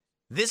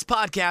This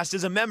podcast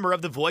is a member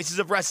of the Voices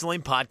of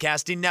Wrestling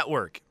Podcasting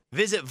Network.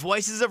 Visit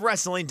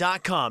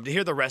voicesofwrestling.com to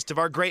hear the rest of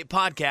our great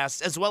podcasts,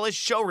 as well as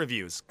show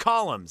reviews,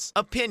 columns,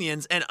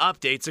 opinions, and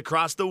updates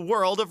across the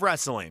world of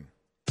wrestling.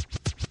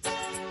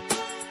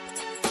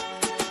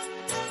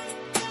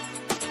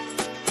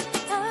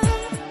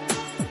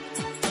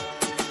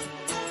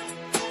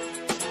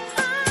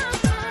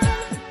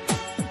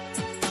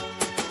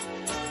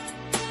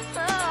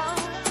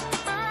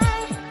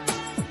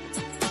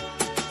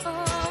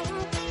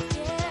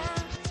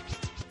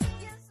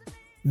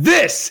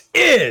 This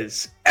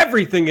is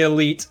Everything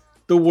Elite,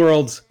 the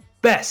world's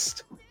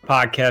best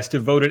podcast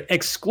devoted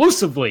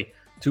exclusively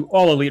to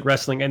all Elite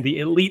Wrestling and the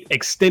Elite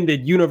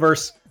Extended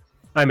Universe.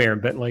 I'm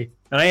Aaron Bentley,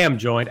 and I am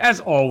joined, as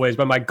always,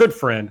 by my good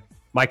friend,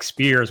 Mike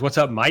Spears. What's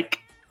up, Mike?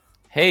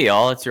 Hey,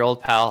 y'all. It's your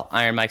old pal,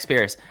 Iron Mike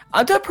Spears.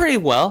 I'm doing pretty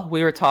well.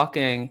 We were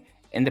talking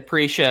in the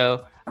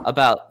pre-show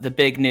about the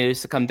big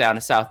news to come down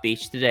to South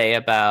Beach today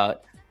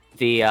about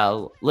the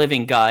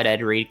living god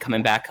Ed Reed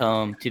coming back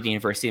home to the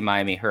University of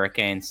Miami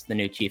Hurricanes, the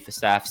new chief of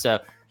staff. So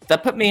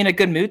that put me in a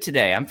good mood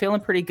today. I'm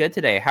feeling pretty good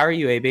today. How are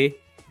you, AB?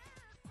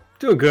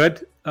 Doing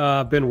good.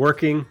 Been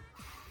working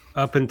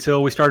up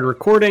until we started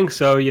recording.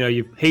 So,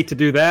 you hate to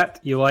do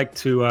that. You like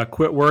to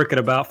quit work at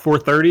about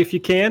 4:30 if you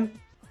can.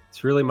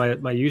 It's really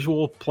my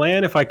usual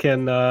plan if I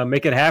can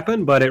make it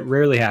happen, but it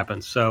rarely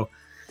happens. So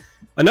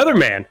another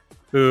man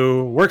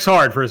who works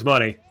hard for his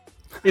money.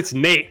 It's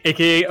Nate,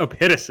 a.k.a.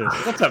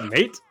 Epitasis. What's up,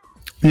 Nate?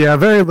 Yeah,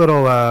 very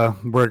little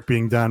work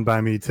being done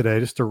by me today.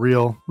 Just a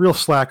real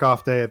slack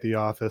off day at the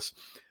office.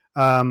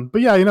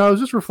 But yeah, I was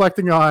just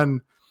reflecting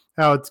on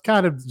how it's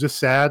kind of just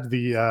sad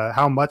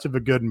how much of a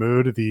good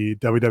mood the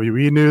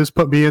WWE news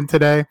put me in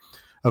today.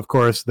 Of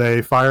course,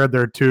 they fired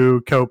their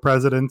two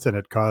co-presidents and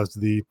it caused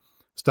the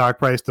stock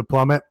price to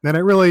plummet. And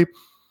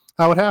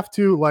I would have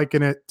to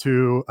liken it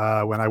to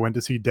when I went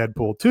to see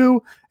Deadpool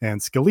 2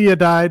 and Scalia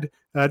died.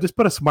 Just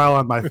put a smile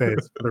on my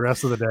face for the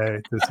rest of the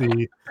day to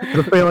see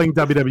the failing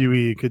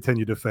WWE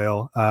continue to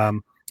fail.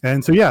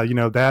 And so, yeah,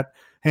 that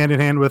hand in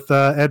hand with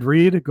Ed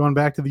Reed going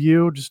back to the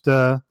U, just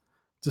a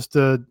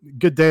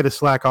good day to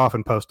slack off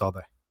and post all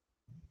day.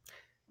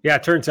 Yeah,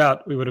 it turns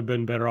out we would have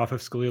been better off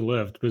if Scalia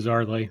lived,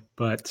 bizarrely.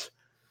 But,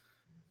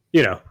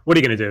 what are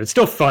you going to do? It's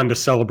still fun to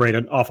celebrate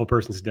an awful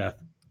person's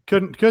death.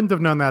 Couldn't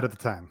have known that at the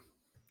time.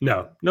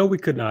 No, we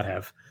could not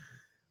have.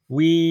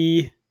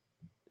 We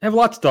have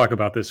lots to talk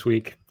about this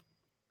week.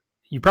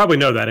 You probably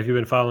know that if you've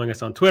been following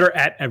us on Twitter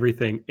at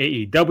Everything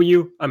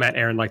AEW. I'm at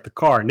Aaron Like the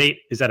Car.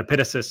 Nate is at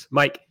Epitasis.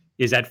 Mike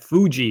is at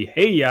Fuji.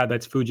 Hey, yeah,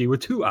 that's Fuji with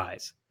two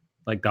eyes,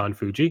 like Don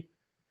Fuji.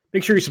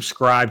 Make sure you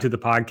subscribe to the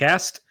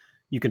podcast.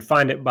 You can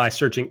find it by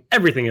searching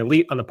Everything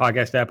Elite on the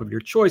podcast app of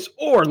your choice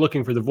or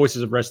looking for the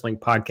Voices of Wrestling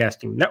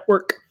Podcasting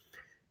Network.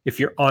 If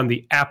you're on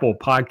the Apple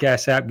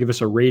Podcast app, give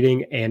us a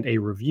rating and a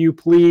review,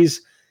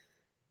 please.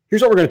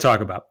 Here's what we're going to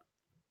talk about.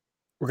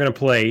 We're going to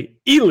play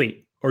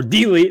Elite or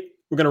Delete.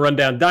 We're going to run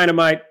down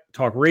Dynamite,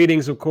 talk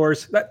ratings, of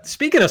course.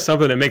 Speaking of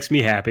something that makes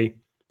me happy,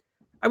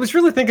 I was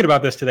really thinking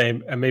about this today,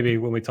 and maybe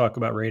when we talk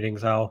about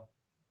ratings, I'm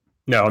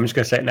just going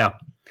to say it now.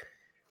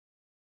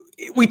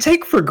 We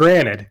take for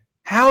granted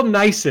how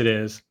nice it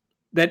is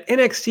that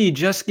NXT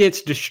just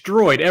gets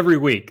destroyed every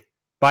week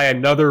by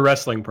another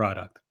wrestling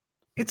product.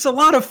 It's a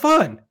lot of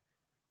fun.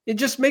 It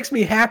just makes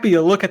me happy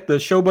to look at the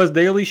Showbuzz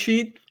Daily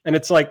sheet, and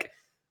it's like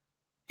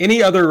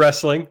any other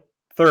wrestling,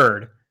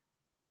 third.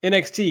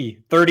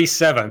 NXT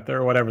 37th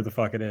or whatever the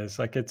fuck it is.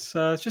 Like it's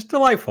just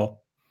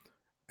delightful.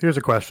 Here's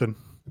a question.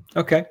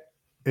 Okay.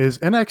 Is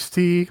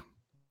NXT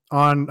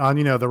on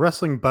the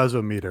wrestling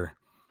buzzometer,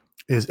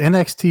 is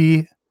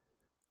NXT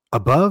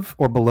above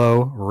or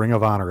below Ring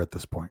of Honor at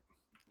this point?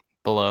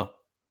 Below.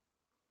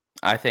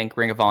 I think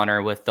Ring of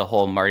Honor with the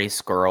whole Marty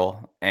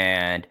Scurll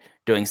and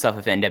doing stuff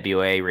with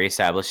NWA,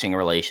 reestablishing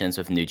relations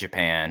with New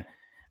Japan.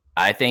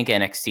 I think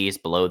NXT is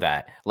below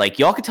that. Like,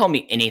 y'all could tell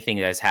me anything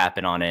that has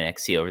happened on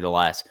NXT over the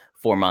last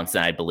 4 months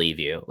and I'd believe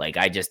you. Like,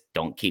 I just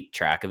don't keep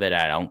track of it.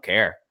 I don't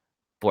care.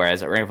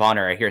 Whereas at Ring of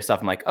Honor, I hear stuff.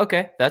 I'm like,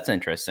 okay, that's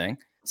interesting.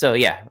 So,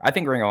 yeah, I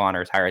think Ring of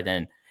Honor is higher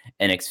than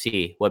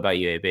NXT. What about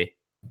you, AB?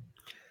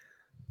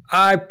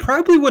 I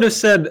probably would have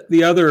said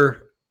the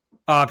other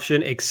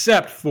option,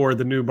 except for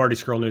the new Marty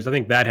Scurll news. I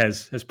think that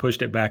has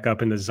pushed it back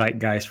up in the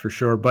zeitgeist for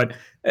sure. But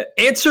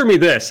answer me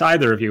this,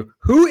 either of you.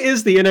 Who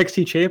is the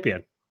NXT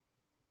champion?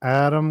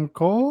 Adam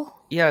Cole?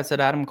 Yeah, I said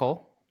Adam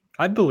Cole.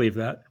 I believe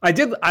that.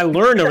 I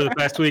learned over the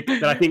past week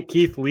that I think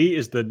Keith Lee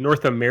is the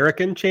North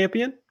American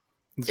champion.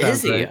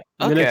 Is he? Right.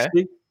 Okay.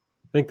 NXT.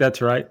 I think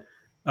that's right.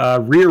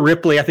 Rhea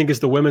Ripley, I think,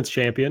 is the women's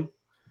champion.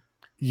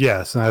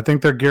 Yes, and I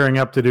think they're gearing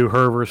up to do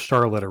her versus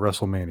Charlotte at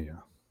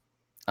WrestleMania.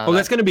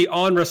 That's going to be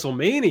on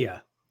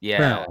WrestleMania.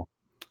 Yeah.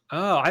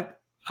 Oh,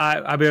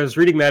 I was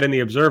reading that in the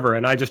Observer,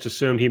 and I just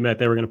assumed he meant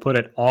they were going to put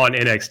it on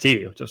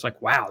NXT. Just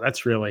like, wow,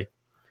 that's really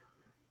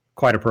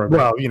quite a program.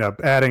 Well,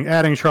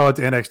 adding Charlotte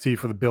to NXT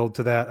for the build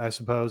to that, I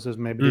suppose, is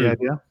maybe the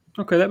idea.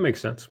 Okay, that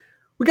makes sense.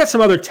 We got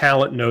some other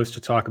talent notes to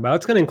talk about.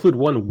 It's going to include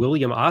one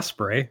William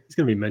Ospreay. He's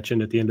going to be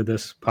mentioned at the end of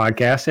this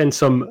podcast, and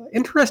some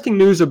interesting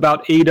news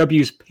about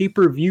AEW's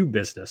pay-per-view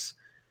business.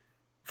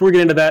 Before we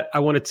get into that, I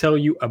want to tell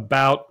you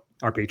about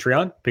our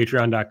Patreon,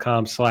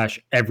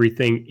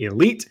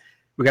 patreon.com/everythingelite.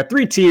 We got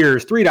 3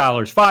 tiers,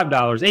 $3,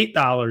 $5,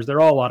 $8.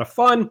 They're all a lot of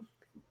fun.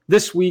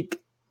 This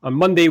week, on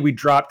Monday, we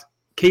dropped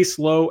Case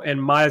Low and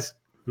Mize.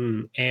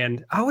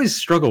 And I always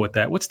struggle with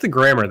that. What's the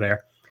grammar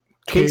there?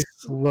 Case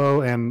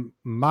Low and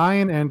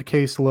mine and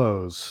Case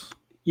Lows.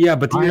 Yeah,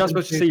 but Mine you're not and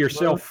supposed to Case say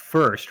yourself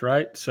Low? first,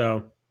 right?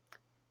 So,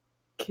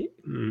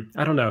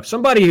 I don't know.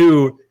 Somebody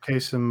who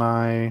Case and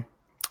my.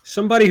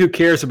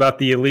 cares about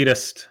the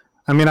elitist.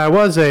 I mean, I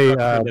was a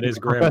That is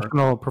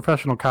grammar.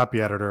 professional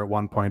copy editor at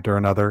one point or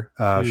another.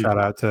 Shout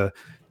out to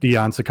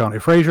Dion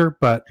Ciccone Frazier,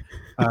 but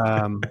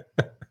I'm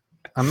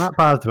not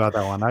positive about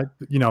that one.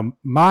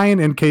 Mine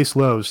and Case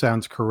Low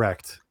sounds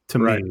correct to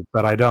Right. me,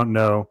 but I don't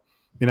know.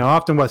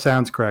 Often what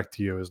sounds correct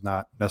to you is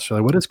not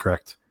necessarily what is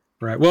correct.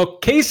 Right. Well,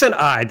 Case and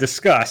I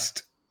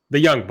discussed the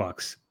Young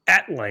Bucks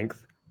at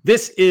length.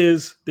 This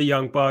is the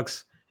Young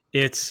Bucks.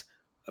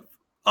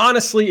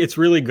 Honestly, it's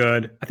really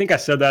good. I think I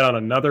said that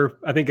on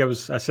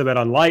I said that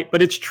on Light,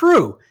 but it's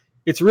true.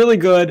 It's really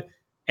good.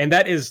 And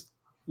that is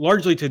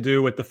largely to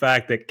do with the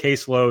fact that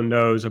Case Low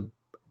knows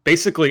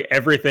basically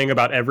everything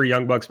about every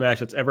Young Bucks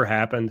match that's ever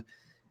happened.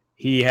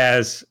 He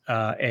has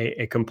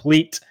a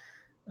complete,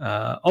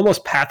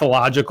 almost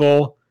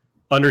pathological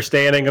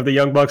understanding of the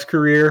Young Bucks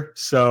career.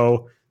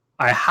 So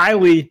I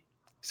highly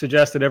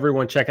suggest that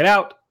everyone check it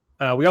out.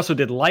 We also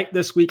did Light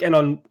this week. And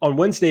on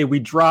Wednesday, we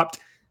dropped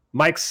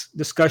Mike's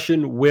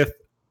discussion with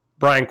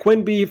Brian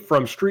Quinby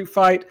from Street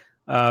Fight,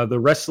 the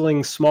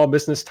Wrestling Small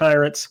Business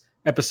Tyrants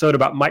episode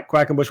about Mike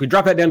Quackenbush. We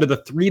dropped that down to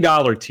the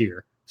 $3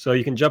 tier. So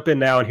you can jump in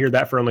now and hear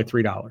that for only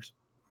 $3.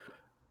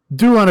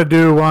 Do want to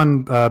do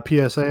one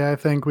PSA, I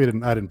think.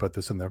 I didn't put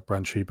this in the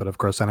run sheet, but of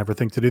course I never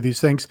think to do these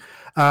things.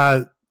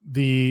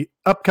 The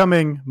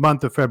upcoming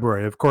month of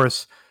February, of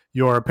course,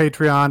 your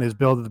Patreon is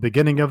billed at the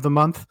beginning of the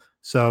month.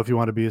 So if you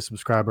want to be a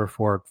subscriber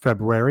for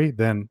February,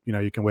 then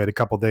you can wait a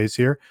couple days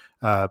here.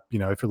 If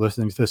you're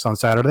listening to this on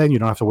Saturday, you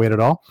don't have to wait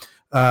at all.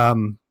 But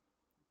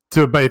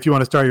if you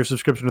want to start your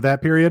subscription to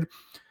that period,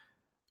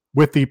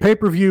 with the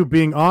pay-per-view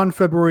being on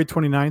February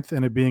 29th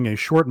and it being a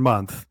short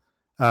month,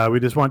 we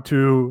just want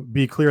to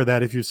be clear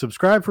that if you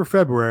subscribe for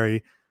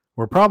February,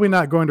 we're probably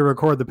not going to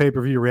record the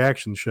pay-per-view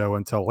reaction show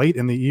until late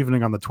in the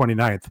evening on the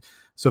 29th.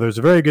 So there's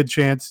a very good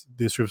chance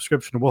the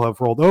subscription will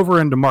have rolled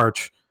over into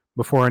March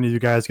before any of you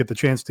guys get the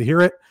chance to hear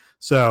it.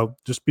 So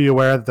just be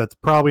aware that that's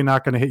probably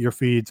not going to hit your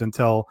feeds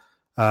until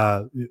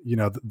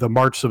the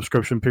March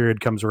subscription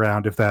period comes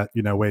around, if that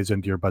weighs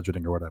into your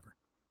budgeting or whatever.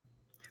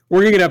 We're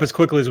going to get up as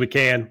quickly as we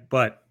can,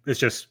 but it's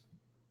just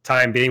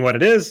time being what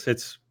it is.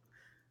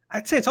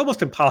 I'd say it's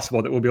almost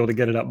impossible that we'll be able to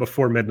get it up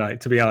before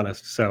midnight, to be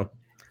honest. So,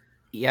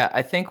 yeah,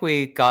 I think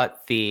we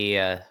got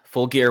the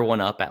Full Gear one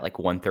up at like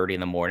 1:30 in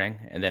the morning,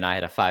 and then I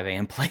had a 5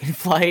 a.m. plane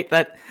flight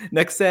that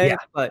next day. Yeah.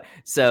 But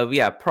so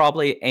yeah,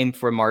 probably aim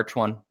for March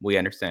 1. We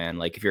understand.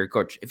 Like if you're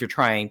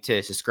trying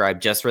to subscribe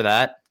just for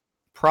that,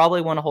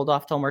 probably want to hold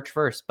off till March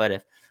 1st. But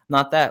if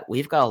not that,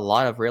 we've got a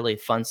lot of really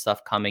fun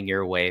stuff coming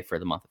your way for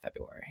the month of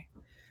February.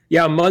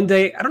 Yeah,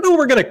 Monday, I don't know what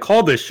we're going to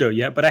call this show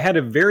yet, but I had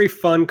a very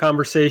fun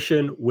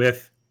conversation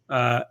with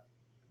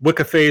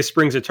Wicca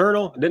Springs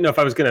Eternal. I didn't know if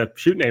I was going to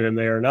shoot name him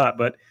there or not,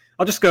 but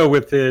I'll just go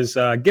with his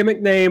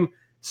gimmick name.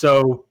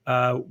 So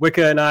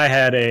Wicca and I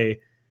had a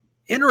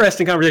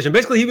interesting conversation.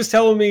 Basically, he was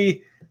telling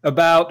me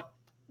about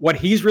what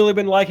he's really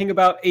been liking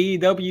about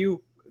AEW,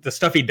 the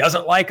stuff he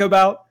doesn't like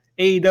about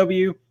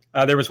AEW.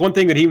 There was one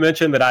thing that he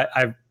mentioned that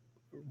I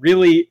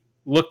really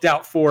looked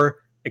out for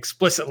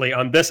explicitly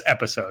on this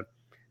episode.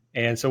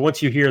 And so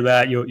once you hear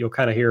that, you'll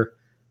kind of hear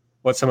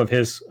what some of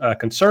his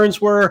concerns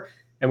were.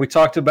 And we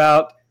talked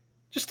about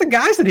just the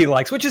guys that he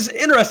likes, which is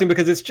interesting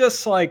because it's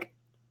just like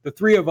the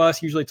three of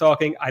us usually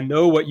talking. I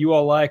know what you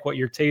all like, what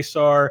your tastes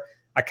are.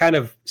 I kind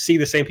of see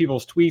the same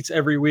people's tweets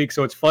every week.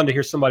 So it's fun to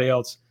hear somebody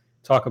else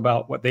talk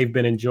about what they've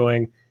been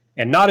enjoying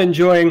and not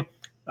enjoying.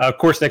 Of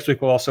course, next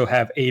week we'll also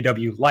have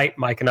AEW Light.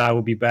 Mike and I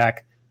will be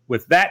back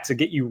with that to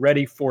get you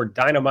ready for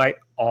Dynamite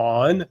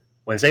on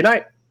Wednesday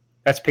night.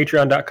 That's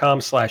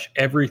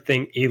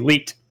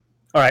patreon.com/everythingelite.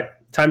 All right,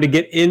 time to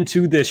get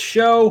into this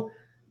show.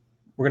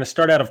 We're going to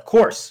start out, of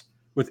course,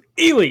 with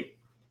Elite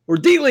or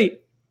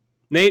Delete.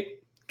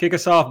 Nate, kick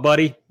us off,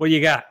 buddy. What do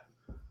you got?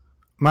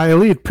 My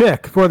elite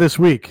pick for this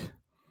week,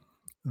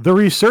 the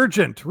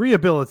resurgent,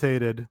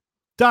 rehabilitated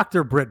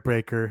Dr. Britt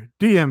Baker,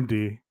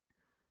 DMD,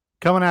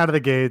 coming out of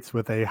the gates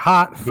with a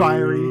hot,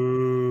 fiery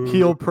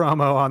heel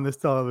promo on this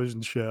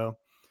television show.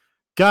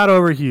 Got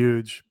over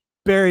huge,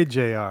 buried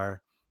JR.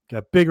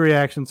 Got big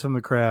reactions from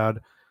the crowd.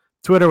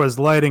 Twitter was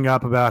lighting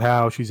up about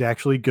how she's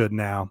actually good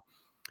now.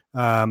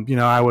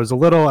 I was a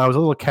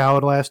little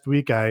cowed last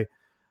week. I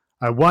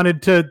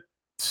wanted to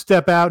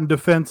step out in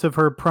defense of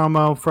her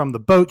promo from the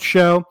boat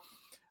show.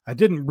 I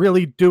didn't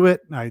really do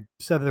it. I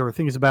said there were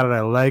things about it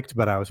I liked,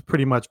 but I was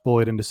pretty much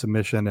bullied into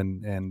submission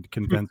and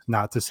convinced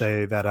not to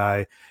say that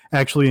I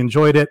actually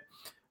enjoyed it.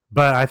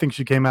 But I think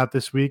she came out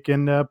this week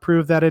and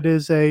proved that it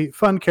is a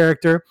fun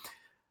character.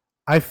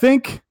 I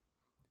think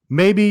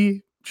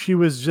maybe she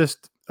was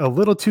just a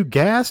little too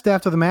gassed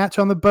after the match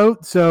on the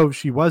boat, so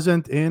she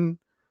wasn't in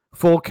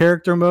full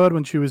character mode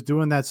when she was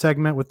doing that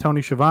segment with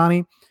Tony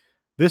Schiavone.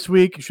 This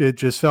week, she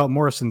just felt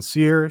more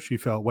sincere. She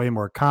felt way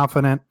more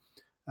confident.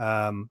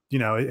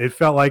 It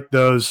felt like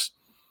those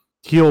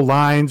heel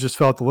lines just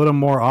felt a little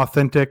more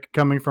authentic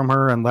coming from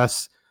her and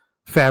less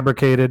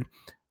fabricated.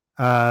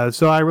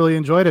 So I really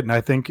enjoyed it. And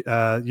I think,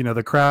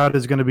 the crowd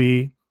is going to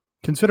be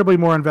considerably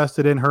more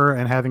invested in her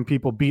and having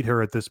people beat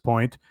her at this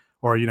point,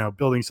 or,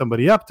 building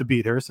somebody up to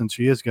beat her, since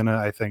she is going to,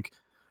 I think,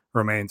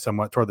 remain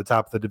somewhat toward the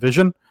top of the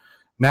division.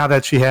 Now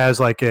that she has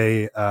like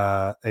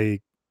a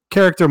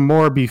character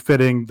more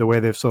befitting the way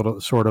they've sort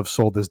of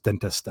sold this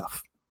dentist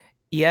stuff.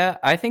 Yeah,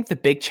 I think the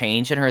big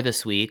change in her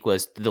this week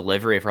was the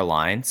delivery of her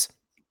lines,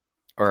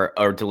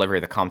 or delivery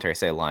of the commentary.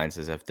 Say lines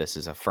as if this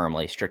is a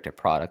firmly restricted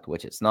product,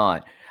 which it's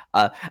not.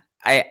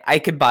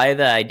 I could buy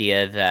the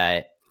idea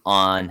that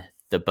on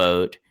the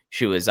boat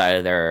she was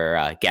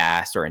either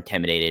gassed or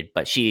intimidated,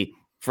 but she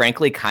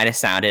frankly kind of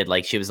sounded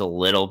like she was a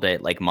little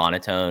bit like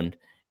monotoned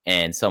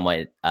and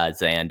somewhat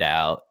zanned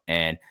out.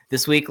 And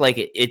this week, like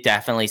it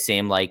definitely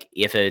seemed like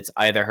if it's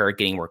either her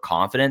getting more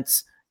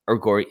confidence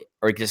or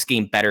just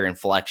getting better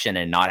inflection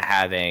and not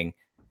having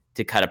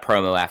to cut a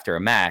promo after a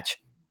match,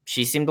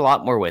 she seemed a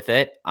lot more with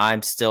it.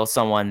 I'm still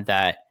someone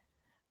that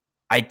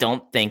I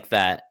don't think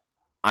that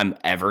I'm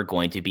ever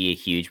going to be a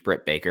huge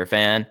Britt Baker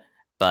fan,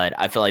 but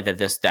I feel like that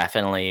this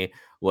definitely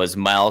was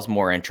miles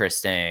more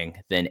interesting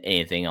than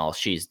anything else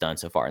she's done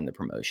so far in the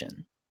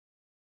promotion.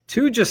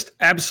 Two just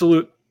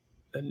absolute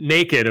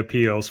naked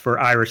appeals for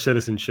Irish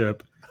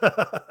citizenship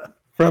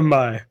from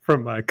my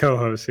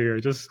co-host here.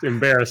 Just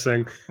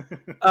embarrassing.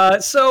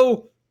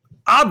 So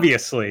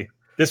obviously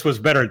this was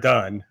better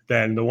done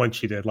than the one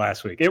she did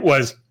last week. It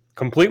was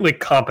completely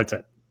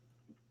competent.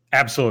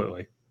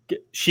 Absolutely.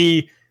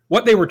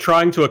 What they were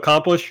trying to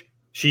accomplish,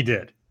 she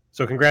did.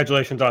 So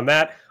congratulations on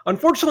that.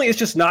 Unfortunately, it's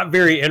just not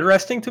very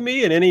interesting to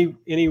me in any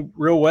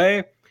real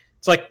way.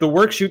 It's like the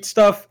work shoot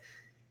stuff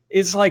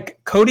is like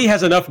Cody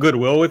has enough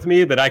goodwill with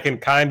me that I can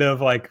kind of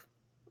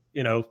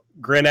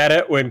grin at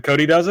it when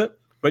Cody does it.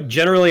 But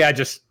generally, I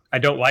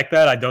don't like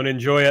that. I don't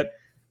enjoy it.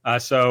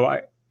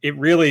 It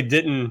really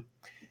didn't.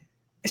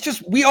 It's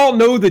just, we all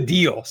know the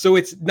deal. So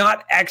it's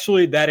not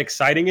actually that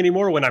exciting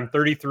anymore when I'm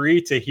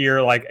 33 to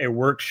hear like a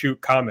work shoot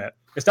comment.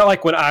 It's not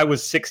like when I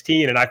was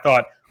 16 and I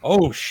thought,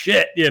 oh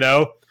shit,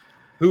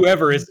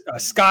 whoever is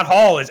Scott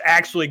Hall is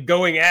actually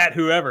going at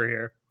whoever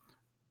here.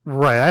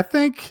 Right.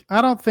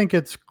 I don't think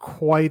it's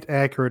quite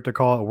accurate to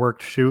call it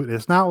work shoot.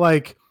 It's not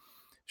like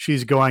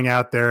she's going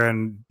out there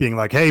and being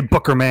like, hey,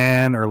 Booker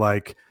man, or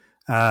like,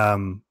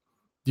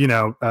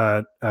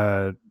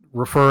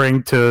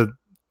 referring to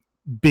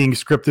being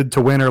scripted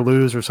to win or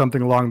lose or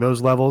something along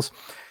those levels.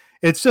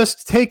 It's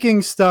just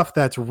taking stuff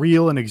that's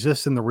real and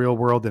exists in the real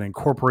world and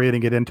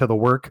incorporating it into the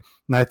work.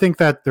 And I think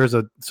that there's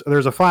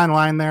a fine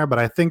line there, but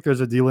I think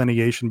there's a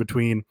delineation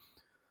between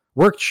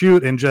work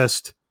shoot and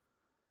just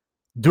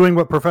doing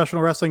what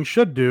professional wrestling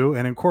should do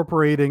and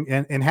incorporating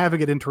and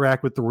having it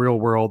interact with the real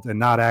world and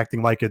not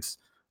acting like it's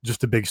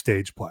just a big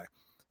stage play.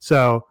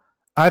 So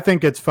I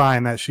think it's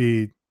fine that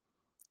she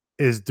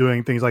is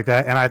doing things like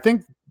that. And I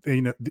think,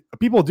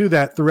 people do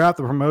that throughout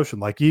the promotion.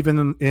 Like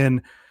even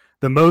in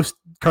the most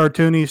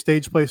cartoony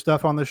stage play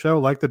stuff on the show,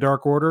 like the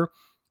Dark Order,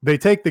 they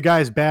take the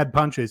guy's bad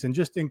punches and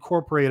just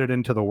incorporate it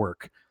into the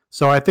work.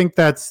 So I think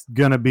that's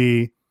going to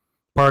be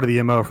part of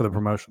the MO for the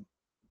promotion.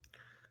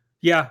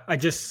 Yeah, I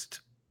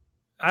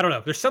don't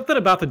know. There's something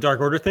about the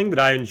Dark Order thing that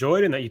I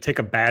enjoyed, and that you take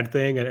a bad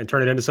thing and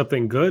turn it into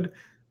something good.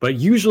 But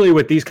usually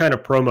with these kind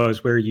of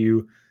promos where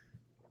you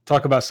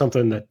talk about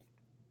something that,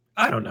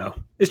 I don't know.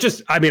 It's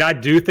just, I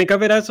do think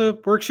of it as a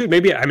work shoot.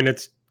 Maybe,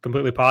 it's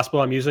completely possible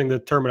I'm using the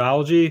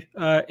terminology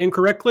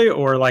incorrectly,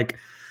 or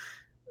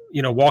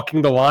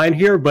walking the line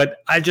here, but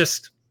I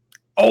just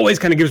always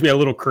kind of gives me a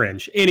little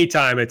cringe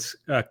anytime it's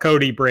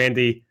Cody,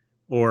 Brandy,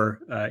 or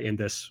in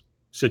this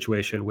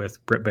situation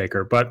with Britt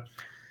Baker. But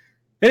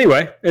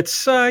anyway,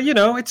 it's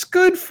it's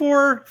good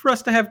for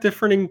us to have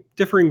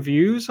differing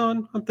views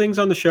on things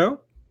on the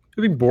show.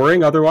 It'd be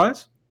boring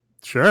otherwise.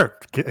 Sure.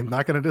 I'm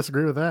not going to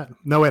disagree with that.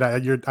 No, wait,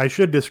 I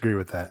should disagree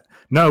with that.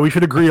 No, we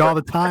should agree all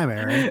the time,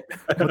 Aaron.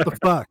 What the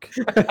fuck?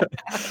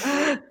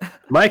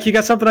 Mike, you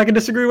got something I can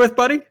disagree with,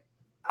 buddy?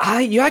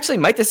 You actually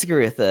might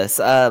disagree with this.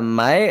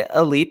 My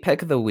elite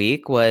pick of the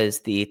week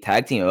was the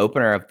tag team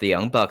opener of the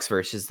Young Bucks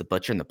versus the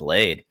Butcher and the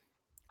Blade.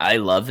 I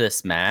love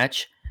this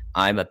match.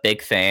 I'm a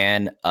big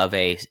fan of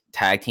a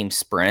tag team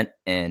sprint,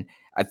 and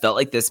I felt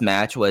like this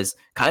match was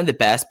kind of the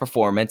best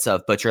performance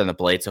of Butcher and the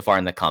Blade so far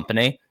in the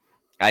company.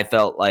 I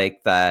felt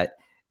like that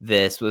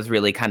this was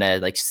really kind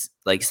of like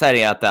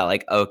setting up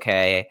that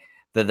okay,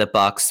 the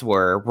Bucks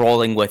were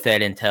rolling with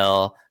it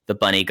until the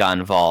Bunny got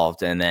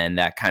involved, and then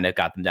that kind of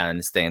got them down in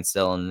the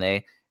standstill, and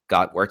they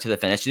got work to the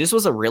finish. This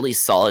was a really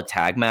solid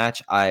tag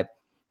match. I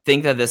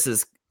think that this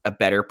is a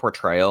better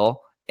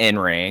portrayal in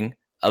ring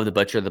of the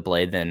Butcher of the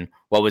Blade than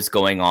what was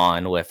going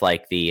on with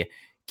like the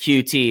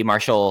QT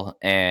Marshall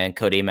and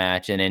Cody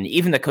match, and then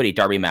even the Cody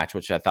Darby match,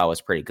 which I thought was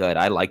pretty good.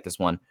 I like this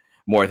one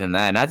more than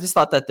that. And I just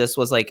thought that this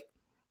was like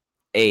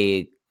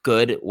a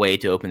good way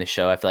to open the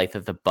show. I feel like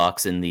that the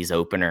Bucks in these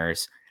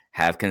openers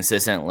have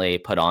consistently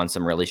put on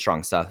some really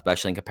strong stuff,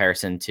 especially in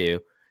comparison to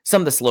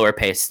some of the slower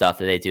paced stuff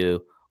that they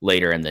do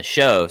later in the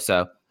show.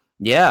 So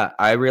yeah,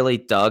 I really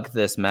dug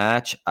this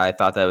match. I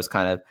thought that was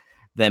kind of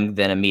them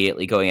then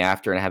immediately going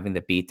after and having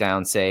the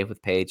beatdown save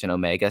with Paige and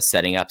Omega,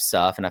 setting up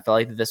stuff. And I felt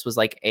like that this was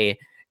like a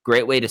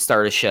great way to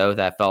start a show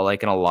that felt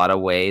like in a lot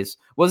of ways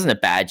wasn't a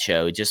bad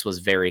show. It just was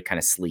very kind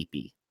of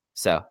sleepy.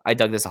 So I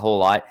dug this a whole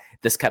lot.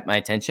 This kept my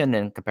attention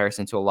in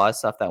comparison to a lot of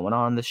stuff that went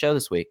on the show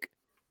this week.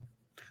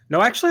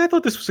 No, actually, I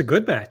thought this was a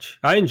good match.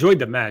 I enjoyed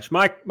the match.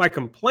 My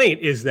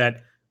complaint is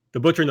that the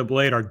Butcher and the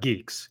Blade are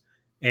geeks.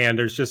 And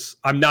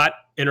I'm not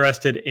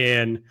interested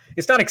in,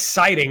 it's not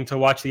exciting to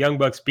watch the Young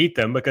Bucks beat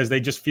them because they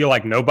just feel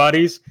like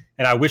nobodies.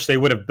 And I wish they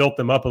would have built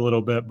them up a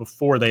little bit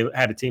before they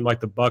had a team like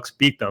the Bucks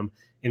beat them.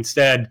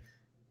 Instead,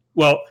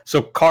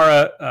 so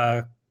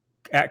Cara,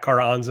 at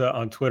Cara Anza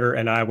on Twitter,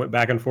 and I went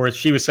back and forth.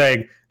 She was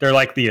saying they're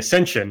like the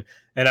Ascension.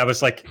 And I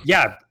was like,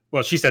 yeah,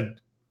 well, she said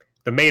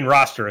the main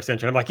roster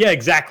Ascension. I'm like, yeah,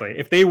 exactly.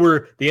 If they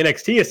were the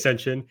NXT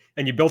Ascension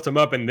and you built them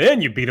up and then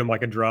you beat them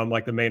like a drum,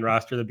 like the main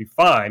roster, that'd be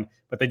fine.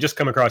 But they just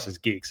come across as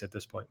geeks at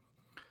this point.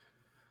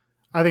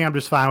 I think I'm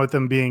just fine with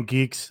them being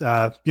geeks.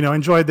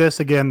 Enjoyed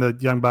this. Again, the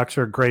Young Bucks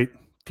are great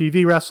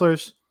TV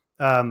wrestlers.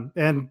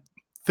 And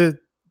they're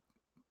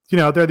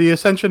the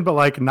Ascension, but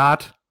like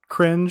not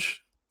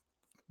cringe,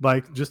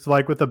 like just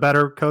like with a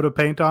better coat of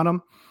paint on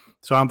them.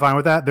 So I'm fine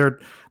with that.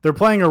 They're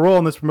playing a role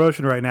in this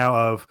promotion right now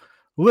of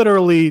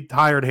literally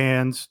hired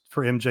hands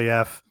for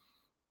MJF.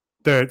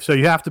 So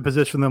you have to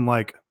position them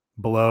like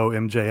below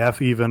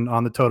MJF even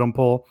on the totem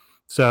pole.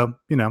 So,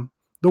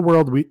 the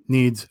world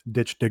needs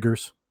ditch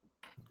diggers.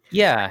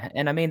 Yeah,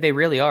 and I mean, they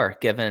really are,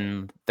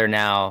 given they're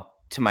now,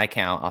 to my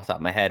count, off the top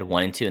of my head,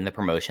 1 and 2 in the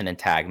promotion and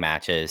tag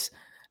matches,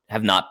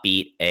 have not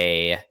beat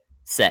a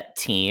set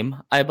team,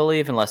 I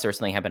believe, unless there's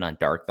something happened on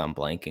Dark that I'm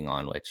blanking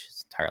on, which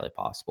is entirely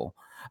possible.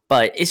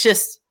 But it's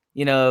just,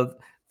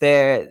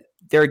 they're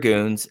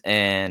goons,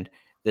 and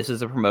this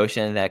is a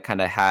promotion that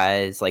kind of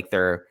has like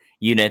their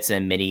units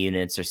and mini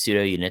units or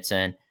pseudo units.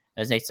 And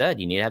as Nate said,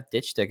 you need to have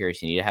ditch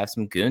diggers, you need to have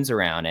some goons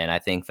around. And I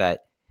think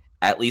that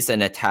at least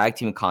in a tag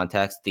team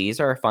context, these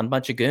are a fun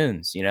bunch of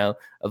goons.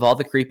 Of all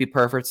the creepy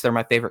perverts, they're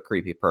my favorite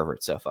creepy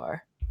perverts so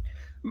far.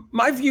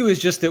 My view is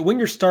just that when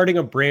you're starting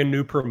a brand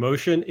new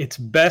promotion, it's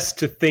best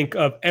to think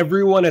of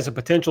everyone as a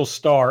potential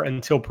star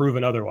until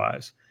proven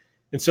otherwise.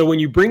 And so when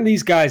you bring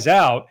these guys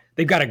out,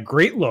 they've got a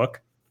great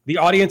look. The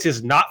audience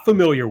is not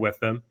familiar with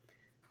them.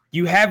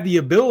 You have the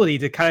ability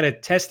to kind of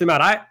test them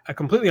out. I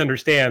completely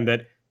understand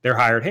that they're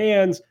hired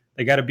hands.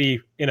 They got to be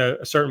in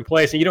a certain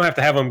place, and you don't have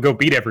to have them go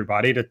beat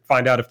everybody to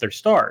find out if they're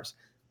stars.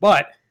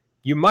 But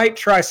you might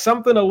try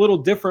something a little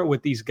different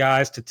with these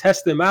guys to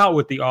test them out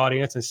with the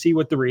audience and see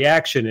what the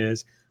reaction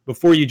is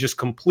before you just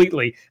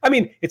completely. I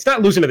mean, it's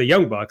not losing to the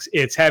Young Bucks.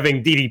 It's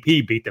having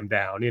DDP beat them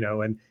down,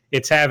 and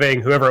it's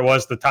having whoever it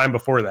was the time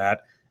before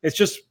that. It's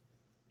just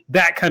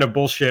that kind of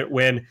bullshit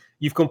when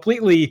you've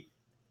completely.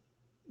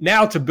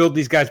 Now to build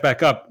these guys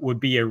back up would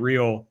be a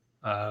real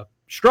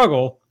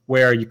struggle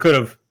where you could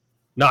have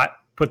not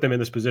put them in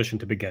this position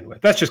to begin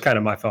with. That's just kind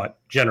of my thought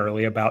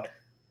generally about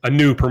a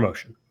new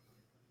promotion.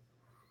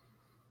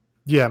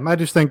 Yeah, I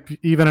just think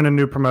even in a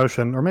new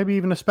promotion, or maybe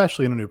even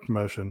especially in a new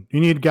promotion, you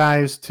need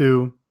guys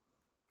to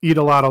eat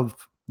a lot of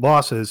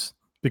losses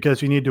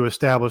because you need to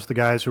establish the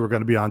guys who are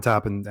going to be on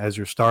top and as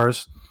your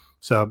stars.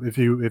 So if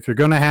you're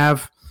going to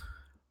have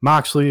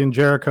Moxley and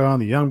Jericho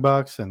and the Young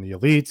Bucks and the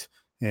Elite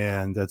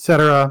and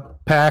etc.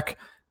 Pack,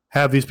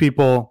 have these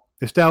people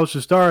establish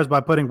the stars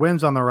by putting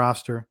wins on their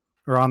roster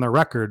or on their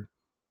record,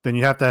 then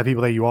you have to have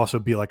people that you also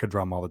beat like a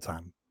drum all the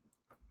time.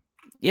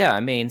 Yeah, I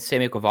mean,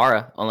 Sammy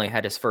Guevara only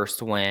had his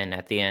first win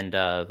at the end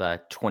of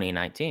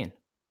 2019.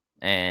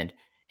 And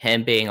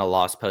him being a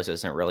lost post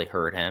doesn't really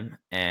hurt him.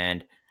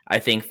 And I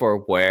think for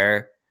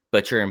where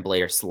Butcher and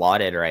Blade are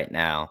slotted right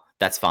now,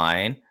 that's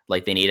fine.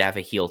 Like, they need to have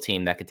a heel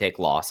team that can take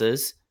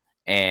losses.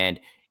 And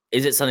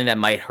is it something that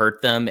might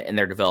hurt them in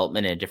their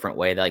development in a different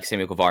way? Like,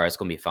 Sammy Guevara is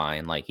going to be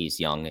fine. Like, he's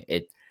young.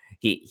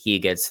 He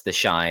gets the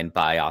shine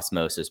by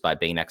osmosis by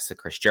being next to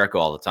Chris Jericho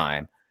all the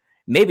time.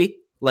 Maybe.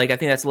 Like, I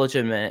think that's a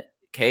legitimate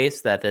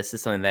case that this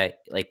is something that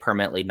like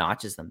permanently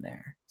notches them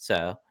there.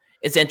 So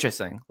it's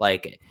interesting.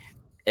 Like,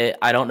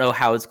 I don't know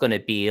how it's going to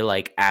be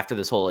like after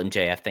this whole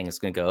MJF thing is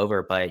going to go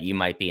over, but you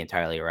might be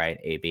entirely right,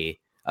 AB,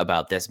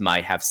 about this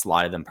might have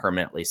slotted them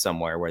permanently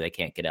somewhere where they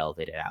can't get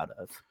elevated out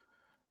of.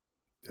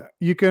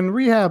 You can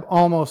rehab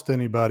almost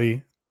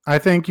anybody. I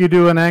think you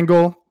do an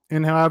angle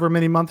in however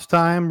many months'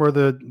 time where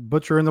the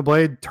Butcher and the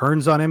Blade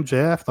turns on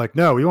MJF. Like,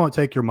 no, we won't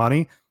take your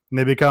money. And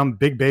they become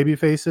big baby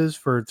faces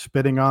for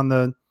spitting on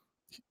the,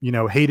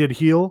 hated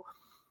heel.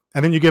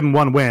 and then you give him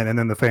one win, and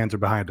then the fans are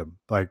behind him.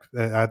 Like,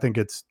 I think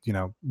it's,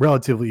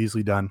 relatively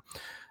easily done.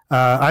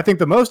 I think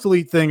the most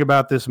elite thing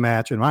about this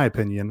match, in my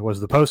opinion,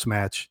 was the post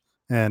match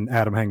and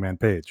Adam Hangman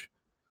Page.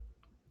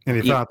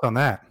 Any thoughts on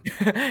that?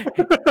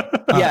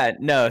 Yeah,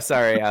 no,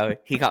 sorry.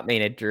 He got me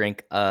in a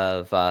drink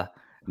of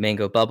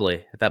mango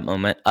bubbly at that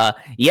moment.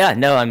 Yeah,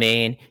 no, I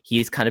mean,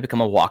 he's kind of become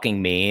a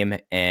walking meme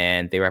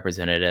and the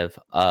representative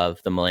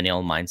of the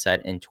millennial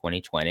mindset in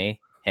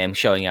 2020. Him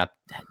showing up,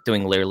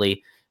 doing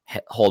literally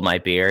hold my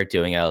beer,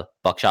 doing a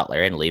buckshot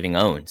Larry and leaving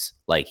Owens.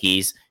 Like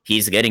he's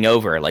getting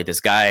over. Like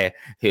this guy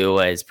who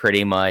was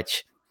pretty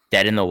much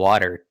dead in the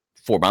water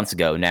 4 months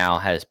ago now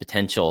has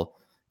potential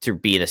to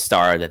be the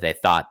star that they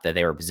thought that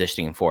they were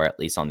positioning for, at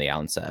least on the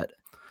outset.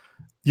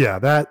 Yeah,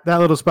 that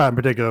little spot in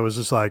particular was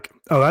just like,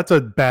 oh, that's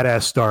a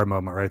badass star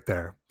moment right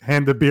there.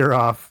 Hand the beer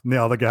off,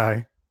 nail the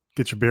guy,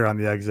 get your beer on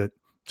the exit.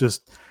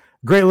 Just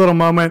great little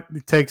moment.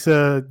 It takes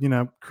a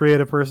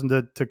creative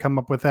person to come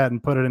up with that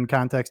and put it in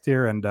context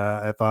here, and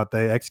I thought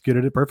they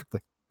executed it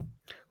perfectly.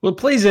 Well, it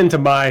plays into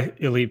my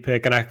elite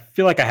pick, and I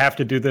feel like I have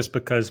to do this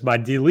because my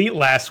delete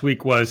last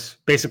week was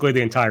basically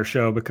the entire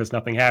show because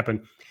nothing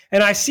happened.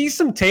 And I've seen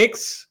some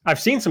takes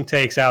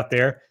out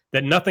there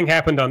that nothing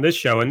happened on this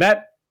show, and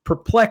that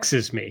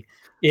perplexes me.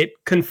 It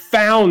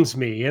confounds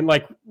me in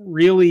like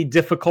really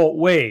difficult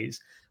ways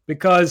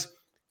because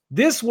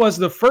this was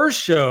the first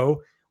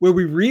show where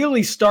we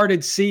really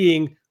started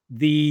seeing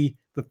the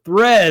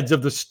threads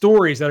of the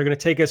stories that are going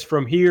to take us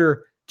from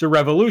here to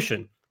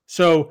Revolution.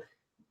 So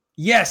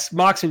yes,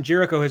 Mox and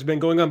Jericho has been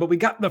going on, but we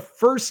got the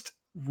first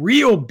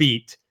real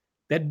beat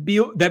that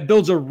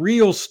builds a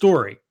real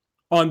story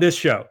on this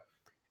show.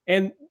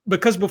 And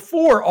because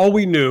before, all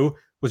we knew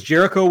was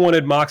Jericho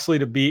wanted Moxley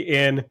to be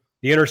in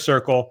the Inner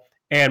Circle,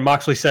 and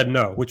Moxley said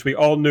no, which we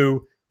all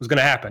knew was going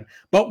to happen.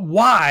 But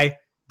why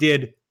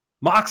did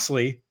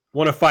Moxley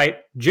want to fight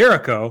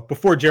Jericho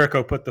before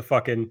Jericho put the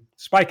fucking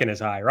spike in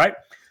his eye, right?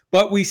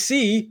 But we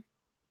see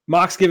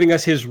Mox giving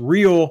us his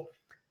real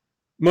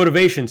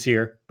motivations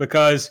here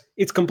because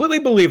it's completely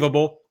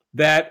believable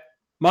that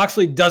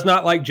Moxley does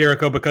not like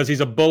Jericho because he's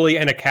a bully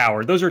and a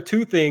coward. Those are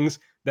two things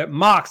that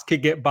Mox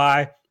could get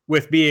by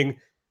with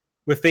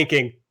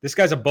thinking this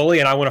guy's a bully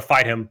and I want to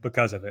fight him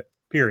because of it,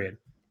 period.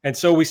 And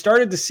so we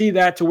started to see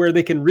that to where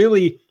they can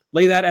really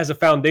lay that as a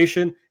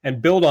foundation and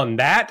build on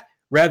that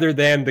rather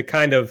than the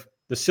kind of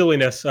the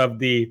silliness of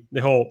the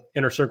whole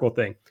Inner Circle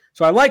thing.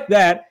 So I like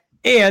that.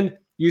 And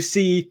you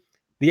see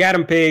the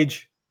Adam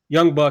Page,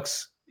 Young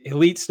Bucks,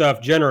 elite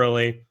stuff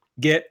generally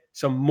get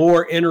some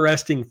more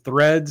interesting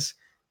threads.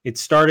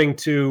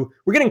 We're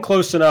getting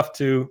close enough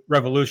to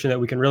Revolution that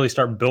we can really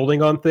start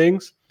building on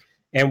things.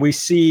 And we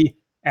see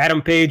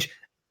Adam Page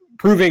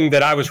proving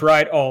that I was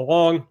right all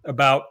along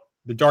about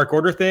the Dark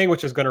Order thing,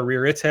 which is going to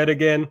rear its head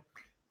again.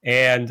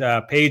 And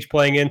Page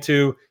playing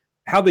into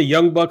how the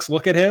Young Bucks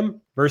look at him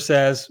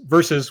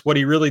versus what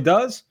he really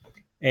does.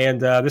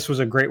 And this was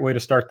a great way to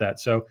start that.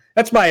 So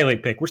that's my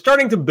elite pick. We're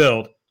starting to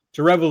build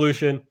to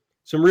Revolution,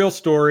 some real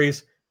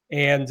stories,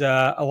 and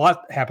a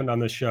lot happened on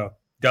this show.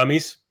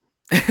 Dummies.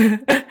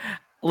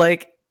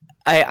 Like,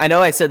 I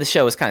know I said the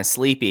show was kind of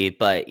sleepy,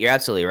 but you're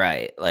absolutely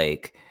right.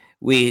 Like,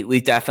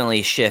 we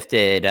definitely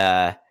shifted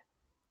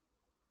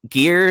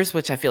gears,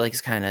 which I feel like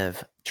is kind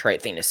of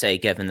trite thing to say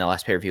given the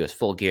last pay-per-view was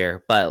Full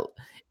Gear, but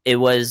it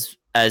was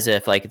as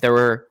if like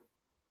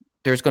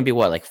there's going to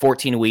be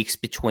 14 weeks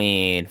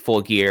between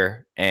Full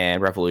Gear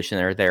and Revolution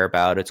or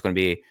thereabout. It's going to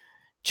be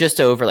just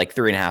over like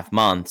 3.5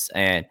 months,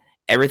 and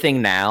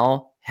everything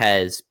now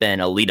has been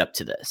a lead up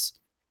to this.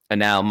 And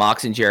now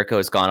Mox and Jericho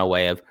has gone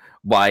away of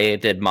why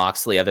did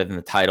Moxley, other than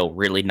the title,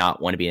 really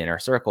not want to be in Inner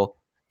Circle?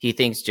 He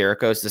thinks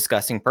Jericho's a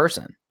disgusting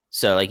person.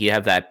 So like you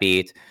have that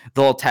beat.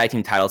 The whole tag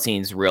team title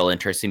scene is real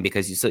interesting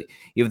because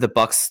you have the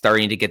Bucks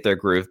starting to get their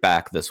groove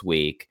back this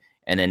week,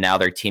 and then now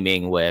they're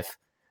teaming with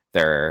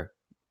their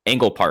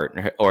angle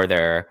partner or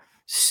their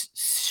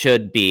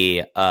should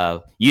be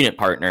unit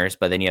partners.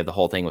 But then you have the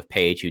whole thing with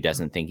Page, who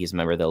doesn't think he's a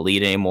member of the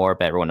Elite anymore,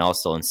 but everyone else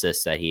still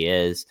insists that he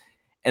is.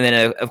 And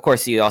then of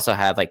course you also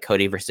have like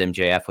Cody versus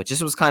MJF, which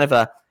just was kind of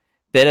a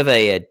bit of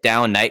a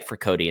down night for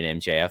Cody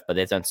and MJF, but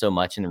they've done so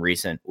much in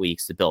recent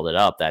weeks to build it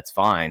up. That's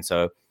fine.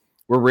 So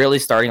we're really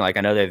starting, like,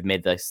 I know they've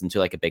made this into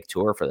like a big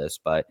tour for this,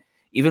 but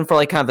even for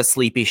like kind of a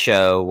sleepy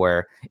show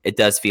where it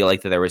does feel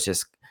like that there was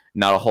just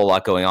not a whole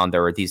lot going on,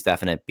 there were these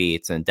definite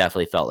beats, and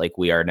definitely felt like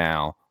we are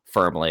now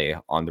firmly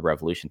on the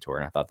Revolution tour.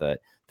 And I thought that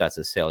that's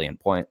a salient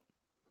point.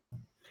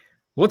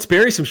 Let's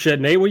bury some shit,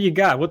 Nate. What you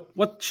got?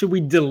 What should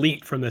we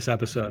delete from this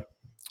episode?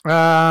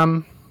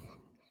 So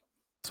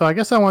I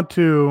guess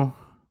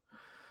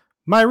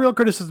my real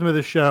criticism of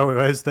the show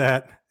was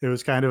that it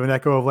was kind of an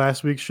echo of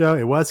last week's show.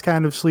 It was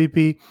kind of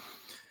sleepy.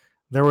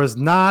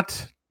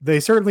 They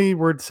certainly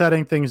were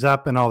setting things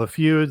up in all the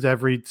feuds.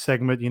 Every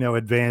segment,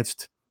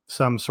 advanced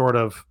some sort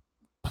of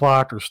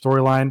plot or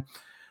storyline.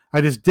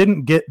 I just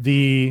didn't get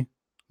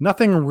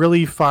nothing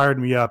really fired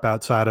me up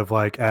outside of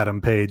like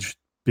Adam Page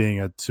being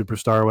a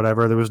superstar or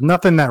whatever. There was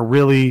nothing that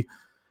really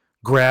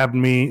grabbed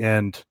me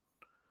and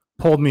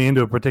pulled me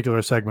into a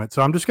particular segment.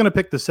 So I'm just going to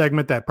pick the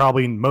segment that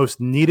probably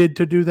most needed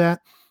to do that.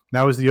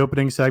 That was the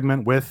opening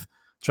segment with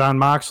Jon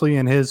Moxley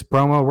and his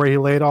promo where he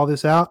laid all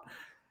this out.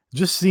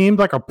 Just seemed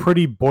like a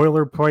pretty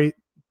boilerplate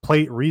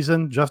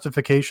reason,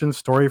 justification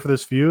story for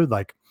this feud.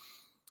 Like,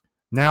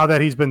 now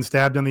that he's been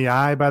stabbed in the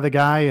eye by the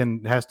guy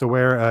and has to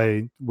wear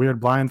a weird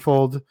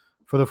blindfold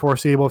for the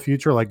foreseeable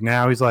future, like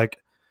now he's like,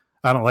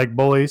 I don't like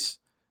bullies.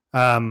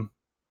 I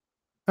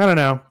don't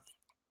know.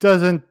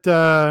 Doesn't,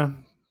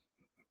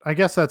 I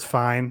guess that's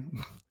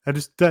fine. I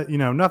just,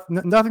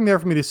 nothing there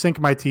for me to sink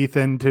my teeth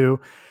into.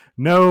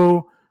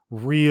 No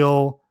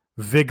real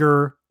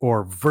vigor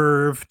or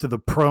verve to the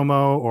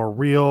promo or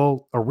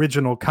real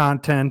original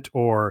content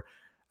or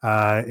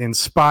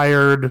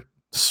inspired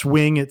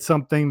swing at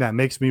something that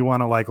makes me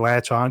want to like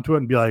latch onto it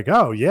and be like,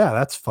 oh yeah,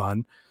 that's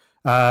fun.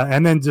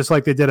 And then just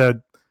like they did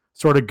a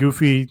sort of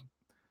goofy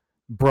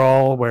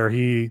brawl where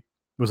he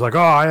was like, oh,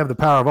 I have the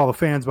power of all the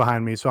fans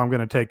behind me, so I'm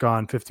going to take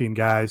on 15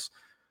 guys.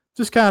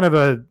 Just kind of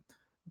a,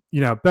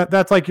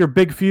 that's like your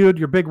big feud,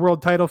 your big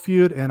world title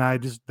feud. And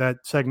that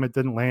segment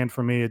didn't land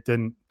for me. It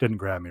didn't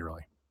grab me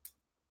really.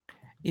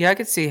 Yeah, I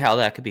could see how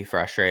that could be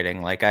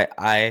frustrating. Like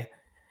it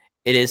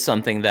is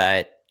something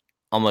that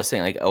almost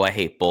saying like, oh, I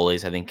hate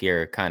bullies. I think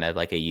you're kind of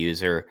like a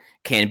user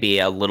can be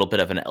a little bit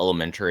of an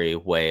elementary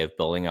way of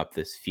building up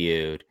this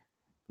feud.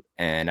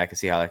 And I can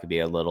see how that could be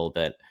a little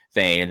bit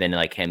vain. And then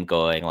like him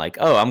going like,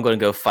 oh, I'm going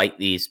to go fight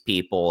these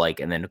people,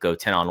 like, and then go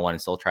 10-on-1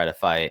 and still try to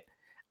fight.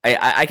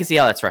 I can see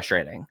how that's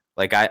frustrating.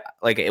 Like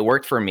it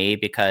worked for me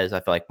because I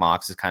feel like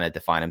Mox has kind of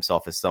defined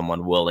himself as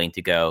someone willing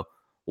to go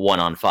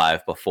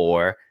 1-on-5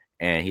 before,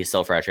 and he's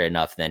still frustrated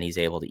enough. Then he's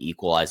able to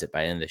equalize it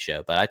by the end of the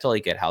show. But I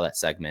totally get how that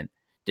segment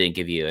didn't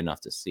give you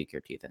enough to sink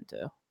your teeth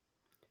into.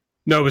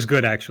 No, it was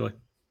good, actually.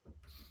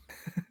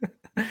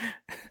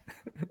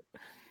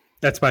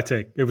 That's my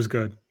take. It was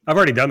good. I've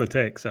already done the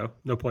take, so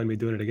no point in me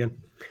doing it again.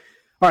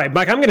 All right,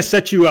 Mike, I'm going to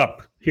set you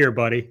up here,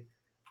 buddy.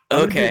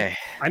 Okay.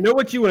 I know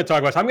what you want to talk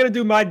about, so I'm going to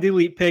do my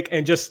delete pick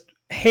and just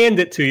hand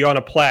it to you on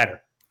a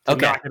platter to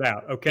knock it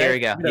out, okay? There we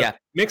go. Yeah.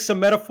 Mix some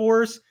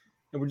metaphors,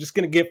 and we're just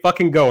going to get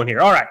fucking going here.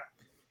 All right.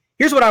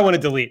 Here's what I want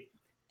to delete.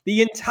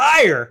 The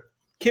entire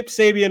Kip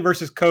Sabian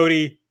versus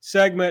Cody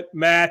segment,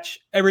 match,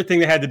 everything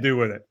that had to do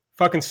with it.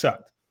 Fucking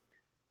sucked.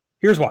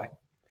 Here's why.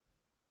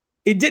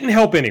 It didn't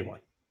help anyone.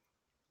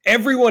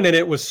 Everyone in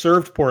it was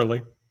served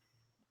poorly.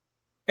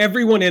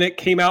 Everyone in it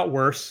came out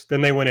worse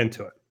than they went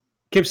into it.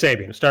 Kip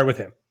Sabian, we'll start with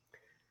him.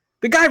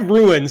 The guy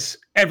ruins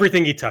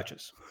everything he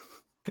touches.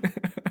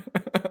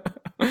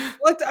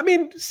 I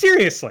mean,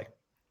 seriously.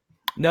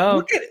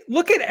 No.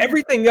 Look at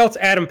everything else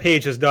Adam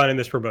Page has done in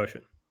this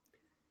promotion.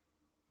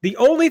 The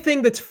only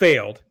thing that's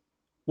failed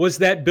was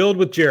that build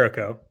with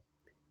Jericho.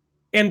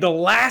 And the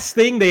last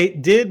thing they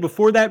did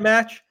before that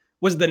match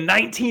was the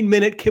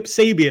 19-minute Kip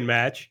Sabian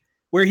match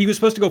where he was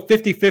supposed to go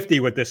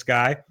 50-50 with this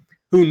guy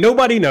who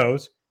nobody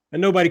knows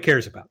and nobody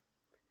cares about.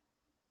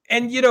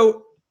 And,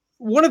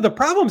 one of the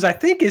problems, I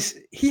think, is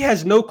he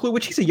has no clue,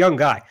 which he's a young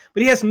guy,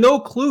 but he has no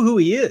clue who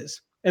he is.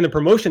 And the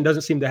promotion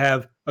doesn't seem to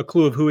have a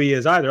clue of who he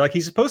is either. Like,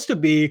 he's supposed to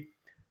be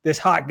this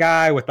hot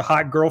guy with the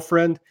hot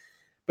girlfriend,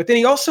 but then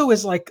he also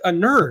is like a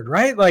nerd,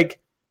 right? Like,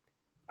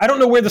 I don't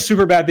know where the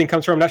super bad thing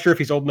comes from. I'm not sure if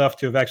he's old enough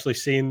to have actually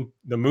seen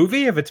the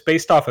movie, if it's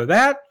based off of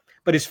that,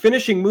 but his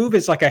finishing move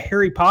is like a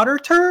Harry Potter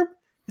term.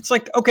 It's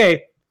like,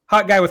 okay,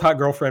 hot guy with hot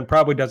girlfriend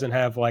probably doesn't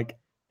have like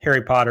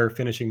Harry Potter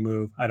finishing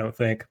move, I don't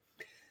think.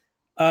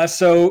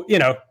 So,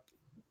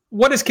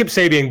 what does Kip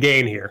Sabian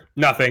gain here?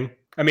 Nothing.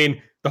 I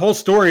mean, the whole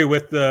story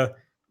with the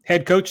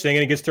head coach thing,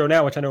 and he gets thrown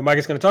out, which I know Mike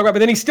is going to talk about, but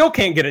then he still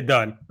can't get it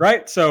done,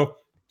 right? So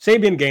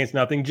Sabian gains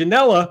nothing.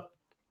 Janela,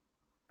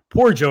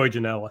 poor Joey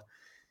Janela.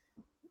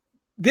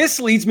 This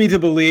leads me to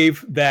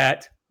believe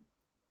that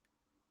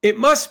it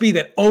must be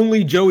that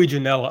only Joey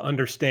Janela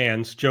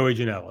understands Joey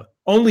Janela.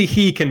 Only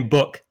he can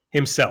book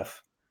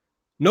himself.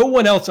 No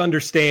one else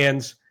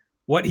understands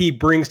what he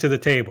brings to the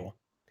table.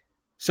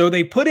 So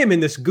they put him in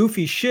this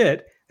goofy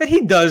shit that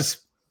he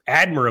does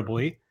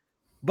admirably,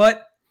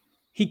 but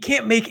he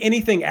can't make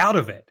anything out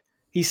of it.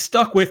 He's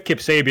stuck with Kip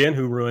Sabian,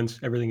 who ruins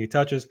everything he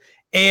touches,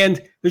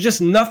 and there's just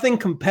nothing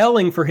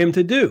compelling for him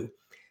to do.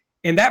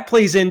 And that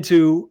plays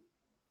into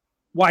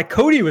why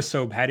Cody was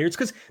so bad here. It's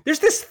because there's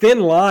this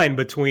thin line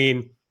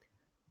between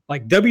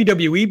like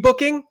WWE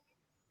booking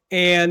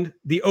and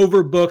the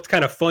overbooked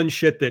kind of fun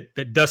shit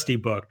that Dusty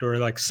booked, or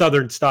like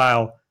Southern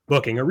style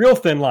booking, a real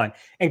thin line.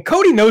 And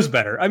Cody knows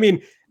better. I mean,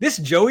 this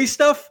Joey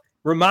stuff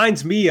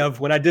reminds me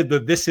of when I did the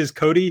This Is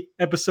Cody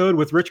episode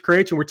with Rich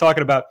Kraetsch, and we're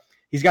talking about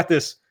he's got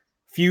this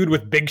feud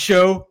with Big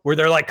Show where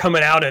they're like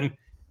coming out and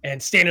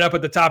standing up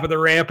at the top of the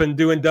ramp and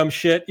doing dumb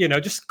shit,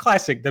 just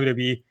classic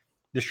WWE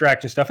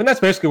distraction stuff. And that's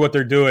basically what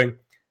they're doing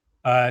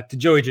to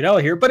Joey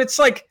Janela here. But it's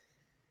like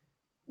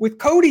with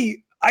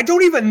Cody, I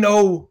don't even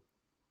know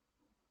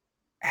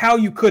how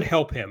you could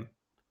help him.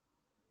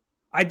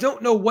 I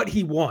don't know what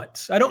he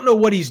wants. I don't know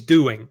what he's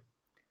doing.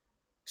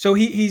 So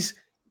he's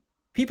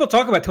people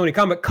talk about Tony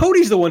Khan, but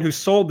Cody's the one who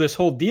sold this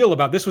whole deal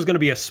about this was going to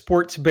be a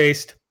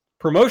sports-based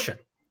promotion.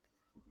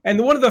 And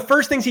one of the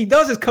first things he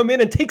does is come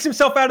in and takes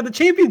himself out of the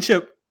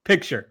championship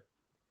picture.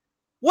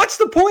 What's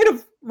the point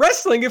of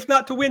wrestling if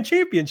not to win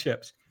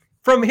championships?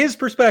 From his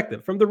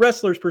perspective, from the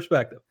wrestler's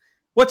perspective,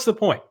 what's the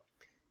point?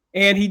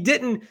 And he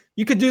didn't.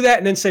 You could do that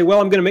and then say,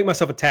 well, I'm going to make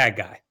myself a tag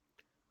guy.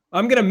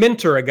 I'm going to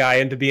mentor a guy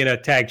into being a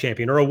tag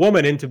champion or a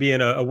woman into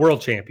being a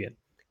world champion.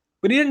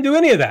 But he didn't do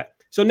any of that.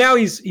 So now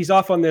he's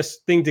off on this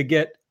thing to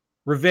get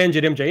revenge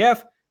at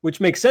MJF,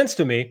 which makes sense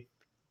to me.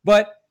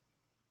 But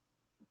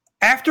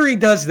after he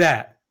does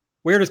that,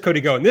 where does Cody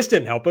go? And this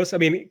didn't help us. I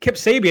mean, Kip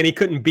Sabian, he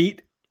couldn't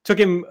beat. Took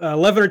him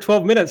 11 or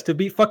 12 minutes to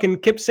beat fucking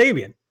Kip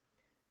Sabian.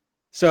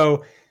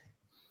 So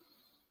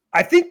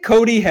I think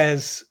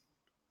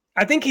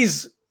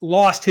he's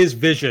lost his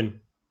vision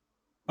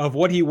of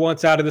what he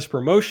wants out of this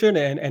promotion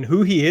and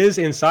who he is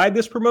inside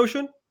this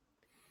promotion,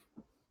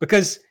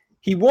 because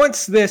he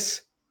wants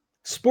this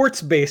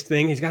sports-based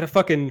thing. He's got a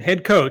fucking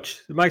head coach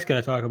that Mike's going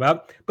to talk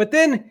about, but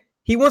then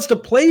he wants to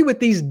play with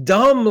these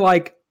dumb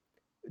like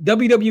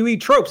WWE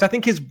tropes. I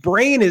think his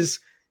brain is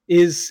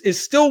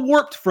still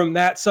warped from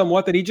that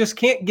somewhat, that he just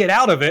can't get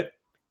out of it,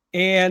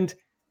 and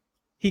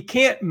he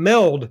can't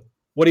meld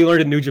what he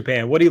learned in New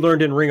Japan, what he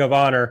learned in Ring of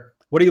Honor,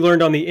 what he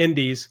learned on the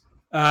Indies,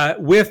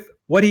 with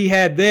what he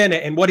had then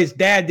and what his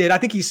dad did. I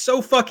think he's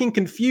so fucking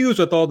confused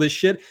with all this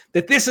shit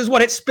that this is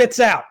what it spits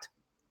out.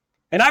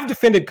 And I've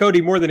defended Cody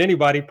more than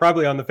anybody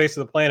probably on the face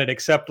of the planet,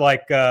 except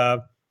like, I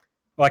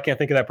can't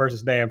think of that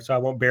person's name, so I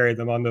won't bury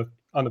them on the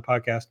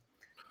podcast.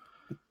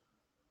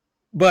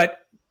 But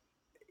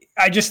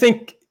I just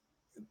think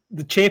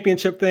the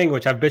championship thing,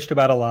 which I've bitched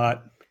about a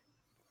lot,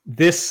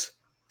 this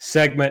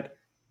segment,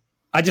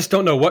 I just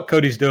don't know what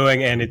Cody's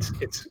doing, and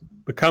it's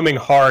becoming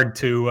hard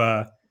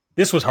to.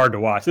 This was hard to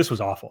watch. This was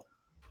awful.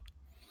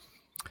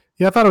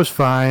 Yeah, I thought it was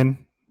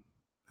fine.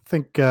 I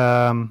think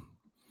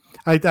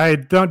I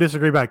don't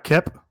disagree about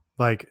Kip.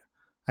 Like,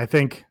 I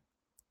think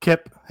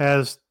Kip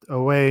has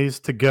a ways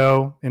to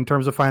go in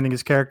terms of finding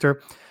his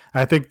character.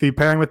 I think the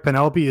pairing with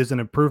Penelope is an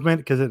improvement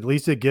because at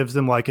least it gives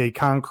them like a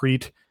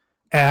concrete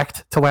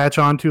act to latch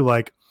onto.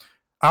 Like,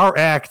 our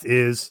act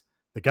is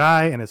the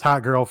guy and his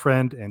hot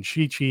girlfriend, and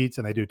she cheats,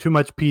 and they do too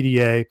much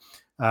PDA.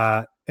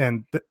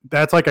 And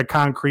that's like a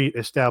concrete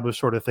established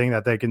sort of thing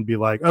that they can be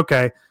like,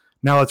 okay,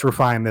 now let's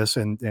refine this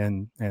and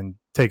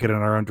take it in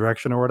our own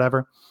direction or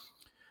whatever.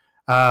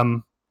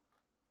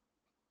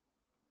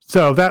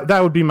 So that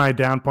would be my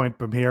down point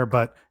from here.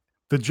 But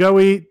the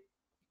Joey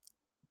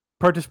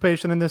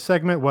participation in this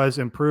segment was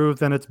improved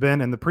than it's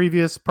been in the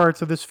previous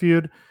parts of this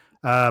feud.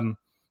 And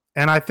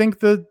I think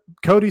the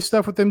Cody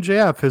stuff with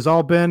MJF has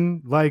all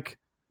been like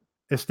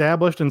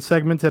established and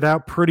segmented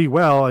out pretty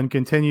well and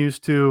continues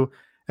to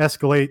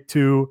escalate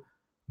to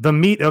the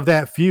meat of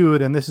that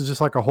feud. And this is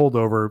just like a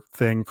holdover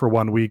thing for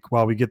 1 week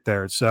while we get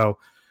there. So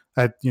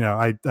I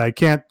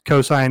can't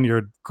co-sign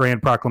your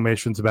grand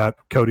proclamations about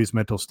Cody's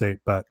mental state,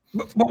 but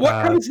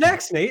what comes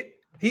next, Nate?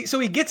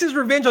 He gets his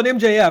revenge on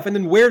MJF, and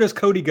then where does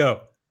Cody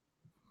go?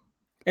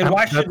 And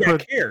why should I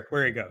care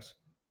where he goes?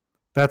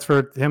 That's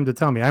for him to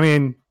tell me. I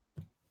mean,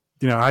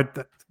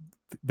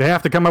 they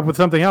have to come up with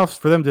something else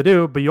for them to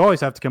do, but you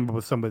always have to come up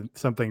with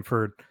something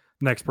for the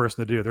next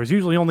person to do. There's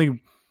usually only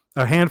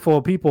a handful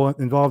of people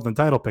involved in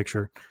the title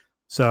picture,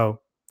 so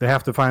they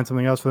have to find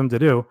something else for them to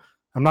do.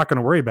 I'm not going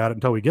to worry about it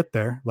until we get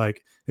there.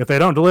 Like, if they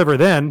don't deliver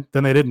then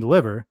they didn't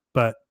deliver.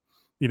 But,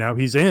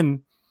 he's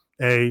in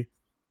a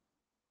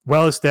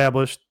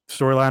well-established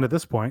storyline at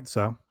this point.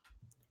 So,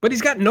 but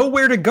he's got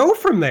nowhere to go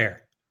from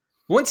there.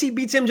 Once he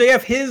beats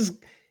MJF,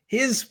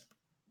 his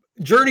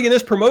journey in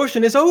this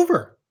promotion is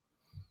over.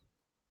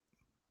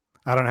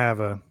 I don't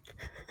have a.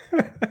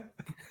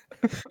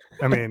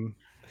 I mean,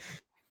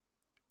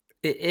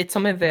 it's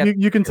something that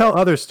you can tell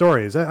other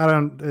stories. I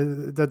don't.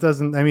 That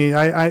doesn't. I mean,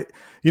 I.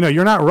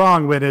 You're not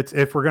wrong when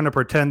if we're going to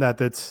pretend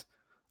that it's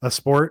a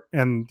sport,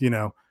 and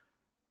you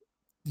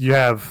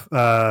have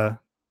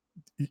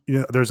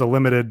there's a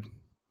limited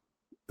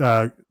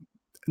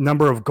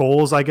number of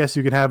goals, I guess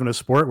you could have in a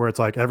sport where it's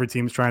like every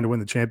team's trying to win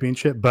the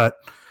championship, but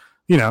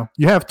you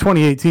have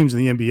 28 teams in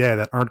the NBA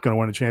that aren't going to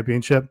win a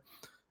championship,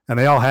 and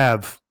they all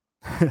have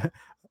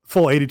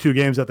full 82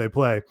 games that they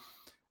play.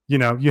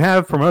 You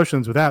have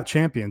promotions without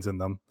champions in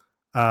them.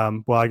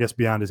 Well, I guess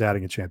Beyond is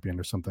adding a champion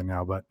or something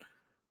now, but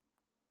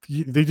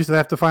they just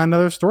have to find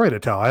another story to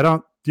tell. I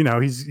don't,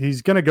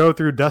 he's going to go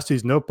through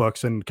Dusty's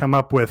notebooks and come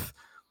up with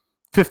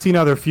 15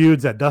 other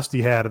feuds that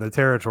Dusty had in the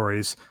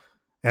territories.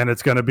 And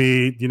it's going to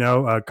be,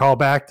 a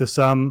callback to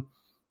some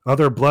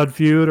other blood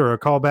feud or a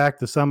callback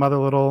to some other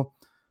little,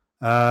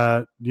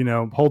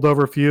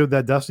 holdover feud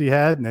that Dusty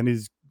had. And then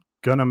he's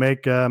going to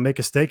make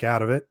a stake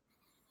out of it.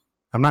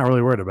 I'm not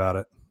really worried about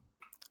it.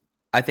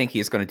 I think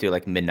he's going to do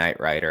like Midnight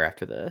Rider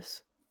after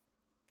this.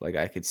 Like,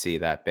 I could see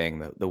that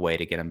being the way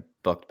to get him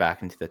booked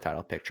back into the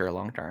title picture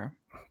long term.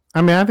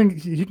 I mean, I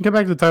think he can come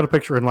back to the title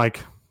picture in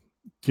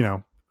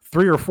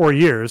 3 or 4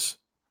 years,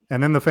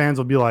 and then the fans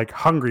will be like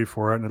hungry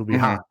for it, and it'll be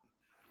hot.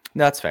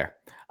 No, that's fair.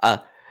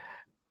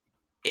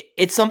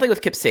 It's something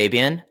with Kip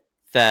Sabian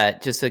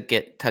that, just to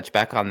touch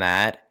back on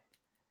that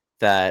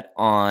that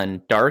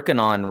on Dark and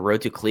on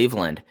Road to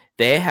Cleveland,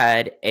 they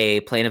had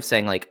a plaintiff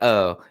saying like,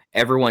 oh,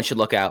 everyone should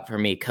look out for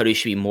me. Cody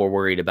should be more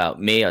worried about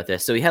me at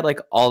this. So he had like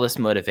all this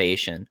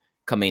motivation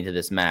coming into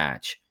this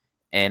match.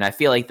 And I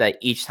feel like that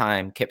each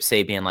time Kip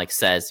Sabian like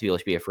says people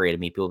should be afraid of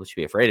me, people should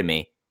be afraid of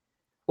me.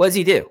 What does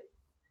he do?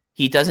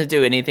 He doesn't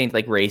do anything to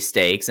like raise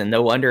stakes. And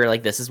no wonder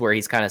like this is where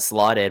he's kind of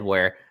slotted,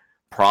 where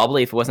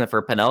probably if it wasn't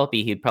for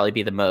Penelope, he'd probably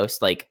be the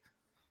most like,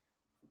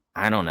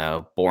 I don't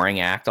know,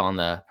 boring act on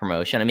the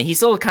promotion. I mean, he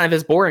still kind of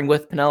is boring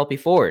with Penelope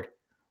Ford.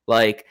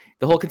 Like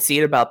the whole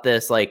conceit about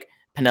this, like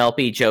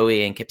Penelope,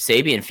 Joey, and Kip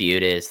Sabian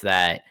feud is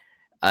that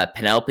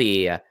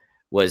Penelope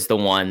was the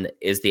one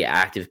is the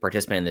active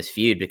participant in this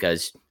feud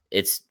because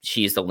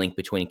she's the link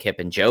between Kip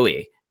and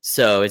Joey.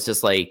 So it's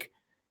just like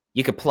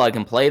you could plug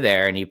and play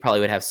there, and you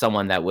probably would have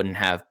someone that wouldn't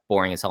have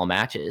boring as hell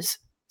matches.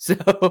 So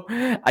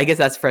I guess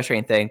that's a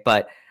frustrating thing.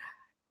 But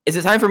is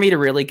it time for me to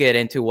really get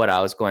into what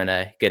I was going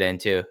to get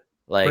into?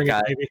 Like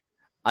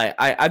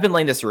I've been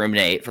letting this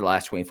ruminate for the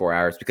last 24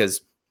 hours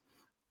because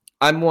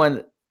I'm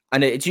one.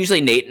 And it's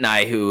usually Nate and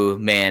I who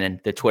man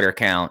the Twitter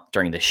account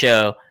during the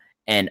show,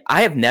 and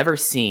I have never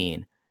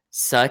seen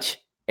such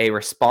a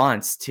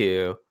response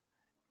to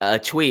a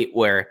tweet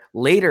where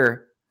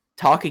later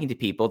talking to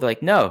people, they're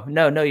like, no,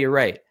 you're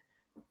right.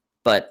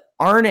 But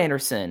Arn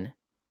Anderson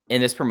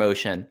in this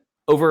promotion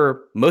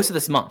over most of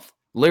this month,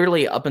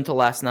 literally up until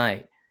last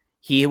night,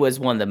 he was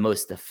one of the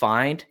most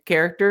defined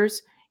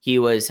characters. He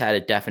had a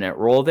definite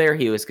role there.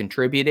 He was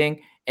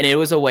contributing. And it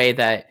was a way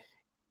that,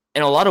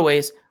 in a lot of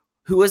ways,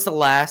 who was the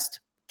last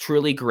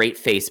truly great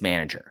face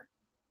manager?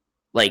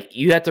 Like,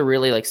 you have to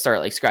really like start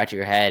like scratching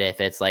your head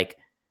if it's like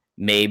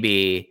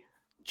maybe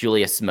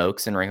Julia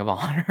Smokes in Ring of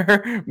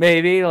Honor.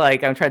 Maybe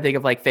like I'm trying to think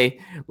of like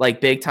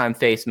big time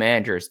face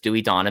managers.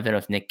 Dewey Donovan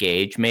with Nick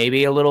Gage,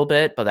 maybe a little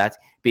bit, but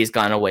he's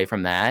gone away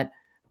from that.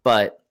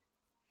 But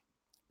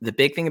the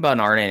big thing about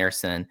Arn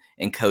Anderson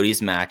and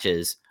Cody's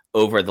matches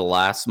over the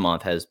last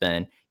month has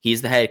been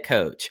he's the head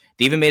coach.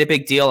 They even made a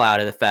big deal out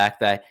of the fact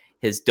that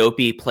his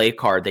dopey play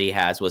card that he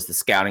has was the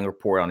scouting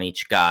report on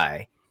each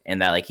guy,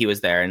 and that like he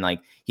was there and like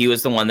he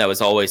was the one that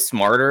was always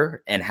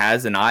smarter and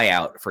has an eye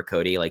out for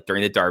Cody. Like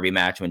during the Darby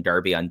match when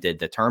Darby undid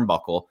the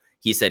turnbuckle,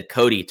 he said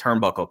Cody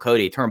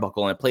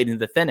turnbuckle, and it played into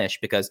the finish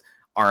because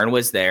Arn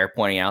was there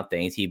pointing out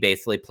things. He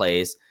basically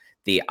plays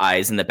the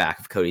eyes in the back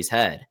of Cody's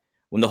head.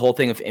 When the whole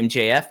thing of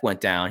MJF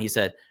went down, he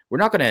said, we're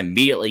not going to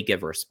immediately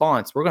give a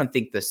response. We're going to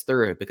think this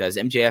through because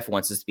MJF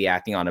wants us to be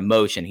acting on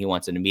emotion. He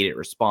wants an immediate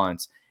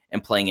response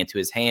and playing into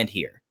his hand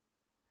here.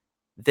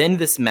 Then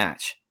this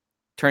match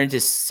turned into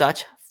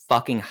such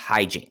fucking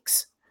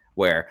hijinks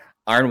where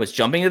Arn was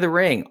jumping into the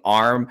ring,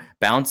 arm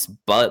bounce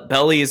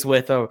bellies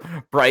with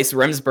Bryce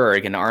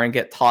Remsburg, and Arn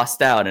get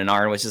tossed out, and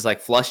Arn was just like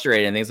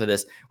frustrated and things like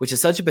this, which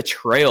is such a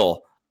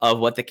betrayal of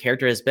what the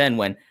character has been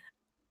when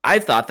I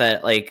thought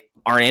that like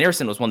Arn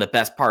Anderson was one of the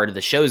best part of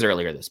the shows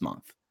earlier this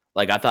month.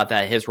 Like I thought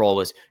that his role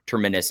was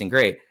tremendous and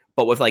great.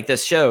 But with like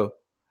this show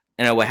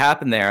and what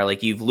happened there,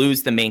 like you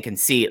lose the main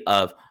conceit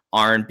of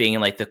Arn being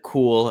like the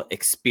cool,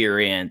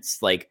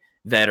 experienced, like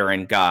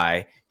veteran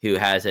guy who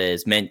has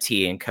his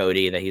mentee and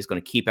Cody that he's going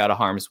to keep out of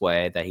harm's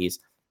way, that he's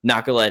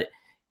not going to let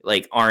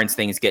like Arn's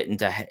things get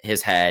into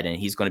his head, and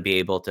he's going to be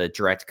able to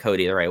direct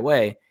Cody the right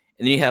way.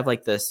 And then you have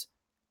like this,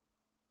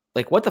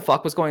 like what the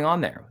fuck was going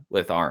on there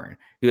with Arn?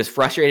 He was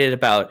frustrated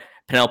about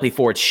Penelope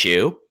Ford's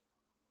shoe.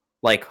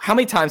 Like, how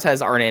many times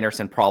has Arn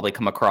Anderson probably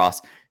come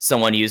across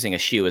someone using a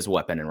shoe as a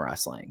weapon in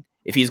wrestling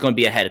if he's going to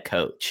be a head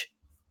coach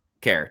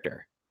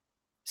character?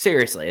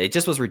 Seriously, it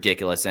just was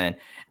ridiculous. And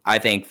I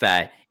think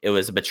that it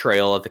was a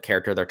betrayal of the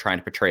character they're trying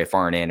to portray of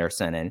Arn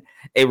Anderson. And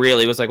it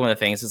really was like one of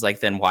the things is like,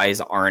 then why is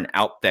Arn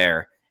out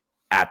there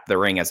at the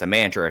ring as a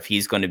manager if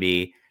he's going to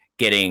be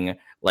getting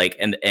like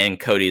in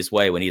Cody's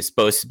way when he's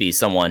supposed to be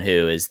someone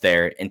who is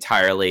there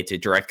entirely to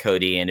direct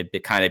Cody and to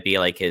kind of be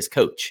like his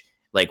coach?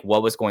 Like,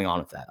 what was going on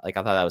with that? Like,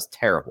 I thought that was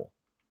terrible.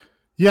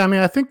 Yeah, I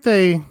mean, I think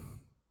they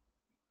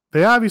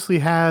obviously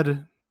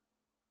had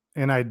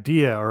an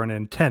idea or an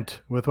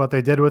intent with what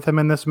they did with him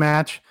in this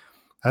match.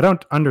 I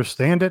don't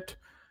understand it.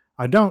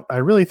 I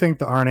really think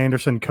the Arn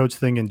Anderson coach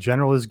thing in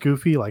general is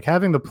goofy. Like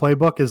having the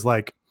playbook is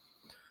like,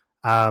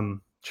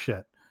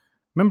 shit.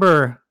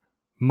 Remember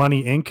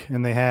Money Inc.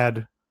 and they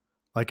had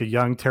like a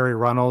young Terry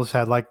Runnels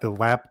had like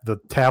the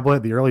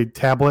tablet, the early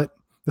tablet.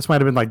 This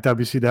might have been like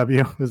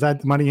WCW. Is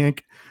that Money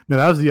Inc.? No,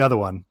 that was the other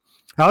one.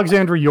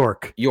 Alexandra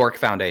York. York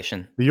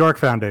Foundation. The York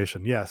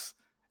Foundation, yes.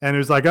 And it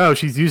was like, oh,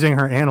 she's using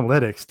her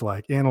analytics to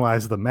like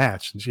analyze the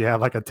match. And she had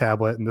like a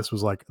tablet, and this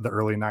was like the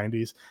early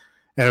 90s.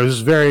 And it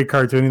was very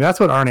cartoony. That's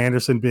what Arn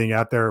Anderson being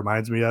out there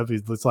reminds me of.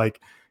 It's like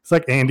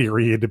Andy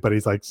Reid, but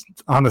he's like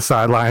on the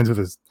sidelines with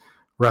his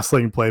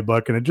wrestling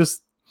playbook. And it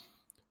just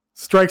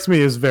strikes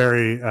me as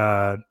very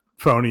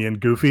phony and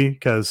goofy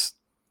because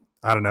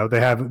I don't know. They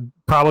have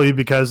probably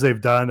because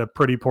they've done a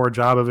pretty poor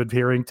job of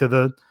adhering to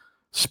the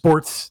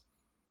sportsiness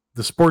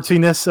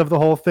of the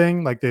whole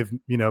thing. Like they've,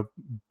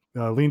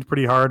 leaned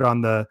pretty hard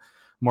on the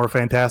more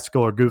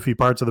fantastical or goofy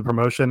parts of the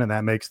promotion. And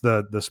that makes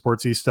the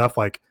sportsy stuff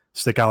like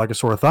stick out like a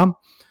sore thumb.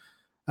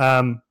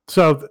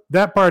 So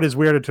that part is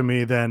weirder to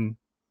me than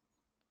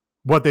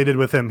what they did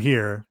with him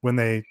here when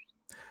they,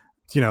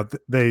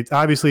 they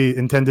obviously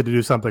intended to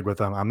do something with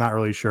him. I'm not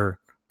really sure,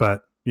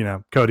 but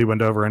Cody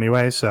went over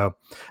anyway. So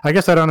I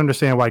guess I don't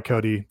understand why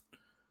Cody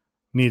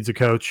needs a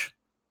coach.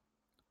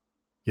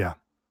 Yeah.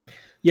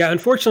 Yeah.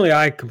 Unfortunately,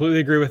 I completely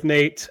agree with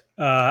Nate.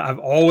 I've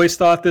always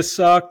thought this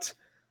sucked.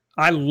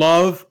 I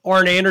love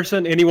Arn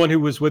Anderson. Anyone who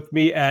was with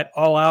me at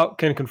All Out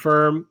can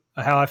confirm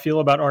how I feel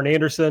about Arn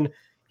Anderson.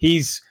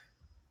 He's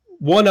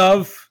one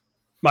of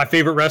my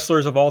favorite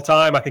wrestlers of all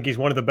time. I think he's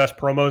one of the best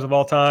promos of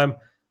all time.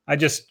 I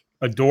just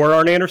adore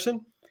Arn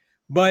Anderson.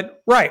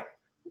 But what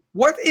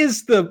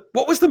was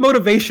the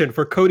motivation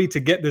for Cody to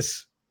get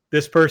this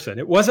person?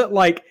 It wasn't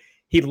like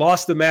he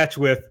lost the match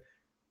with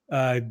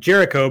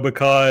Jericho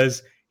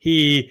because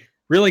he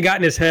really got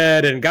in his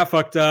head and got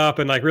fucked up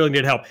and like really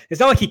needed help. It's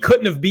not like he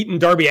couldn't have beaten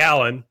Darby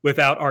Allin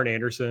without Arn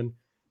Anderson.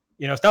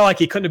 It's not like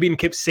he couldn't have beaten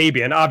Kip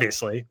Sabian,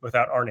 obviously,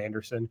 without Arn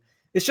Anderson.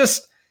 It's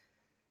just,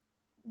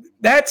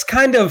 that's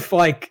kind of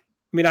like,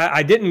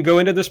 I didn't go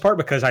into this part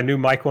because I knew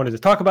Mike wanted to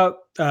talk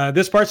about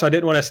this part, so I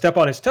didn't want to step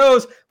on his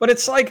toes, but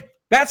it's like,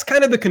 that's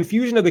kind of the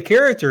confusion of the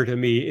character to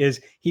me,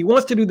 is he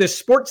wants to do this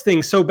sports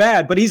thing so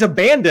bad, but he's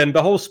abandoned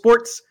the whole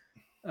sports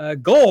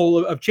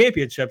goal of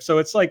championship. So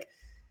it's like,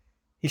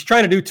 he's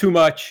trying to do too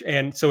much,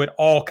 and so it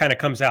all kind of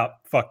comes out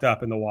fucked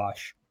up in the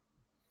wash.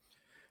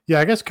 Yeah,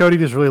 I guess Cody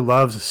just really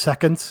loves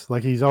seconds.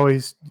 Like he's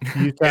always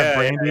used to have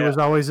Brandy was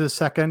always his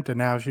second, and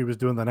now she was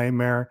doing the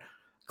Nightmare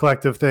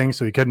Collective thing,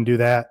 so he couldn't do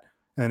that,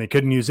 and he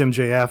couldn't use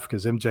MJF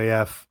because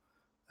MJF,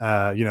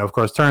 of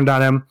course, turned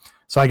on him.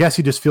 So I guess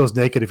he just feels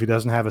naked if he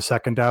doesn't have a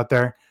second out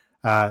there.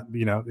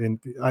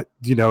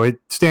 It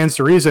stands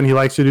to reason he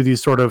likes to do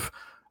these sort of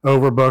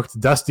overbooked,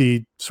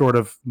 dusty sort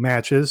of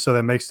matches, so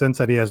that makes sense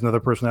that he has another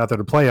person out there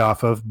to play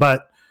off of.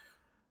 But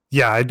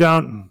yeah, I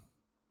don't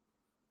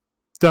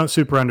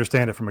super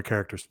understand it from a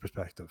character's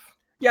perspective.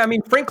 Yeah,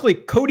 frankly,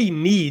 Cody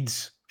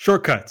needs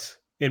shortcuts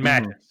in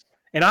matches,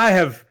 and I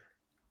have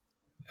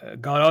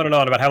gone on and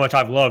on about how much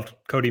I've loved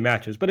Cody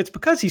matches, but it's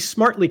because he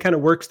smartly kind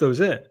of works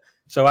those in.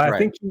 So I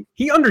think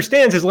he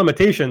understands his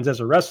limitations as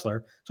a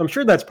wrestler. So I'm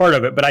sure that's part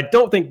of it, but I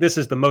don't think this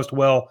is the most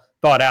well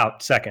thought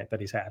out second that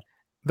he's had.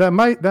 That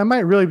might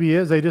really be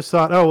it. They just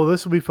thought, oh, well,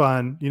 this will be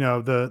fun.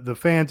 The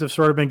fans have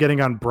sort of been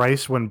getting on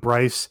Bryce when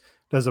Bryce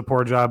does a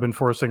poor job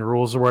enforcing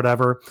rules or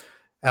whatever.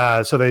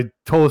 So they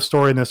told a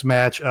story in this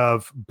match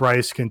of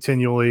Bryce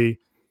continually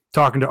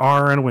talking to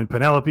Arn when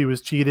Penelope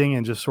was cheating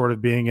and just sort of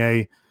being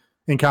a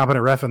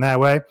incompetent ref in that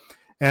way.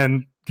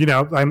 And,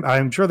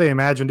 I'm sure they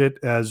imagined it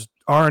as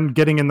Arn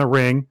getting in the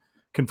ring,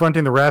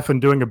 confronting the ref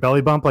and doing a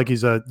belly bump like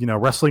he's a,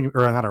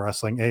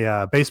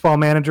 a baseball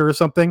manager or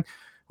something.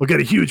 We'll get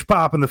a huge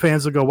pop and the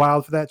fans will go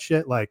wild for that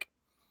shit. Like,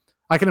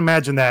 I can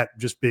imagine that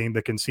just being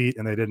the conceit,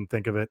 and they didn't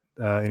think of it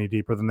any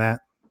deeper than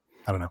that.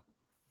 I don't know.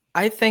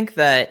 I think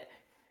that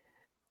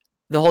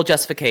the whole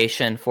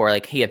justification for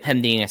like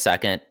him needing a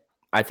second,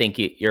 I think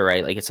you're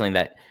right. Like, it's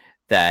something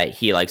that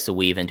he likes to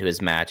weave into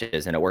his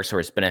matches and it works for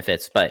his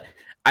benefits. But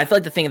I feel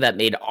like the thing that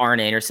made Arn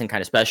Anderson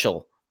kind of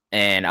special,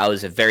 and I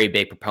was a very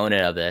big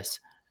proponent of this,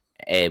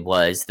 it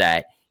was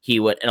that he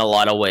would, in a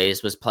lot of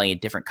ways, was playing a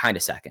different kind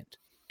of second.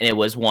 And it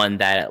was one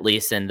that, at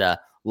least in the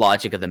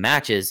logic of the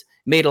matches,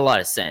 made a lot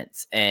of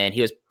sense. And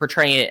he was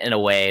portraying it in a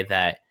way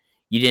that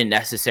you didn't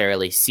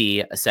necessarily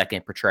see a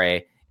second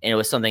portray. And it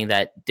was something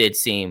that did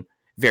seem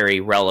very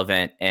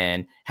relevant.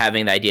 And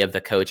having the idea of the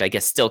coach, I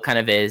guess, still kind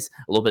of is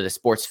a little bit of the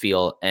sports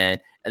feel.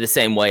 And the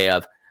same way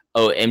of,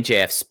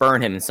 MJF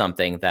spurned him in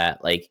something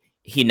that, like,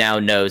 he now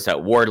knows that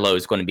Wardlow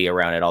is going to be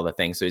around at all the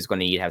things. So he's going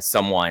to need to have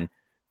someone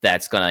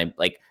that's going to,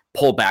 like,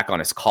 pull back on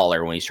his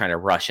collar when he's trying to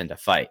rush into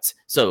fights.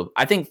 So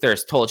I think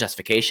there's total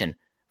justification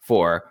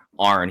for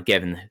Arn,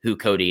 given who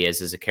Cody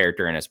is as a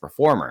character and as a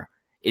performer.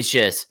 It's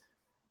just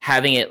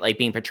having it like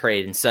being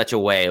portrayed in such a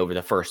way over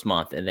the first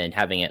month and then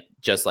having it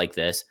just like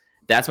this.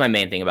 That's my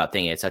main thing about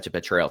thinking it's such a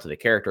betrayal to the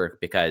character,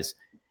 because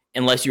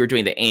unless you were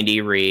doing the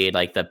Andy Reid,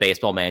 like the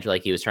baseball manager,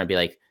 like he was trying to be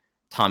like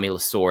Tommy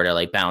Lasorda,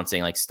 like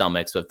bouncing like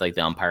stomachs with like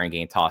the umpiring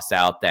getting tossed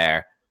out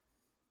there,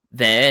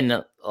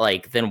 then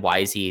why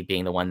is he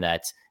being the one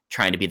that's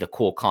trying to be the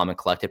cool, calm, and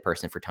collected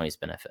person for Tony's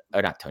benefit,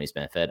 or not Tony's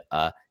benefit,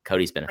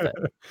 Cody's benefit?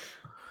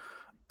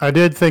 I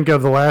did think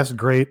of the last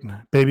great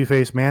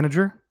babyface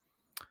manager.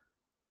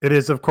 It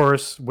is, of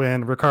course,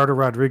 when Ricardo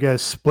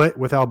Rodriguez split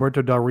with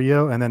Alberto Del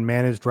Rio and then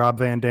managed Rob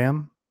Van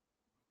Dam.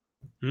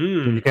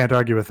 You can't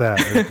argue with that.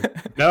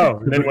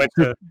 No, then went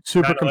to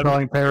super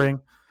compelling pairing.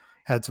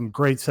 Had some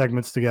great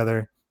segments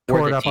together.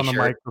 Tore it up on the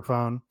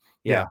microphone.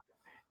 Yeah,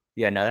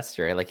 no, that's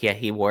true. Like, yeah,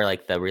 he wore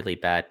like the really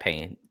bad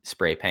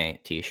spray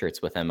paint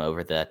T-shirts with him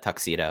over the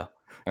tuxedo.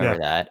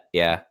 Remember that?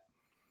 Yeah.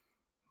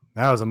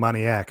 That was a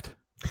money act.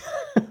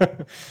 All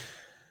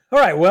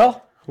right,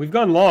 well, we've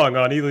gone long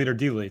on Elite or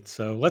Delete,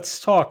 so let's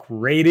talk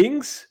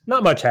ratings.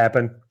 Not much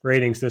happened.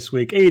 Ratings this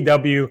week.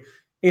 AEW,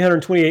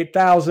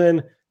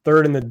 828,000.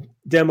 Third in the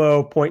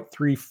demo,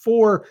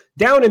 0.34.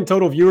 Down in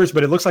total viewers,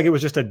 but it looks like it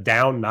was just a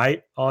down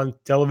night on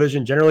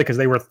television generally because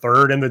they were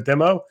third in the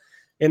demo.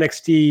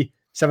 NXT,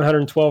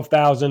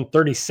 712,000,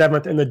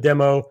 37th in the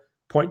demo,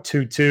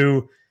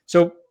 0.22.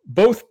 So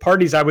both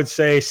parties, I would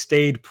say,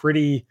 stayed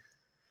pretty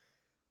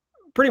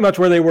much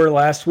where they were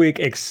last week,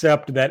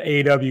 except that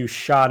AEW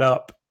shot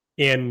up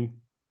in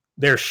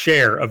their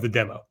share of the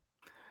demo.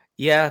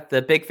 Yeah,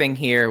 the big thing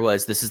here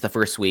was this is the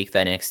first week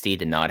that NXT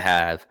did not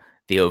have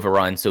the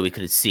overrun, so we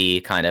could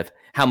see kind of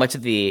how much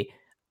of the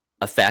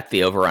effect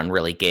the overrun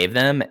really gave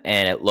them,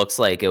 and it looks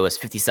like it was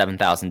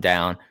 57,000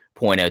 down,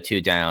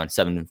 0.02 down,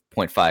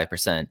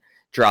 7.5%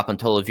 drop in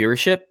total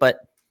viewership, but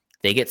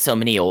they get so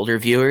many older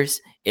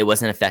viewers, it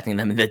wasn't affecting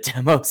them in the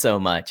demo so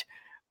much.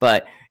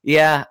 But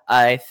yeah,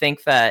 I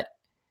think that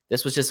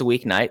this was just a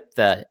weak night.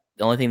 The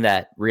only thing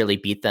that really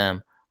beat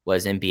them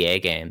was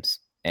NBA games,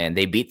 and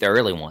they beat the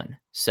early one.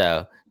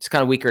 So it's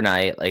kind of weaker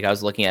night. Like I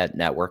was looking at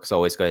networks,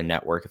 always go to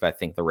network if I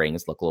think the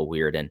ratings look a little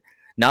weird, and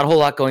not a whole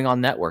lot going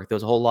on network. There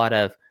was a whole lot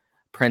of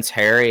Prince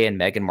Harry and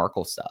Meghan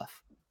Markle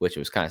stuff, which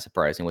was kind of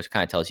surprising, which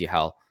kind of tells you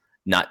how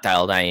not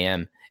dialed I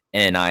am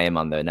and I am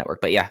on the network.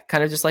 But yeah,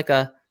 kind of just like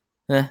a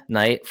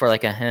night for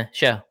like a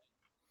show.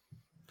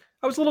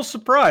 I was a little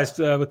surprised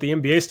with the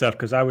NBA stuff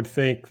because I would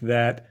think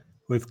that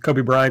with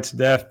Kobe Bryant's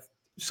death,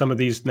 some of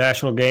these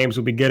national games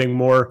will be getting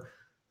more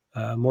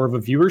of a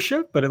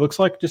viewership, but it looks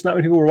like just not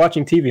many people were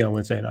watching TV on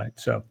Wednesday night.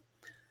 So,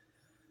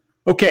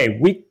 okay,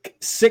 week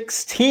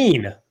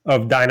 16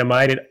 of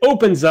Dynamite. It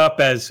opens up,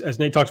 as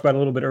Nate talked about a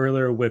little bit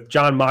earlier, with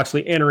Jon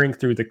Moxley entering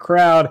through the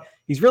crowd.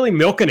 He's really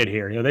milking it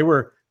here. You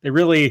know, they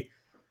really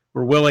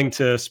were willing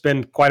to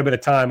spend quite a bit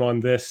of time on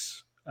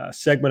this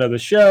segment of the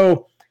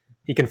show.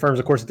 He confirms,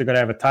 of course, that they're going to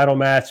have a title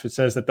match, which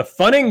says that the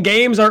fun and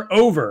games are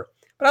over.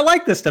 But I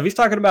like this stuff.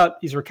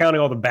 He's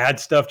recounting all the bad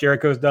stuff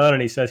Jericho's done,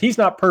 and he says he's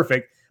not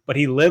perfect, but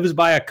he lives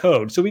by a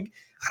code. So I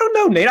don't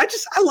know, Nate.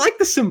 I like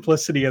the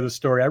simplicity of the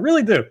story. I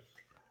really do.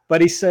 But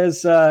he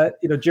says,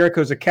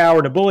 Jericho's a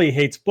coward, a bully, he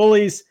hates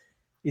bullies.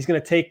 He's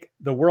going to take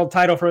the world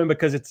title from him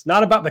because it's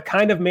not about the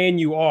kind of man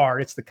you are.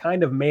 It's the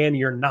kind of man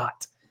you're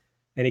not.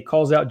 And he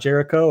calls out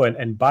Jericho,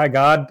 and by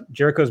God,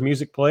 Jericho's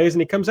music plays,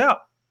 and he comes out.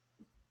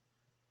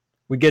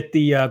 We get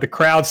the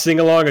crowd sing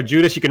along of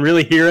Judas. You can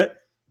really hear it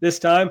this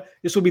time.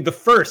 This will be the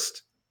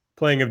first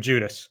playing of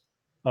Judas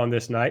on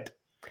this night.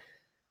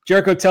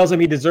 Jericho tells him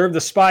he deserved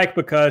the spike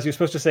because he was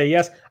supposed to say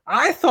yes.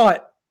 I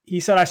thought he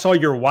said, I saw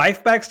your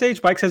wife backstage.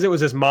 Spike says it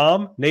was his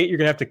mom. Nate, you're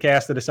going to have to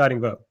cast the deciding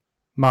vote.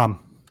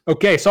 Mom.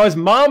 Okay, saw his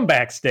mom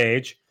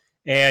backstage,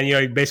 and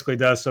he basically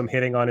does some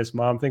hitting on his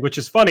mom thing, which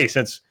is funny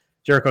since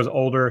Jericho's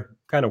older.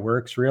 Kind of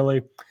works,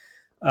 really.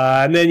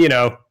 And then,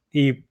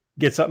 he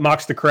gets up,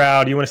 mocks the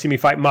crowd. You want to see me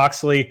fight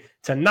Moxley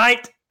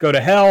tonight? Go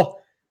to hell.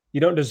 You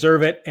don't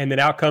deserve it. And then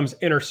out comes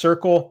Inner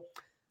Circle.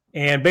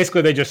 And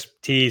basically they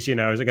just tease, is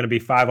it going to be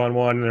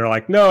 5-on-1? And they're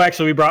like, no,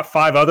 actually we brought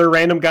 5 other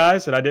random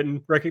guys that I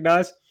didn't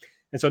recognize.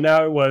 And so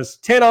now it was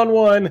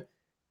 10-on-1.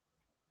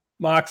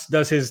 Mox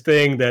does his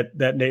thing that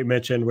Nate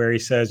mentioned where he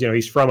says,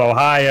 he's from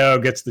Ohio,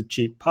 gets the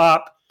cheap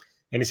pop.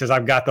 And he says,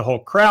 I've got the whole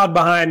crowd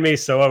behind me.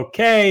 So,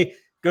 okay,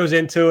 goes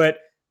into it.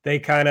 They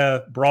kind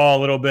of brawl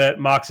a little bit.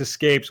 Mox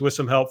escapes with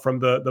some help from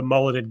the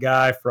mulleted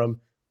guy from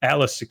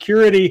Atlas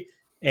Security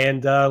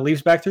and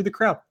leaves back through the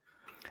crowd.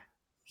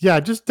 Yeah,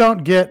 just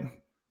don't get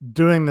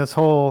doing this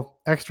whole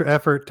extra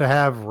effort to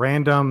have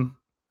random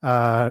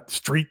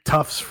street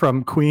toughs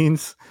from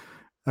Queens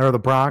or the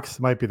Bronx.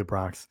 It might be the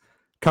Bronx.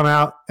 Come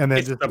out and then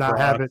It's just the not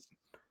Bronx. have it.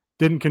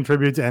 Didn't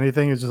contribute to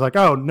anything. It's just like,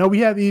 oh, no, we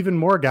have even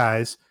more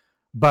guys,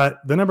 but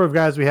the number of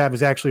guys we have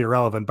is actually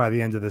irrelevant by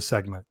the end of this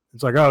segment.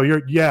 It's like, oh,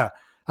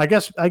 I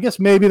guess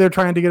maybe they're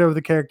trying to get over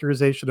the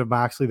characterization of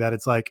Moxley that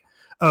it's like,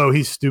 oh,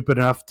 he's stupid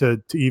enough to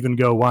even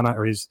go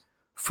or he's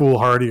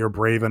foolhardy or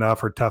brave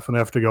enough or tough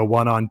enough to go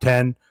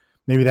 1-on-10.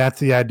 Maybe that's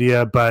the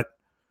idea, but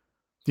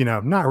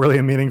not really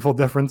a meaningful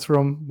difference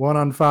from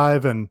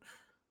 1-on-5, and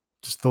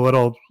just the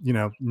little,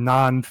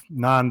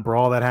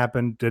 non-brawl that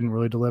happened didn't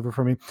really deliver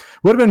for me.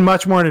 Would have been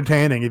much more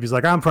entertaining if he's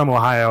like, I'm from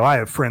Ohio, I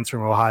have friends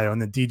from Ohio,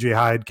 and then DJ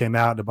Hyde came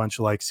out and a bunch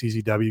of like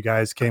CZW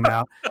guys came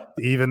out to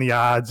even the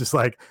odds, just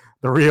like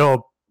the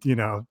real,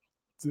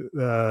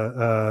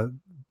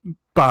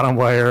 bottom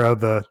layer of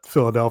the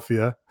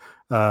Philadelphia.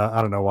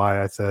 I don't know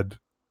why I said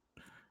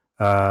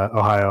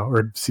Ohio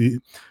or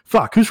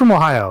who's from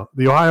Ohio?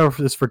 The Ohio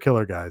is for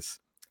killer guys.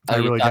 Oh,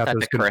 you thought that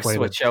the Chris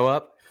would show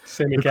up?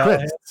 Sammy The Callahan.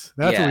 Chris.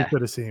 That's what we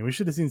could have seen. We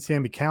should have seen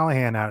Sammy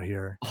Callahan out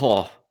here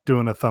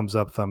doing a thumbs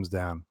up, thumbs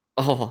down.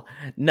 Oh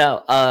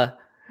no.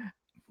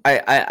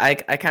 I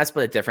kind of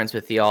split a difference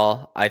with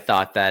y'all. I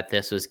thought that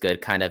this was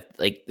good, kind of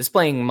like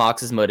displaying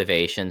Mox's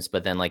motivations,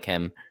 but then like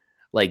him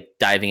like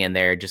diving in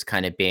there, just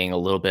kind of being a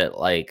little bit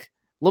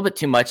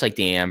too much like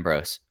Dean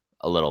Ambrose,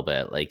 a little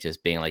bit like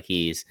just being like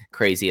he's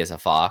crazy as a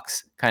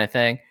fox kind of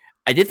thing.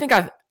 I did think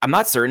I'm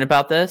not certain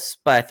about this,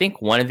 but I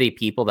think one of the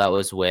people that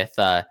was with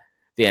the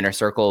Inner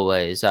Circle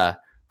was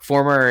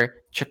former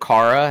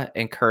Chikara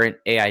and current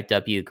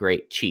AIW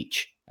great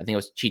Cheech. I think it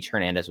was Cheech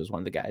Hernandez was one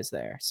of the guys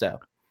there. So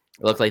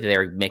it looked like they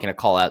were making a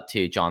call out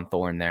to John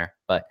Thorne there.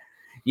 But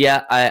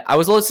yeah, I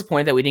was a little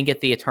disappointed that we didn't get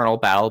the eternal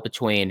battle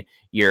between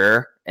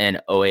Ur and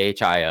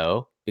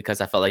OHIO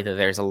because I felt like that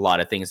there's a lot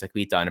of things that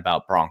we've done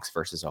about Bronx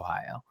versus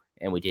Ohio,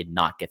 and we did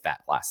not get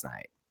that last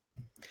night.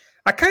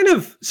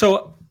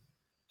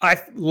 I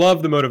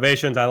love the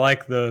motivations. I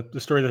like the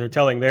story that they're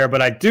telling there,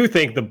 but I do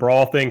think the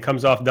brawl thing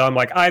comes off dumb.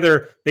 Like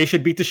either they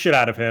should beat the shit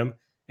out of him,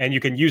 and you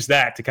can use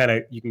that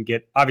to you can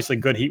get obviously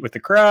good heat with the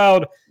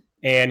crowd,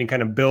 and you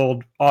kind of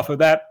build off of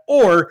that.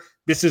 Or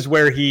this is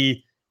where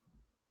he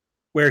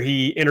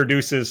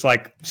introduces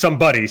like some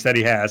buddies that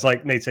he has.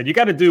 Like Nate said, you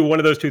got to do one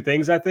of those two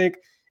things, I think.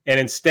 And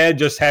instead,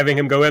 just having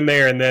him go in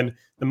there and then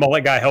the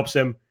mullet guy helps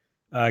him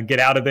get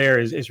out of there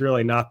is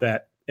really not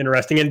that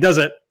interesting, and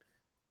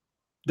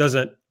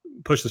doesn't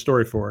push the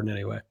story forward in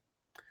any way.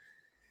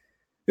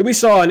 Then we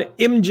saw an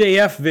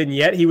MJF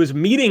vignette. He was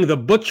meeting the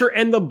Butcher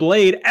and the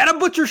Blade at a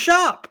butcher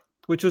shop,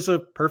 which was a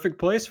perfect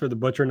place for the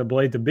Butcher and the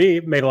Blade to be.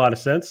 It made a lot of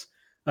sense.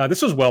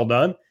 This was well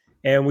done.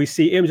 And we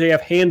see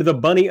MJF hand the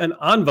bunny an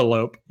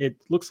envelope. It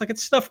looks like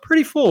it's stuffed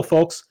pretty full,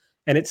 folks.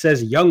 And it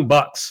says Young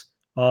Bucks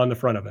on the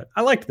front of it.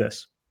 I liked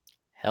this.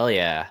 Hell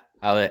yeah.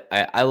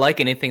 I like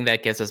anything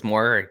that gives us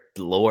more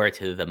lore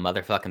to the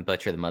motherfucking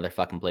Butcher, the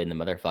motherfucking Blade, and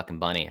the motherfucking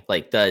bunny.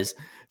 Like, does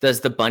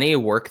the bunny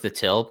work the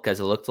till? Because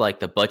it looked like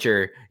the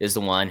Butcher is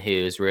the one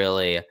who's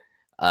really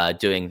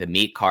doing the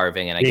meat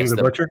carving. And I guess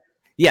the Butcher?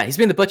 Yeah, he's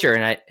being the Butcher.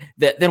 And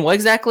then what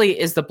exactly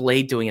is the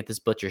Blade doing at this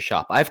butcher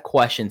shop? I have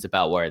questions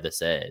about where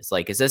this is.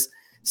 Like, is this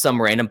some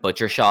random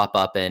butcher shop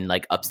up in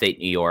like upstate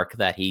New York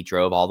that he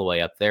drove all the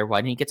way up there? Why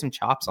didn't he get some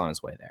chops on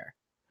his way there?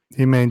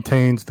 He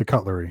maintains the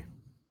cutlery.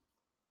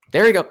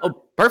 There we go.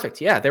 Oh,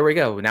 perfect. Yeah, there we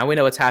go. Now we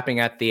know what's happening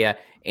at the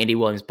Andy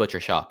Williams butcher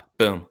shop.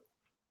 Boom.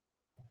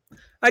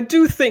 I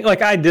do think,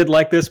 like, I did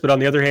like this, but on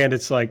the other hand,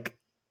 it's like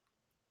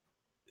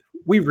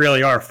we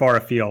really are far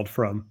afield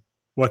from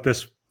what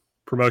this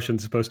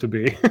promotion's supposed to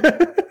be.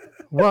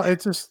 Well,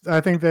 it's just,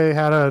 I think they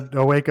had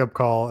a wake-up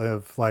call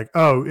of like,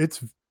 oh,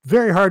 it's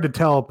very hard to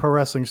tell pro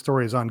wrestling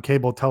stories on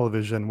cable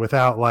television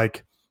without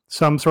like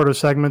some sort of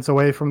segments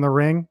away from the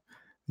ring.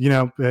 You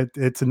know,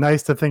 it's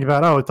nice to think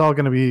about, oh, it's all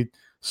going to be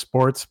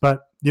sports,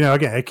 but you know,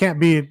 again, it can't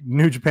be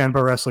New Japan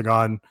Pro Wrestling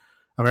on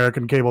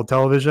American cable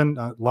television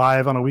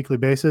live on a weekly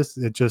basis.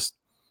 It just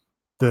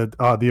the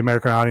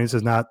American audience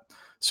is not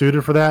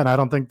suited for that, and I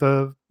don't think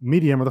the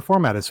medium or the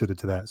format is suited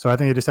to that. So I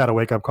think it just had a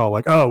wake up call,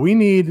 like, oh, we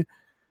need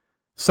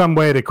some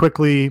way to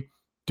quickly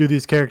do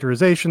these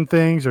characterization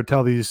things or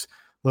tell these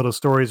little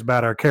stories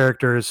about our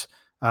characters,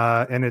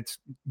 and it's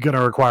going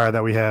to require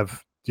that we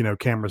have, you know,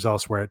 cameras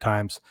elsewhere at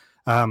times.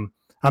 I'm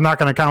not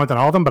going to comment on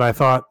all of them, but I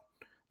thought,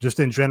 just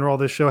in general,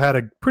 this show had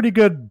a pretty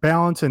good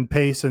balance and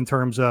pace in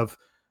terms of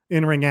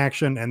in-ring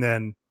action and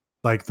then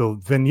like the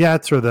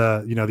vignettes or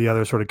the, you know, the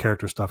other sort of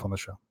character stuff on the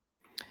show.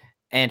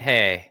 And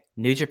hey,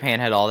 New Japan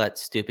had all that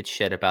stupid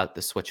shit about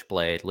the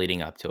Switchblade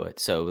leading up to it.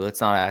 So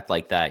let's not act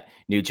like that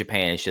New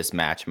Japan is just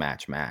match.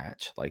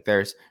 Like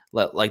there's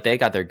like they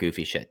got their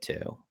goofy shit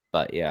too.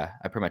 But yeah,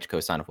 I pretty much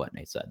co-sign of what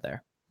Nate said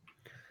there.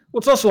 Well,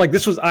 it's also like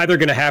this was either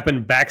going to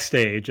happen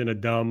backstage in a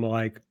dumb,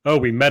 like, oh,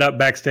 we met up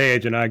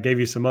backstage and I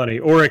gave you some money,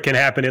 or it can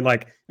happen in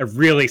like a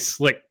really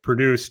slick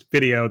produced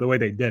video the way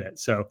they did it.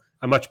 So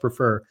I much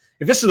prefer,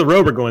 if this is the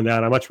road we're going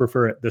down, I much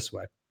prefer it this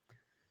way.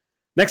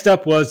 Next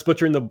up was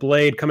Butcher and the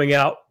Blade coming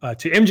out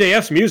to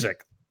MJF's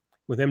music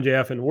with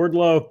MJF and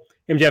Wardlow.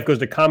 MJF goes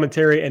to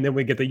commentary, and then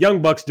we get the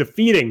Young Bucks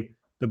defeating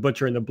the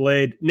Butcher and the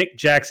Blade. Nick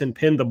Jackson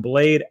pinned the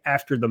Blade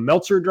after the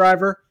Meltzer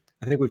driver.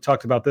 I think we've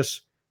talked about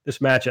this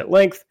match at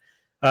length.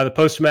 The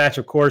post-match,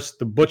 of course,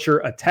 the Butcher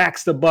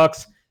attacks the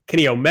Bucks.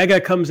 Kenny Omega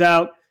comes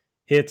out,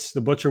 hits the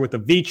Butcher with the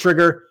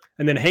V-trigger,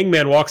 and then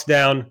Hangman walks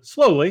down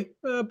slowly,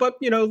 but,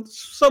 you know,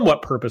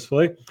 somewhat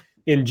purposefully,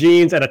 in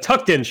jeans and a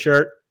tucked-in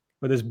shirt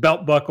with his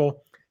belt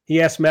buckle.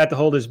 He asks Matt to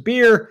hold his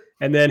beer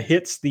and then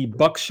hits the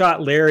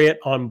buckshot lariat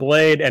on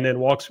Blade and then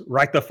walks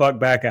right the fuck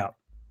back out.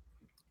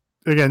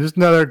 Again, just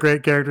another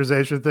great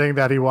characterization thing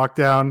that he walked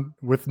down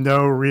with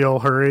no real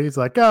hurry. He's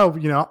like, oh,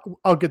 you know,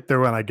 I'll get there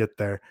when I get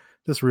there.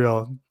 Just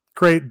real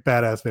great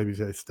badass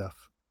babyface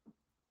stuff.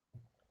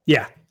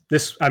 Yeah,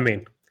 he's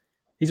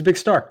a big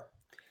star.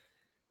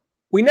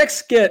 We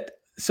next get,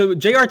 so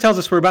JR tells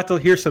us we're about to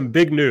hear some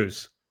big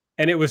news,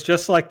 and it was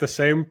just like the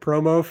same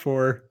promo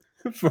for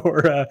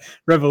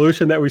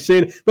Revolution that we've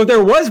seen, but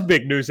there was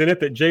big news in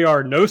it that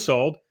JR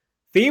no-sold.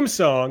 Theme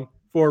song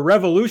for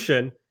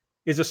Revolution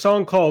is a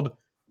song called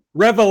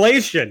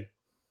Revelation.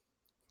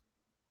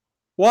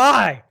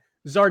 Why?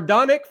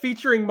 Zardonic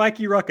featuring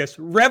Mikey Ruckus.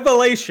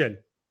 Revelation.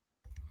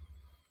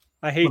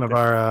 I hate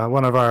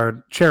one of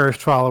our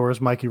cherished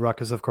followers, Mikey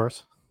Ruckus, of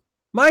course.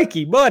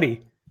 Mikey,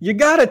 buddy, you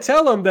gotta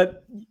tell him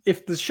that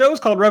if the show's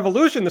called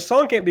Revolution, the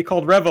song can't be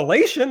called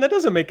Revelation. That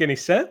doesn't make any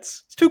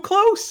sense. It's too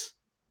close.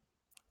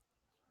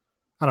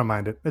 I don't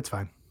mind it. It's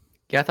fine.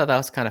 Yeah, I thought that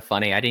was kind of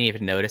funny. I didn't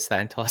even notice that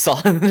until I saw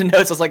the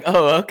notes. I was like,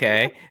 oh,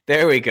 okay.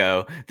 There we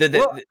go.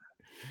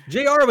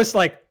 JR was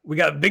like, we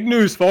got big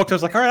news, folks. I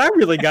was like, all right, I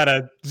really got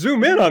to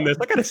zoom in on this.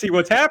 I got to see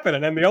what's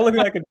happening. And the only thing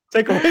I could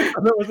take away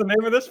from it was the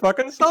name of this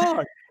fucking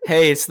song.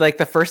 Hey, it's like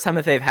the first time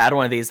that they've had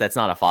one of these that's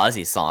not a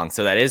Fozzy song.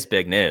 So that is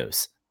big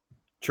news.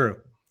 True.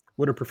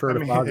 Would have preferred I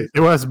mean, a Fozzy. it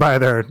was by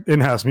their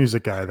in-house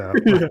music guy, though.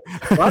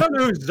 Well, I don't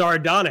know who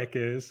Zardonic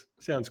is.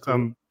 Sounds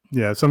cool.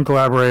 Some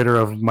collaborator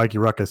of Mikey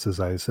Ruckus's,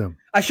 I assume.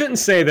 I shouldn't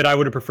say that I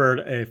would have preferred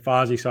a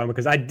Fozzy song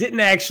because I didn't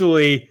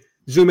actually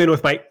zoom in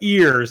with my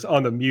ears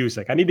on the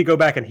music. I need to go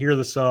back and hear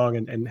the song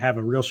and have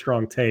a real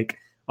strong take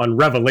on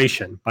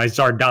Revelation by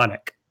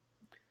Zardonic.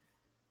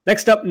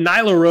 Next up,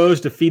 Nyla Rose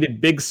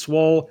defeated Big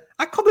Swole.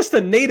 I call this the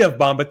Native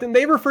Bomb, but then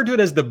they refer to it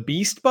as the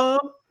Beast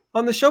Bomb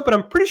on the show, but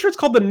I'm pretty sure it's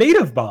called the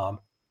Native Bomb.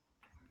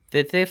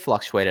 They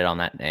fluctuated on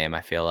that name,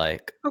 I feel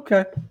like.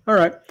 Okay. All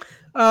right.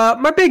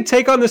 My big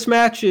take on this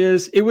match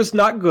is it was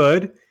not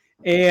good.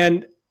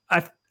 And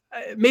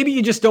maybe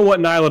you just don't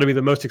want Nyla to be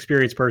the most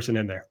experienced person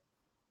in there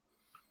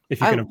if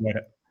you can avoid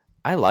it.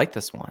 I like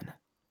this one.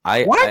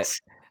 What?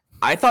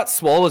 I thought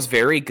Swole was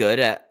very good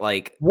at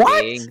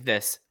being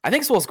this. I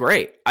think Swole's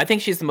great. I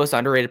think she's the most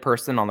underrated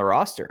person on the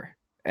roster.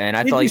 And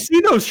I Did thought you see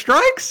those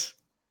strikes?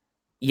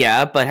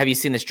 Yeah, but have you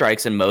seen the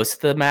strikes in most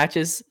of the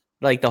matches?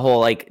 Like the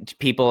whole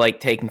people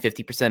taking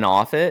 50%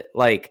 off it.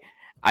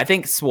 I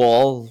think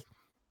Swole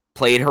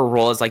played her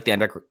role as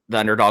the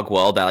underdog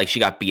well. That she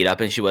got beat up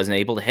and she wasn't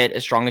able to hit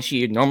as strong as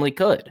she normally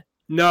could.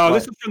 No,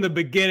 this was from the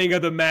beginning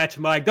of the match,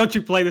 Mike. Don't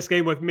you play this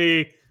game with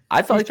me?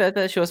 I thought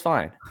that she was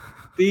fine.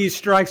 These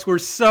strikes were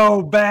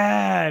so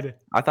bad.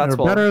 I thought they're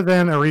better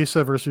than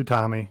Arisa versus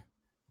Utami.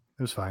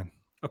 It was fine.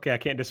 Okay, I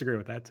can't disagree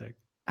with that take.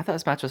 I thought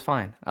this match was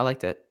fine. I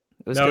liked it.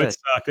 It was good. It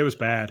sucked. It was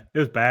bad. It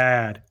was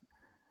bad.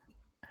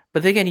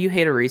 But then again, you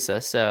hate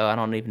Arisa, so I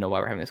don't even know why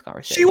we're having this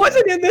conversation. She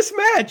wasn't in this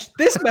match.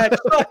 This match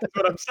sucked, is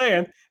what I'm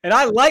saying. And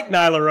I like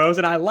Nyla Rose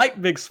and I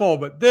like Big Swole,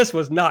 but this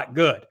was not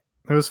good.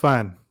 It was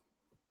fine.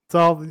 It's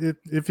all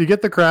if you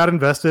get the crowd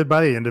invested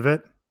by the end of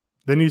it,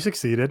 then you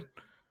succeeded.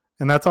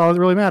 And that's all that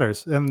really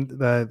matters. And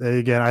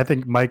again, I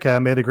think Mike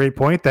made a great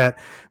point that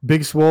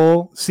Big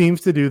Swole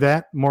seems to do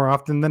that more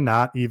often than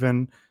not,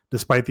 even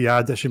despite the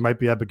odds that she might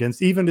be up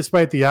against, even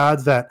despite the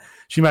odds that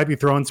she might be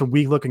throwing some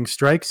weak-looking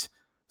strikes,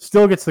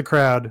 still gets the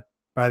crowd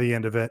by the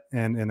end of it.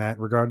 And in that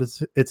regard,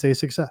 it's a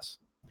success.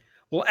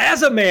 Well,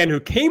 as a man who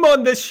came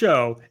on this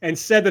show and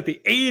said that the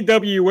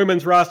AEW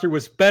women's roster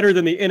was better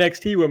than the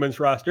NXT women's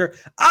roster,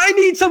 I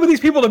need some of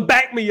these people to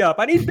back me up.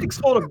 I need Big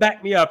Swole to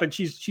back me up, and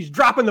she's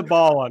dropping the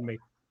ball on me.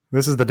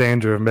 This is the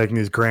danger of making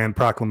these grand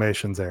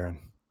proclamations, Aaron.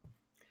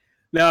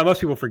 No, most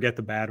people forget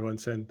the bad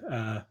ones. And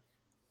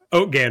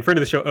Oatgan, friend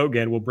of the show,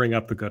 Oatgan, will bring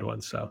up the good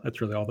ones. So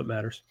that's really all that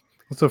matters.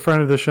 So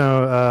friend of the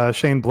show,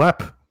 Shane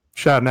Blepp,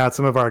 shouting out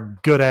some of our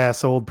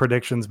good-ass old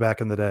predictions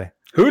back in the day.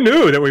 Who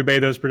knew that we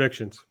made those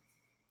predictions?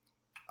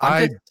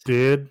 I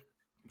did.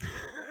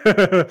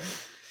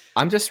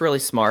 I'm just really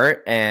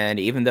smart, and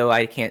even though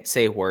I can't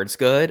say words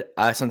good,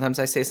 sometimes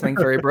I say something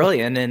very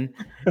brilliant,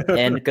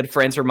 and good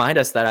friends remind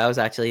us that I was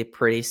actually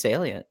pretty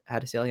salient,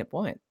 had a salient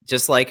point.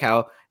 Just like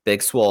how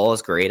Big Swole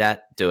is great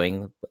at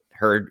doing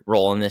her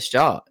role in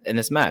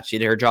this match. She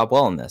did her job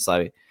well in this.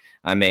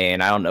 I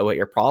mean, I don't know what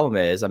your problem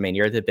is. I mean,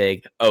 you're the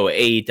big,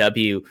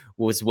 AEW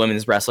was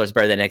women's wrestlers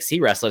better than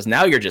NXT wrestlers.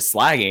 Now you're just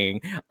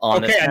slagging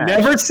on this match. I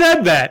never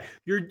said that.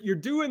 You're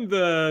doing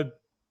the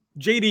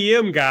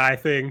JDM guy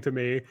thing to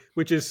me,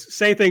 which is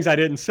say things I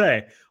didn't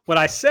say. What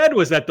I said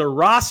was that the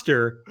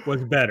roster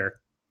was better.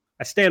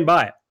 I stand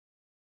by it.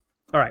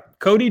 All right.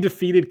 Cody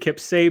defeated Kip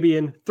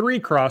Sabian, 3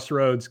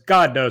 Crossroads.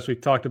 God knows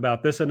we've talked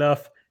about this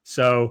enough.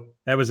 So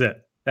that was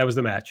it. That was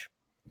the match.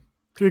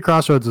 3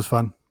 Crossroads is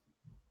fun.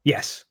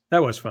 Yes,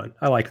 that was fun.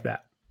 I liked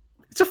that.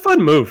 It's a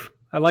fun move.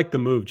 I like the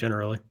move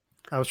generally.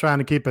 I was trying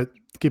to keep it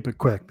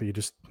quick, but you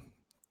just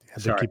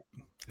had Sorry. to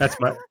keep. That's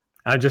my.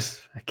 I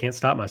can't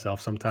stop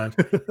myself sometimes.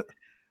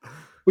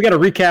 We got a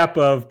recap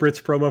of Britt's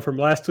promo from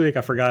last week.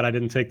 I forgot I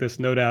didn't take this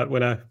note out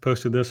when I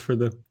posted this for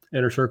the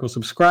Inner Circle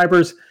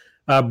subscribers.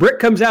 Britt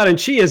comes out and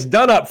she is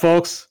done up,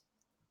 folks.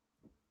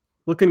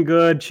 Looking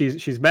good.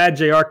 She's mad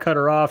JR cut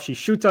her off. She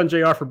shoots on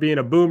JR for being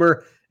a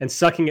boomer and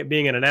sucking at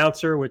being an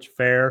announcer, which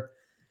fair.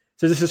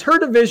 So this is her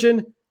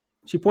division.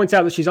 She points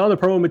out that she's on the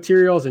promo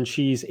materials and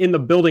she's in the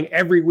building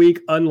every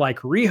week, unlike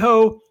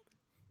Riho.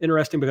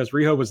 Interesting because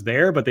Riho was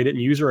there, but they didn't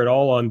use her at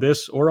all on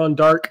this or on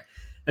Dark.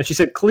 And she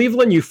said,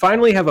 Cleveland, you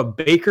finally have a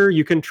Baker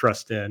you can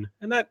trust in.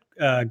 And that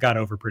got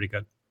over pretty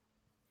good.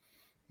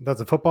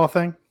 That's a football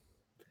thing?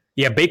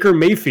 Yeah, Baker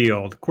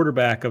Mayfield,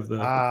 quarterback of the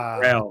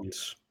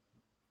Browns.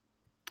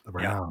 The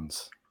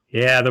Browns.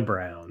 Yeah, the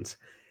Browns.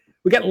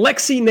 We got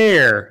Lexi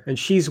Nair, and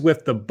she's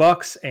with the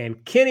Bucks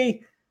and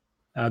Kenny.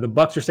 The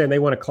Bucks are saying they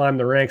want to climb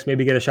the ranks,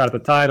 maybe get a shot at the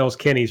titles.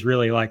 Kenny's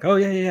really like, oh,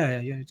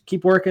 yeah,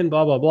 keep working,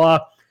 blah, blah, blah.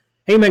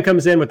 Heyman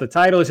comes in with the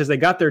title. He says they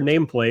got their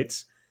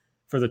nameplates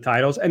for the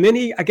titles. And then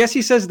I guess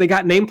he says they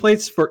got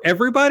nameplates for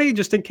everybody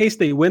just in case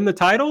they win the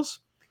titles.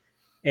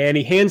 And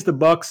he hands the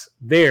Bucks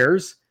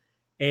theirs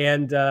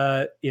and,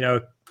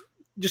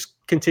 just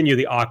continue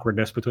the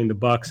awkwardness between the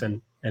Bucks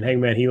and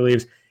Hangman. He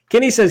leaves.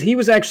 Kenny says he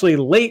was actually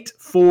late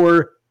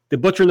for the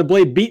Butcher and the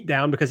Blade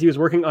beatdown because he was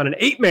working on an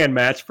 8-man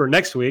match for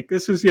next week.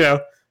 This is,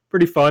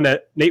 pretty fun.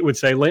 Nate would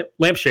say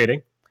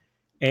lampshading.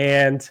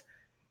 And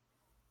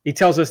he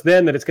tells us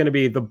then that it's going to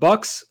be the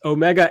Bucks,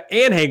 Omega,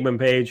 and Hangman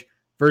Page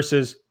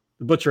versus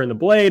the Butcher and the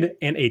Blade,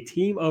 and a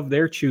team of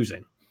their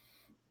choosing.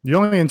 You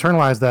only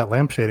internalized that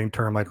lampshading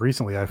term like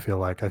recently, I feel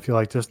like.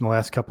 Just in the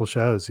last couple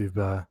shows, you've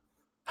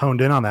honed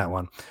in on that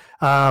one.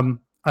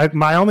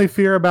 My only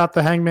fear about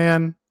the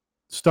Hangman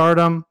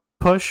Stardom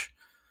push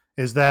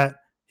is that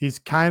he's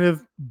kind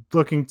of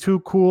looking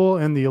too cool,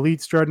 and the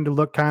Elite's starting to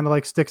look kind of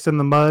like sticks in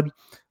the mud.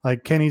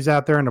 Like Kenny's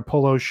out there in a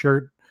polo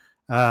shirt,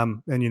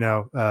 and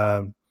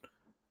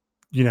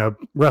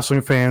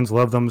wrestling fans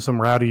love them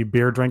some rowdy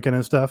beer drinking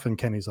and stuff. And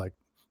Kenny's like,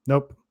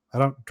 nope, I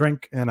don't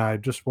drink, and I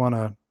just want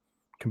to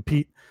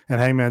compete. And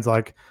Hangman's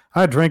like,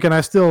 I drink and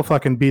I still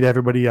fucking beat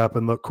everybody up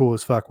and look cool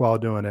as fuck while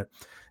doing it.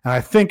 And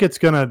I think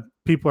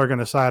people are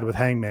gonna side with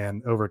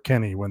Hangman over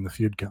Kenny when the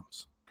feud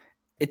comes.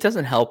 It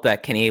doesn't help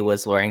that Kenny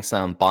was wearing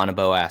some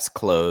Bonobo ass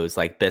clothes,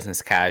 like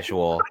business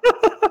casual,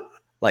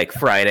 like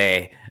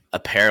Friday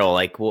apparel.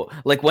 Like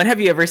when have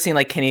you ever seen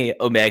like Kenny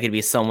Omega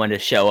be someone to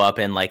show up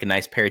in like a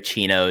nice pair of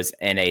chinos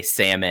and a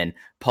salmon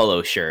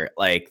polo shirt?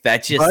 Like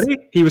that just. Buddy,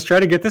 he was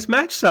trying to get this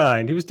match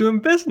signed. He was doing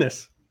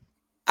business.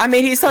 I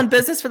mean, he's done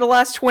business for the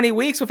last 20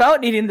 weeks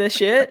without needing this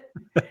shit.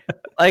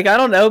 Like, I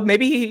don't know.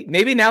 Maybe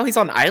now he's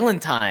on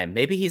island time.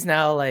 Maybe he's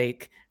now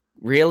like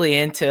really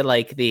into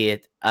like the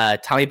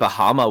Tommy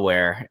Bahama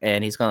wear,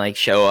 and he's gonna like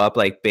show up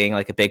like being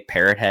like a big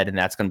parrot head, and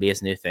that's gonna be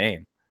his new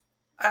thing.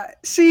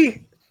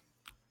 See,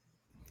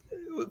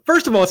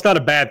 first of all, it's not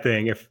a bad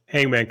thing if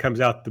Hangman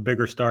comes out the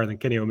bigger star than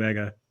Kenny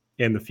Omega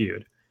in the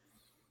feud.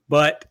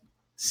 But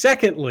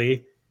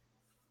secondly,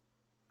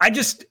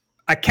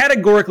 I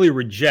categorically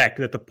reject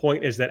that the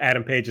point is that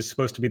Adam Page is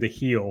supposed to be the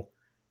heel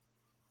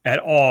at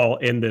all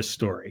in this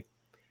story.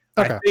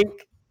 Okay. I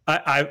think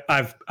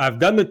I've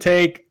done the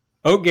take.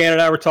 Ogan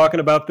and I were talking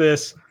about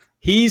this.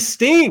 He's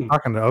Sting.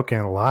 Talking to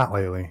Ogan a lot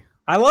lately.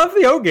 I love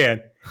the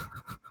Ogan.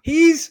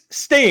 He's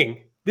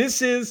Sting.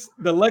 This is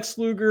the Lex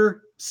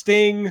Luger,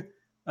 Sting,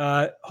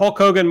 Hulk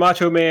Hogan,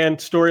 Macho Man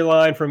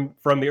storyline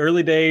from the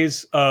early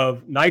days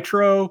of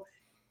Nitro,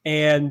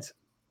 and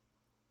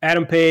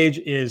Adam Page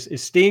is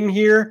Sting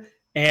here,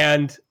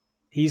 and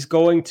he's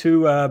going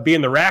to be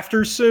in the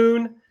rafters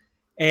soon,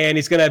 and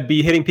he's going to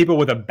be hitting people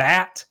with a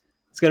bat.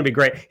 It's going to be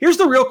great. Here's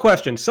the real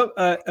question. So,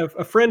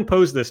 a friend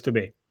posed this to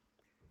me.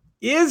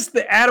 Is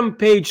the Adam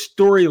Page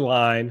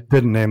storyline...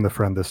 Didn't name the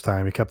friend this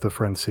time. He kept the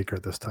friend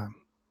secret this time.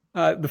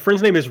 The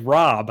friend's name is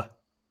Rob.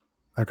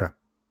 Okay.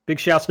 Big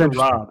shouts to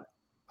Rob.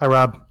 Hi,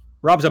 Rob.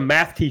 Rob's a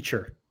math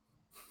teacher.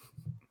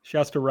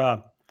 Shouts to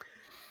Rob.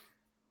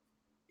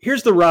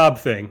 Here's the Rob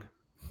thing.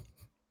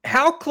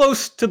 How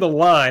close to the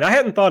line... I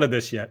hadn't thought of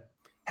this yet.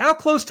 How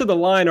close to the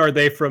line are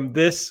they from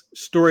this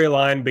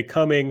storyline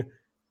becoming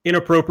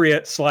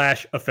inappropriate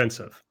 /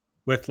 offensive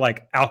with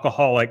like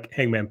alcoholic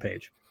Hangman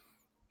Page?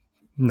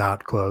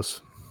 Not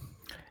close.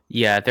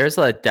 Yeah, there's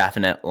a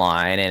definite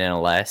line, and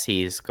unless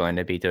he's going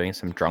to be doing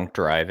some drunk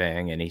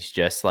driving and he's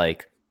just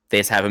like, they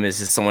just have him as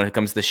just someone who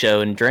comes to the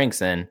show and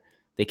drinks, and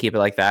they keep it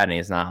like that, and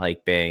he's not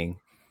like being,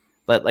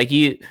 but like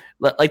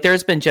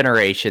there's been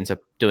generations of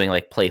doing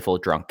like playful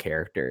drunk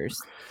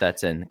characters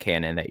that's in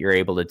canon that you're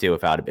able to do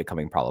without it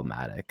becoming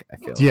problematic. I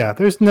feel. Yeah,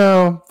 there's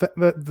no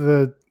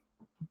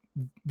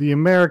the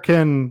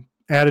American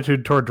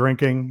attitude toward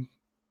drinking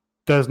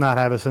does not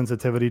have a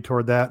sensitivity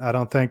toward that, I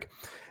don't think.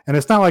 And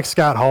it's not like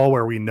Scott Hall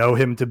where we know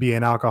him to be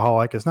an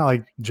alcoholic. It's not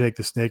like Jake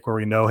the Snake where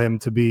we know him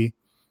to be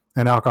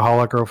an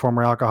alcoholic or a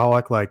former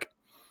alcoholic. Like,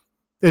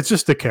 it's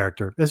just a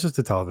character. It's just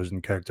a television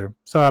character.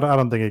 So I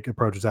don't think it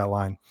approaches that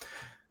line.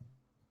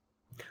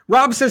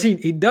 Rob says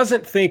he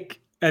doesn't think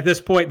at this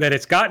point that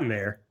it's gotten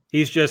there.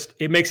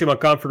 It makes him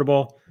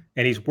uncomfortable,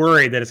 and he's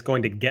worried that it's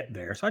going to get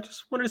there. So I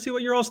just wanted to see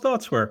what your all's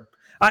thoughts were.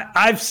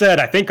 I've said,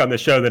 I think on the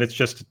show, that it's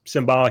just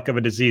symbolic of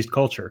a diseased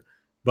culture,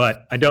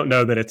 but I don't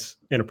know that it's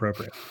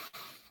inappropriate.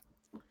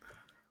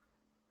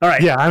 All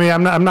right. Yeah, I mean,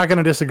 I'm not going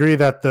to disagree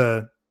that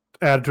the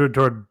attitude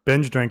toward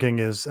binge drinking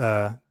is,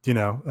 it's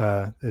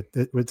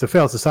a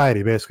failed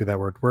society basically that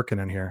we're working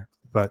in here.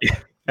 But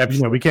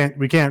we can't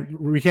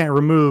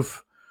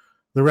remove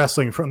the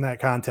wrestling from that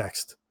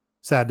context.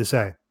 Sad to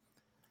say.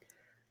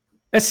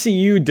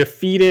 SCU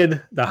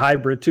defeated the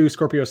Hybrid 2.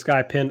 Scorpio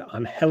Sky pinned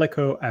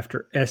Angelico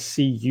after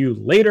SCU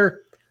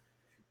later.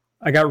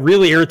 I got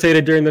really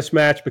irritated during this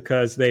match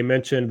because they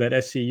mentioned that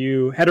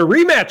SCU had a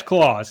rematch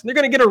clause. And they're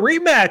going to get a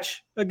rematch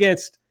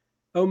against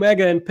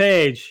Omega and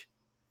Page.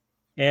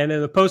 And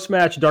in the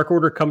post-match, Dark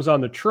Order comes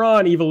on the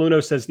Tron. Evil Uno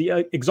says,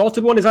 the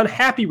Exalted One is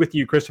unhappy with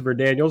you, Christopher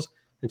Daniels.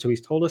 And so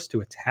he's told us to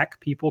attack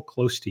people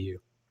close to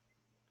you.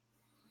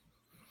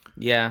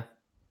 Yeah.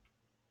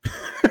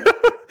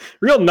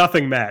 Real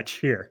nothing match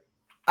here.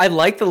 I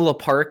like the La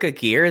Parka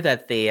gear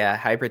that the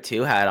Hybrid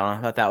 2 had on.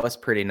 I thought that was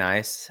pretty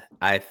nice.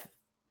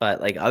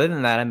 But like other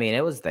than that, I mean,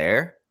 it was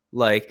there.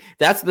 Like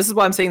this is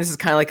why I'm saying this is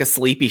kind of like a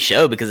sleepy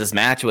show, because this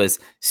match was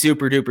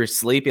super duper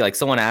sleepy. Like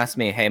someone asked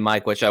me, "Hey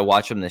Mike, what should I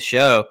watch from the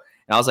show?"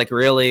 And I was like,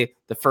 really,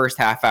 the first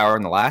half hour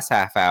and the last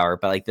half hour.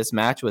 But like this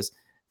match was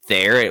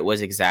there. It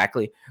was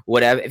exactly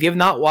whatever. If you have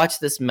not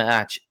watched this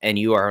match and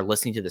you are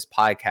listening to this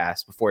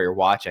podcast before you're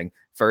watching,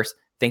 first,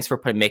 Thanks for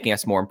making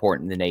us more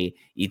important than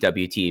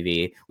AEW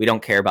TV. We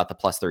don't care about the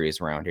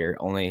 +3s around here,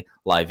 only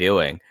live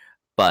viewing.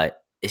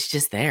 But it's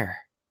just there.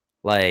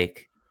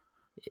 Like,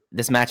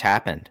 this match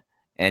happened.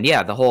 And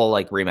yeah, the whole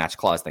like rematch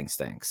clause thing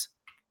stinks.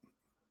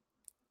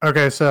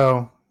 Okay,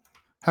 so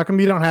how come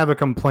you don't have a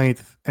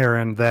complaint,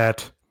 Aaron,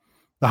 that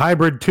the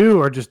Hybrid 2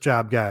 are just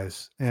job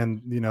guys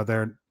and,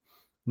 they're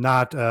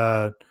not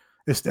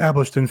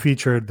established and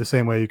featured the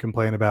same way you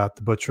complain about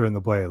the Butcher and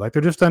the Blade? Like,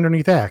 they're just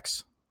underneath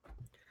acts.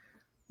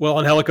 Well,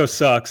 Angelico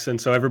sucks,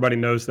 and so everybody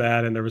knows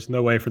that, and there was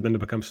no way for them to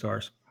become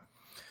stars.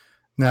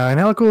 Now,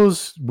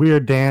 Angelico's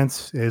weird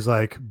dance is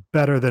like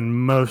better than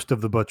most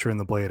of the Butcher and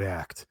the Blade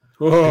act.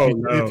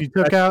 If you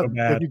took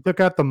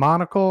out the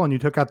monocle and you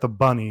took out the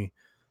bunny,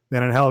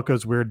 then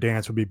Angelico's weird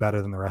dance would be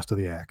better than the rest of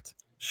the act.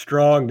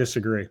 Strong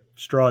disagree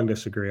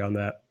on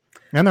that.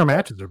 And their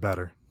matches are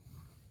better.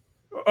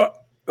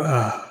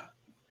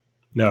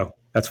 No,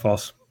 that's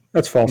false.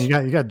 That's false.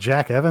 You got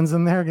Jack Evans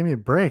in there? Give me a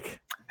break.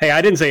 Hey,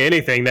 I didn't say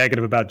anything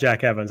negative about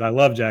Jack Evans. I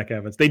love Jack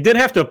Evans. They did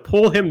have to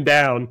pull him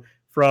down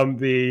from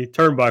the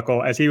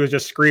turnbuckle as he was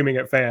just screaming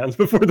at fans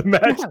before the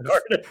match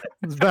started.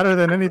 It's better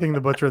than anything the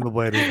Butcher and the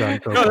Blade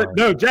has done.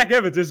 No, Jack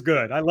Evans is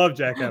good. I love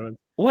Jack Evans.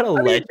 What a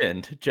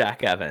legend,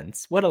 Jack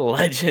Evans. What a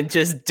legend,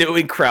 just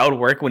doing crowd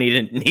work when he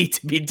didn't need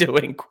to be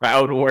doing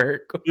crowd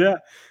work. Yeah.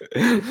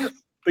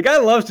 The guy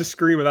loves to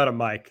scream without a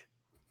mic.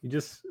 He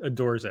just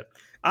adores it.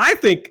 I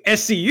think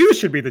SCU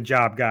should be the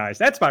job guys.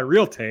 That's my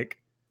real take.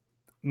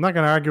 I'm not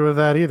going to argue with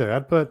that either.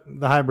 I'd put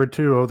the Hybrid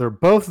 2 over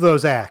both of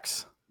those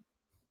acts.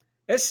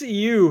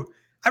 SCU,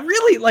 I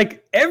really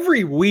like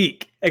every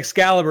week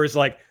Excalibur is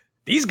like,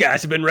 these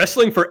guys have been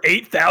wrestling for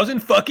 8,000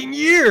 fucking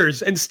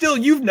years and still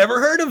you've never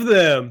heard of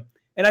them.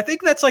 And I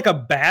think that's like a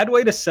bad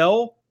way to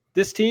sell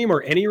this team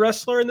or any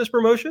wrestler in this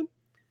promotion,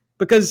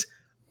 because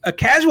a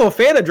casual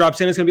fan that drops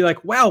in is going to be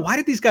like, wow, why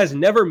did these guys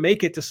never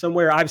make it to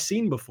somewhere I've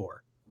seen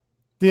before?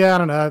 Yeah, I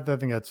don't know. I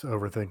think that's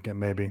overthinking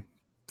maybe.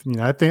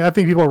 I think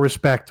people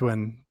respect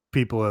when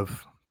people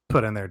have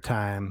put in their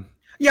time.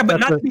 Yeah,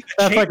 but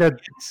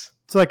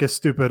it's like a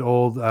stupid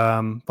old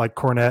like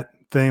Cornette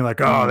thing,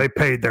 like, oh, they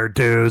paid their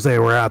dues. They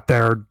were out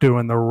there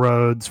doing the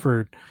roads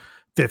for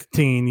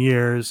 15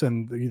 years.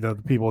 And the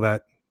people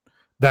that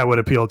would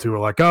appeal to were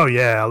like, oh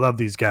yeah, I love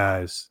these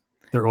guys.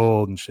 They're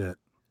old and shit.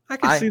 I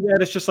can see that.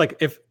 It's just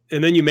like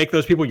and then you make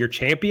those people your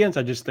champions.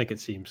 I just think it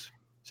seems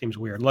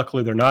weird.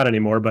 Luckily they're not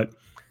anymore, but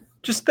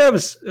that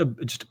was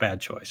just a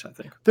bad choice, I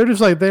think. They're just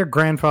like, they're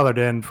grandfathered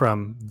in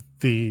from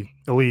the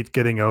Elite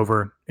getting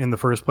over in the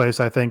first place,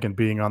 I think, and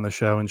being on the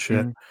show and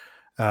shit.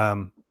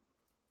 But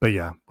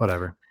yeah,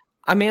 whatever.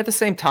 I mean, at the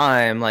same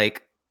time,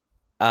 like,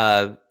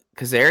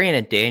 Kazarian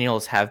and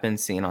Daniels have been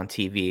seen on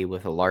TV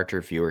with a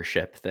larger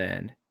viewership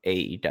than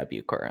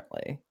AEW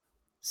currently.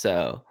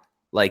 So,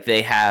 like,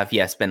 they have,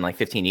 yes, been like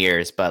 15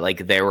 years, but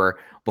like they were,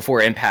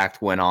 before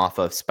Impact went off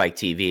of Spike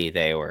TV,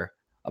 they were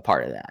a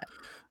part of that.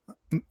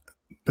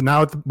 But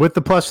now with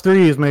the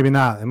 +3s, maybe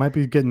not. It might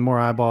be getting more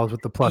eyeballs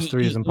with the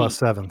 +3s and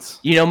 +7s.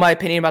 You know my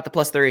opinion about the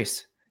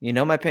 +3s. You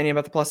know my opinion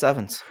about the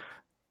 +7s.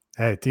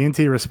 Hey,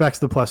 TNT respects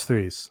the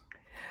 +3s.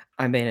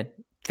 I mean,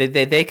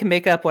 they can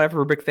make up whatever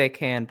rubric they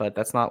can, but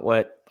that's not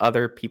what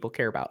other people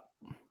care about.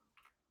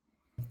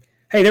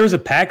 Hey, there was a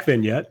Pac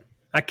vignette.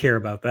 I care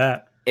about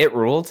that. It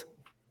ruled.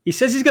 He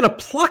says he's going to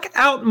pluck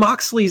out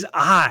Moxley's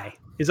eye,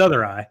 his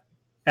other eye,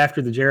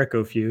 after the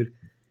Jericho feud.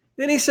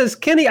 Then he says,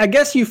 Kenny, I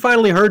guess you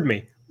finally heard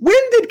me.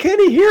 When did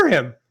Kenny hear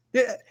him?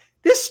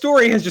 This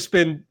story has just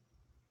been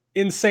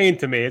insane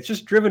to me. It's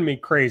just driven me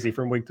crazy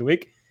from week to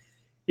week.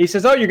 He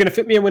says, oh, you're going to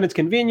fit me in when it's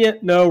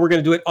convenient. No, we're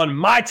going to do it on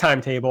my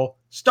timetable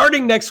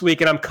starting next week,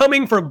 and I'm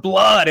coming for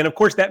blood. And, of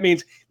course, that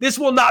means this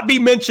will not be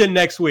mentioned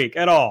next week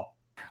at all.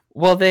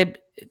 Well,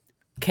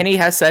 Kenny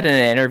has said in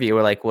an interview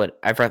where, like,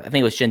 I think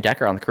it was Jen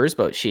Decker on the cruise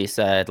boat. She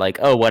said, like,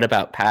 oh, what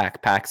about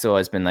Pac? Pac's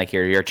always been like,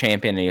 you're a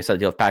champion, and you said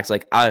deal with Pac's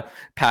like,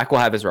 Pac will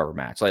have his rubber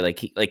match.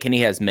 Like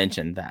Kenny has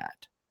mentioned that.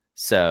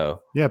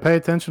 So yeah, pay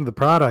attention to the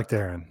product,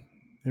 Aaron.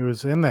 It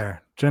was in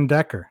there. Jen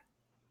Decker.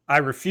 I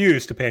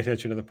refuse to pay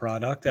attention to the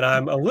product, and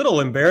I'm a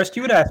little embarrassed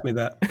you would ask me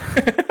that.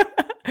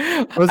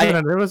 It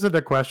wasn't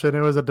a question.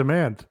 It was a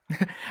demand.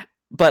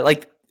 But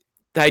like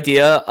the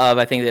idea of,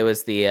 I think it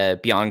was the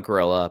Beyond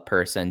Gorilla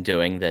person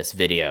doing this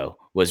video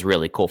was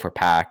really cool for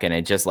Pac, and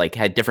it just like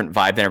had different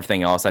vibe than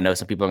everything else. I know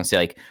some people are gonna say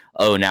like,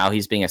 oh, now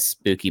he's being a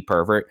spooky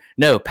pervert.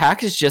 No,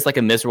 Pac is just like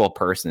a miserable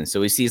person,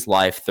 so he sees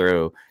life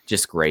through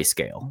just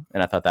grayscale,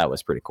 and I thought that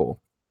was pretty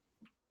cool.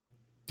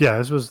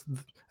 Yeah,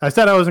 I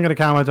said I wasn't going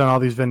to comment on all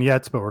these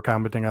vignettes, but we're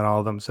commenting on all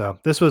of them, so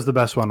this was the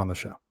best one on the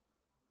show.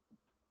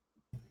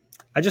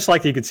 I just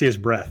like that you could see his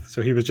breath,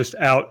 so he was just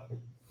out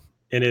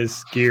in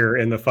his gear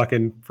in the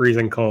fucking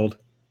freezing cold.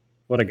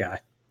 What a guy.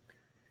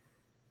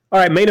 All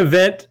right, main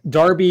event,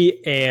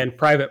 Darby and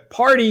Private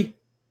Party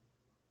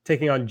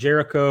taking on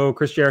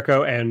Chris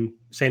Jericho, and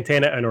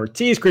Santana and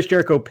Ortiz. Chris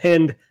Jericho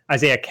pinned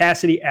Isaiah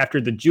Cassidy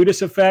after the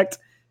Judas effect.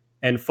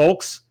 And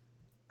folks,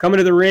 coming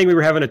to the ring, we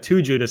were having a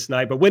 2 Judas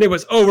night, but when it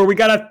was over, we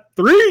got a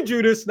 3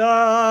 Judas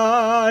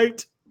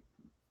night.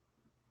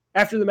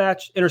 After the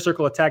match, Inner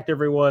Circle attacked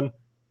everyone.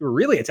 They were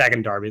really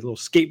attacking Darby, a little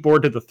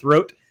skateboard to the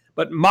throat.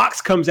 But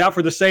Mox comes out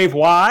for the save.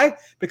 Why?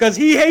 Because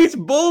he hates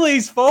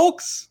bullies,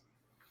 folks.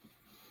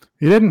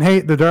 He didn't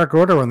hate the Dark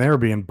Order when they were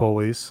being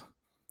bullies.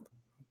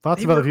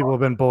 Lots of other people have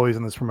been bullies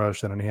in this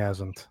promotion, and he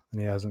hasn't.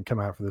 And he hasn't come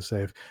out for the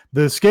save.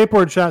 The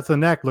skateboard shot to the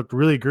neck looked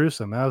really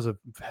gruesome. That was a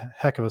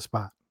heck of a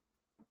spot.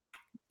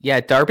 Yeah,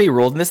 Darby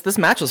ruled. And this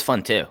match was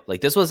fun too.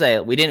 Like this was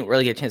we didn't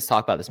really get a chance to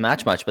talk about this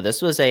match much, but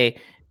this was a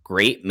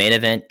great main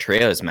event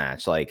trios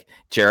match. Like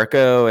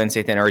Jericho and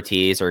Santana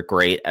Ortiz are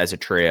great as a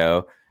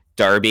trio.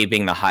 Darby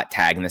being the hot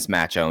tag in this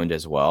match owned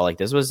as well. Like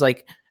this was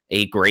like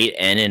a great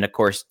end. And of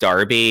course,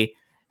 Darby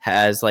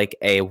has like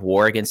a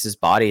war against his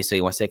body. So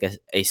he wants to take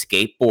a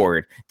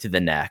skateboard to the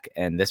neck.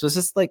 And this was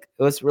just like,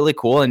 it was really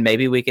cool. And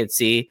maybe we could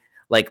see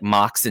like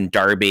Mox and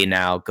Darby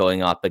now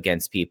going up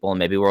against people. And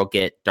maybe we'll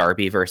get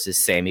Darby versus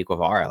Sammy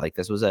Guevara. Like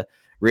this was a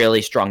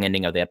really strong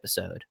ending of the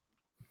episode.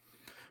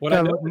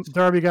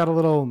 Darby got a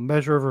little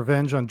measure of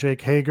revenge on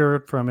Jake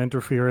Hager from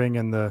interfering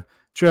in the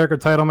Jericho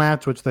title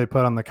match, which they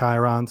put on the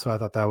Chiron. So I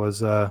thought that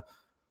was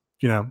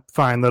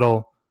fine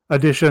little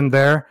addition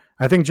there.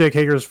 I think Jake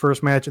Hager's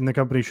first match in the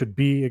company should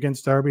be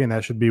against Darby, and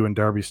that should be when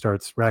Darby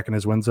starts racking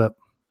his wins up.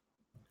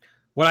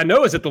 What I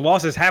know is that the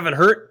losses haven't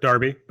hurt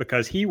Darby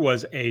because he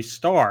was a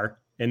star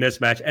in this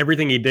match.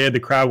 Everything he did,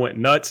 the crowd went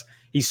nuts.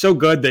 He's so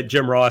good that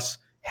Jim Ross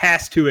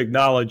has to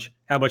acknowledge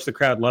how much the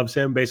crowd loves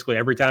him. Basically,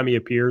 every time he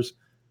appears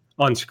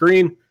on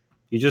screen,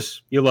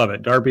 you love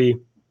it. Darby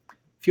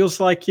feels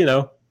like,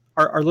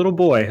 our little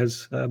boy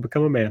has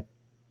become a man.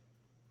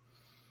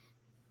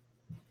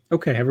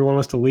 Okay, everyone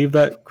wants to leave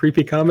that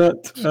creepy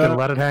comment. Just gonna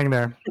let it hang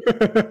there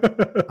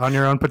on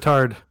your own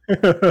petard.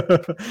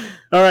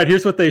 All right,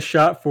 here's what they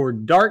shot for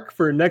Dark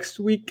for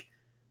next week.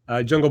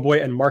 Jungle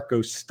Boy and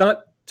Marco Stunt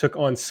took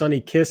on Sonny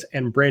Kiss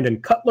and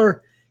Brandon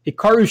Cutler.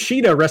 Hikaru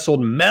Shida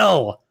wrestled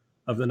Mel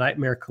of the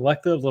Nightmare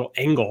Collective. Little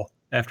angle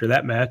after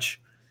that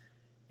match.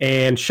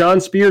 And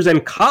Sean Spears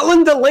and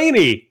Colin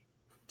Delaney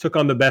took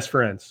on the Best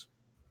Friends.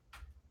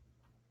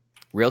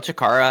 Real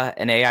Chikara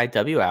and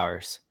AIW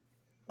hours.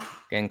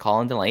 Getting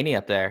Colin Delaney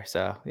up there.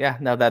 So yeah,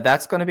 no,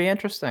 that's going to be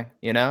interesting.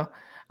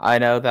 I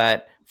know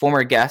that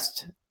former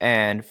guest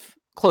and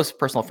close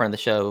personal friend of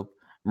the show,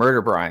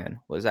 Murder Brian,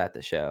 was at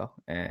the show,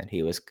 and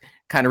he was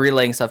kind of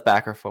relaying stuff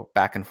back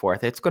and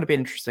forth. It's going to be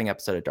an interesting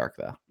episode of Dark,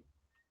 though.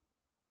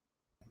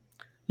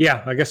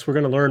 Yeah, I guess we're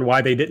going to learn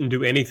why they didn't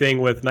do anything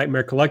with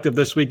Nightmare Collective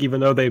this week, even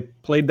though they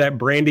played that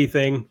Brandy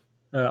thing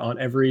on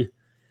every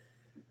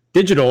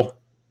digital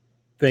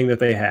thing that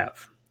they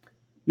have.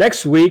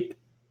 Next week,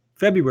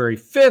 February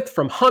 5th,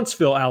 from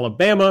Huntsville,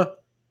 Alabama,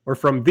 or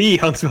from the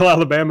Huntsville,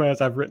 Alabama, as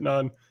I've written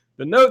on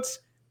the notes,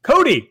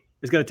 Cody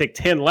is going to take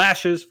 10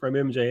 lashes from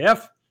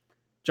MJF.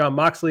 John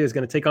Moxley is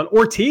going to take on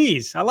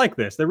Ortiz. I like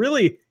this.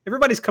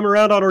 Everybody's coming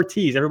around on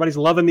Ortiz. Everybody's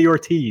loving the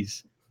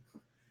Ortiz.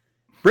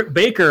 Britt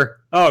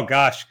Baker, oh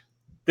gosh,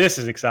 this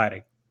is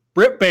exciting.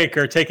 Britt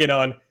Baker taking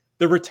on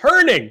the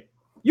returning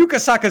Yuka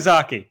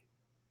Sakazaki.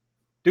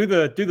 Do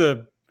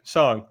the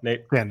song,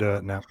 Nate. Can't do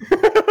it now.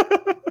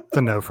 It's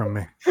a no from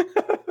me.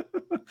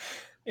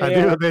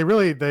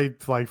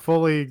 They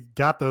fully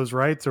got those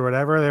rights or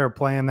whatever. They were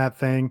playing that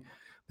thing.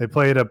 They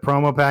played a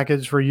promo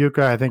package for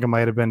Yuka. I think it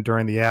might have been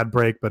during the ad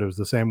break, but it was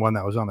the same one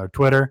that was on their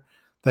Twitter.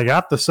 They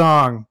got the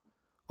song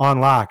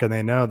on lock, and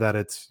they know that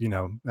it's,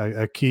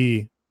 a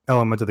key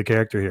element of the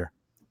character here.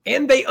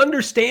 And they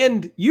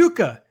understand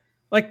Yuka.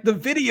 Like, the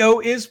video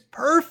is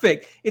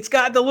perfect. It's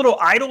got the little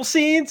idol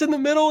scenes in the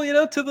middle,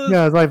 to the...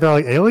 Yeah, it's like they're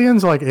like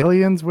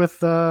aliens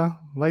with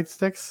light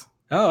sticks.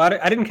 Oh,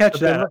 I didn't catch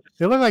that.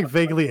 They look like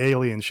vaguely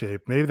alien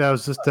shaped. Maybe that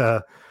was just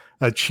a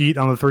cheat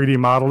on the 3D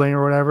modeling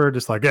or whatever.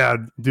 Just like,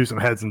 do some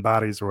heads and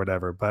bodies or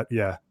whatever. But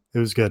yeah, it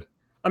was good.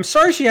 I'm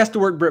sorry she has to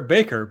work Britt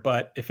Baker,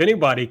 but if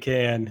anybody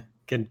can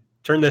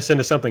turn this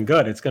into something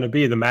good, it's going to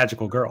be the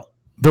magical girl.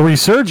 The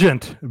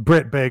resurgent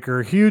Britt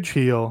Baker, huge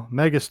heel,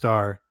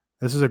 megastar.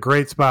 This is a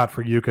great spot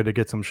for Yuka to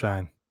get some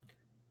shine.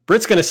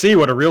 Britt's going to see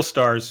what a real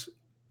star's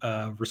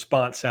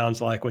response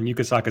sounds like when Yuka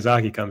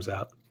Sakazaki comes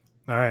out.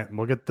 All right,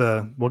 we'll get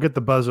the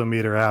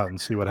buzzometer out and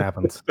see what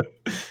happens.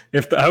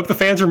 I hope the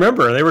fans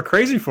remember they were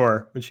crazy for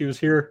her when she was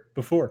here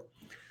before.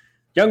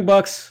 Young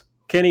Bucks,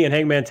 Kenny and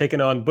Hangman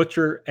taking on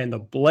Butcher and the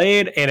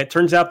Blade, and it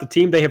turns out the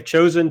team they have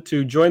chosen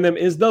to join them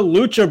is the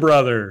Lucha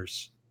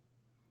Brothers.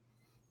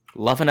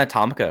 Love an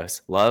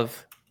Atomicos.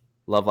 Love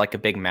like a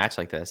big match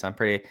like this.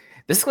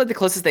 This is like the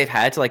closest they've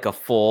had to like a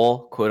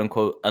full quote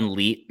unquote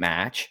elite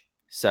match.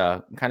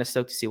 So I'm kind of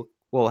stoked to see what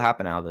will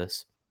happen out of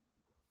this.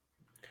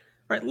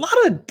 All right,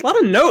 a lot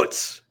of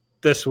notes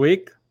this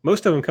week.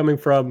 Most of them coming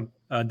from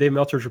Dave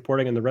Meltzer's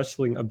reporting in the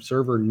Wrestling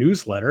Observer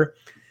newsletter.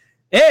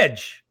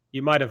 Edge,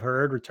 you might have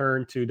heard,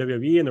 returned to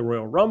WWE in the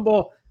Royal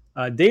Rumble.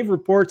 Dave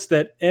reports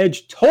that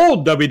Edge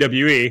told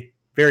WWE,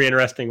 very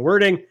interesting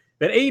wording,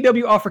 that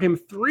AEW offered him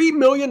 $3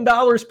 million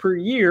per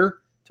year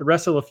to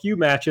wrestle a few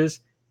matches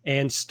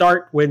and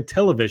start when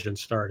television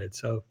started.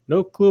 So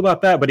no clue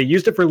about that, but he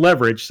used it for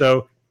leverage.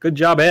 So good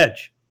job,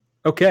 Edge.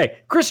 Okay,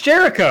 Chris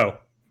Jericho.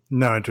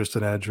 No interest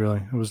in Edge,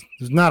 really. It was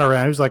not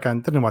around. It was like I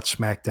didn't watch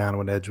SmackDown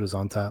when Edge was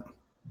on top.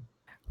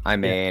 I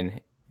mean,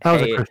 I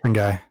was a Christian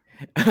guy.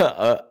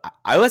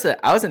 I was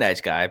an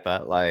Edge guy,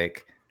 but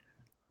like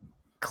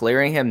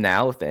clearing him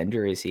now with the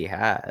injuries he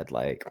had,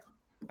 like,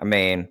 I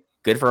mean,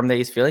 good for him that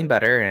he's feeling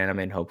better, and I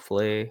mean,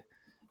 hopefully,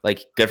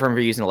 like, good for him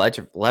for using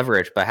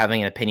leverage, but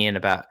having an opinion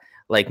about,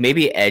 like,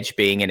 maybe Edge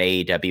being in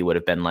AEW would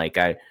have been like,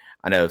 I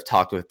know I've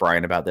talked with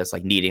Brian about this,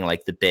 like needing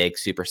like the big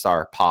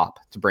superstar pop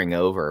to bring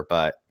over,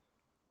 but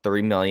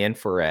 $3 million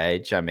for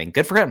Edge, I mean,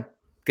 good for him.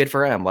 Good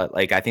for him.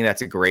 Like, I think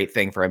that's a great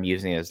thing for him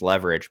using it as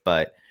leverage,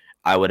 but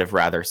I would have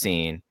rather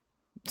seen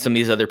some of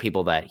these other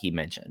people that he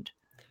mentioned.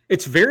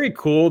 It's very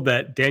cool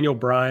that Daniel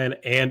Bryan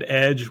and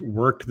Edge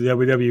worked the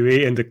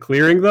WWE into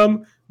clearing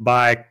them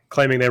by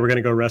claiming they were going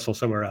to go wrestle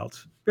somewhere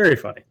else. Very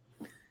funny.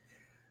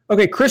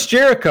 Okay, Chris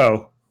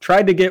Jericho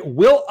tried to get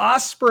Will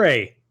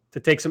Ospreay to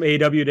take some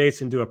AEW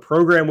dates and do a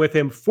program with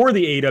him for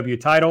the AEW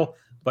title,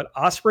 but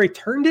Ospreay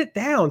turned it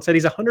down, said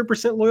he's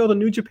 100% loyal to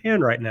New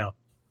Japan right now.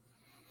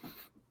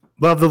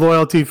 Love the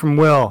loyalty from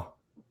Will.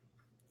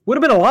 Would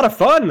have been a lot of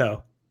fun,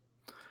 though.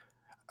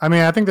 I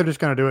mean, I think they're just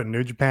going to do it in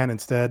New Japan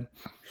instead.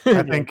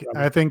 I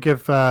think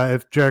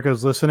if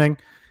Jericho's listening,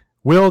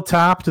 Will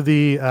topped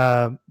the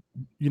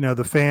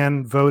the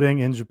fan voting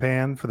in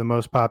Japan for the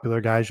most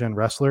popular Gaijin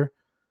wrestler,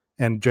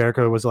 and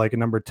Jericho was like a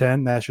number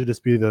 10. That should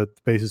just be the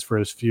basis for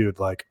his feud.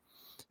 Like,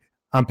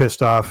 I'm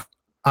pissed off.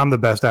 I'm the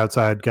best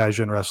outside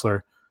Gaijin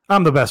wrestler.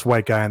 I'm the best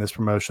white guy in this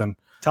promotion.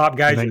 Top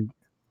Gaijin.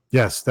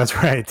 Yes, that's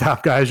right.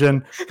 Top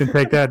Gaijin can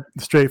take that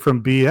straight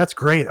from B. That's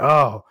great.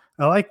 Oh,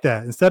 I like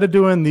that. Instead of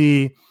doing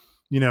the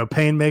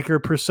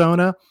Painmaker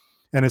persona,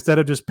 and instead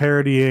of just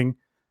parodying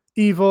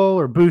Evil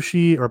or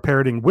Bushi or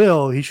parodying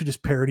Will, he should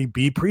just parody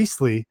B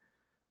Priestley.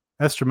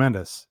 That's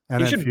tremendous.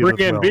 And he should bring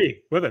in B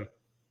with him.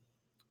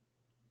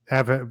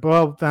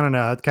 Well, I don't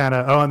know. It's kind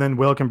of, and then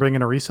Will can bring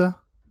in Arisa.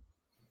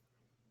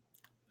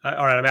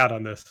 All right, I'm out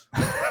on this.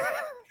 I'm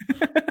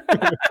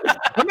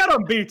out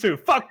on B too.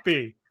 Fuck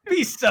B.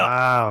 B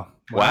sucks.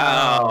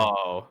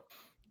 Wow.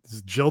 This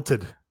is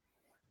jilted.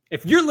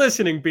 If you're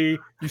listening, B,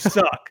 you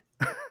suck.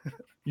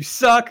 You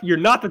suck. You're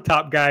not the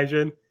top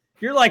Gaijin.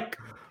 You're like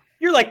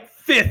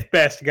fifth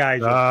best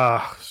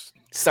Gaijin.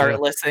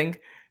 Start listing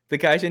the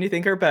Gaijin you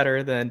think are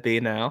better than B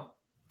now.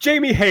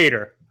 Jamie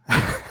Hayter.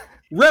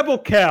 Rebel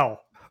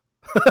Kell.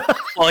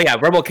 Oh yeah,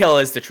 Rebel Kell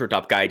is the true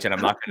top Gaijin.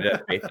 I'm not going to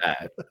debate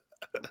that.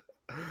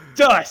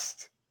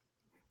 Dust.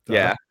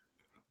 Yeah.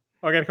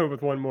 I got to come up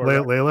with one more.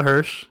 Layla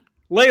Hirsch.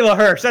 Layla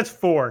Hirsch. That's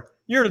 4.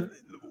 You're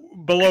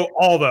below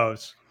all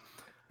those.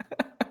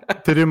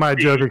 To do my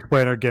joke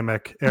explainer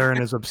gimmick,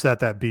 Aaron is upset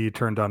that B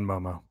turned on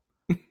Momo.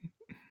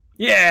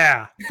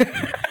 Yeah.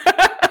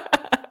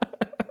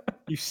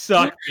 You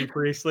suck, B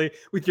Priestley,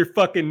 with your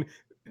fucking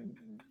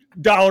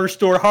dollar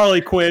store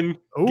Harley Quinn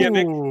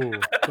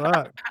gimmick.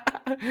 Fuck.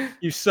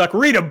 You suck.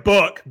 Read a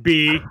book,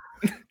 B.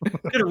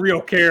 Get a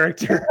real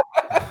character.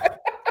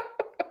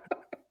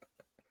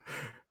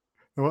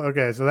 Well,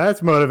 okay, so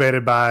that's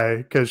motivated by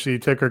because she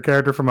took her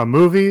character from a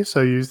movie.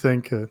 So you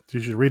think you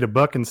should read a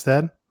book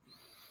instead?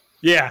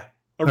 Yeah,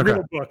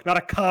 real book, not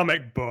a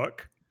comic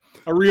book.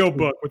 A real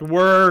book with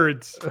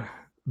words.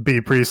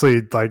 B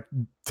Priestley like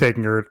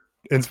taking her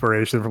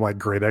inspiration from like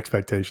Great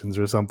Expectations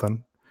or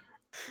something.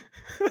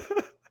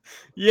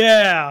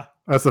 Yeah,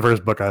 that's the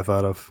first book I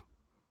thought of.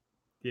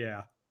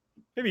 Yeah,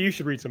 maybe you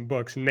should read some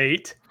books,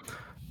 Nate.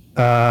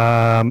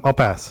 I'll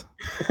pass.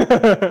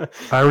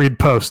 I read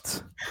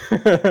posts.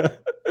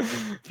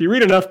 If you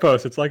read enough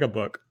posts, it's like a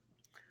book.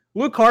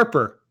 Luke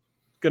Harper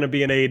going to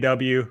be in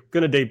AEW,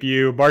 going to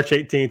debut March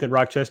 18th in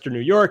Rochester, New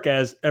York,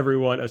 as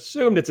everyone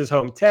assumed. It's his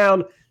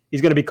hometown.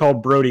 He's going to be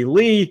called Brody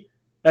Lee.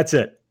 That's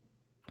it.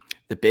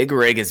 The big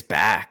rig is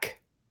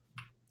back.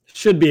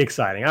 Should be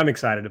exciting. I'm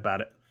excited about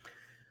it.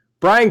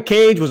 Brian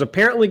Cage was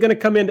apparently going to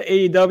come into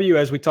AEW,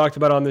 as we talked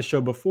about on this show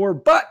before,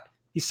 but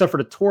he suffered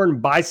a torn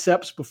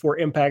biceps before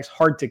Impact's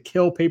Hard to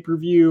Kill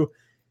pay-per-view,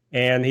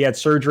 and he had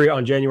surgery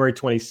on January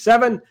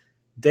 27.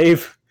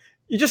 Dave,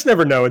 you just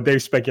never know with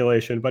Dave's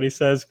speculation, but he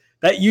says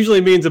that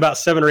usually means about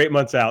 7 or 8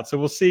 months out. So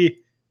we'll see.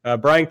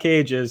 Brian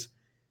Cage is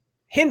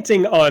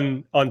hinting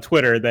on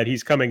Twitter that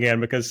he's coming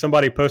in because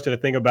somebody posted a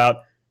thing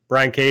about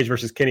Brian Cage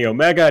versus Kenny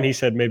Omega, and he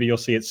said maybe you'll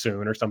see it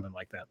soon or something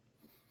like that.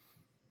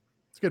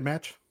 It's a good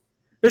match.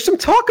 There's some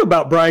talk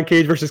about Brian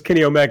Cage versus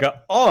Kenny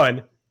Omega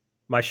on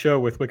my show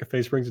with Wicked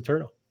Face Rings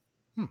Eternal.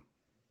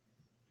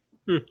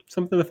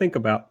 Something to think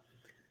about.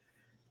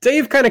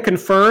 Dave kind of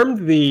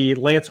confirmed the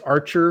Lance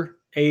Archer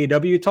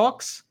AEW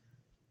talks.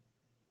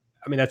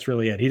 I mean, that's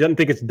really it. He doesn't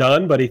think it's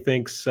done, but he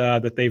thinks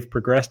that they've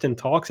progressed in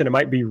talks and it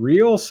might be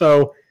real.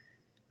 So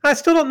I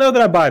still don't know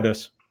that I buy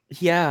this.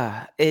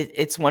 Yeah,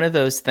 it's one of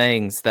those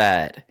things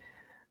that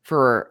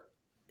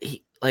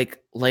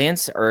like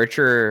Lance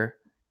Archer,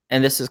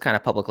 and this is kind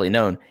of publicly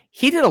known,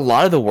 he did a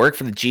lot of the work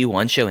for the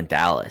G1 show in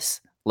Dallas.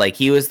 Like,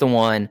 he was the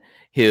one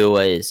who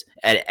was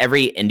at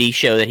every indie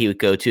show that he would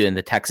go to in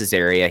the Texas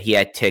area. He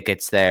had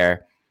tickets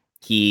there.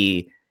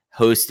 He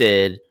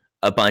hosted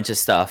a bunch of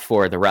stuff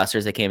for the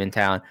wrestlers that came in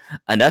town.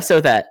 Enough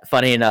so that,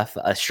 funny enough,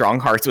 Strong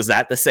Hearts was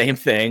at the same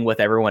thing with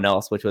everyone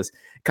else, which was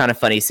kind of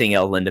funny seeing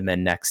El Lindemann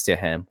next to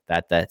him.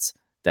 That's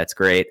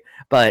great.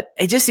 But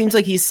it just seems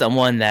like he's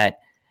someone that,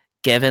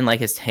 given like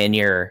his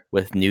tenure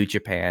with New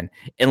Japan,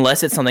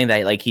 unless it's something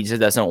that like he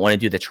just doesn't want to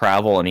do the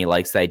travel and he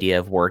likes the idea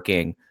of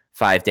working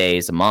 5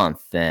 days a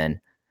month, then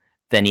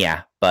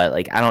yeah. But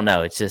like, I don't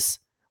know. It's just,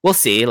 we'll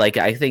see. Like,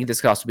 I think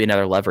this could also be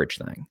another leverage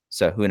thing.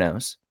 So who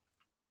knows?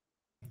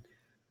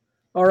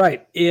 All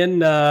right. In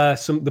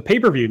the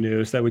pay-per-view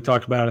news that we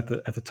talked about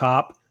at the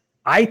top,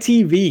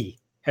 ITV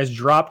has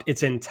dropped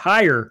its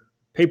entire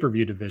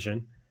pay-per-view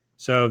division.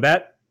 So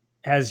that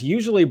has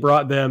usually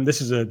brought them,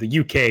 this is the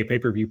UK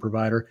pay-per-view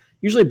provider,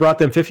 usually brought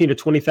them 15 to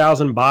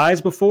 20,000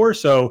 buys before.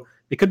 So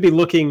they could be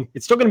looking,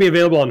 it's still going to be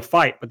available on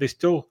Fight, but they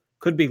still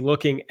could be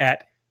looking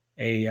at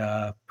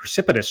a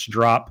precipitous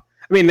drop.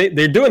 I mean,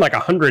 they're doing like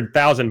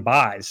 100,000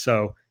 buys.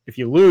 So if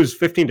you lose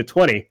 15 to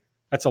 20,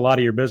 that's a lot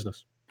of your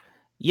business.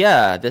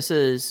 Yeah, this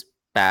is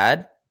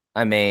bad.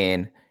 I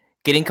mean,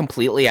 getting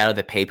completely out of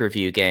the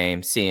pay-per-view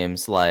game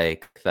seems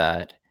like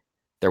that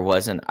there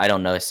wasn't, I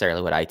don't know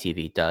necessarily what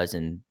ITV does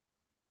in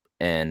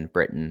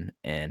Britain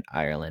and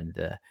Ireland,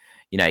 the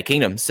United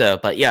Kingdom. So,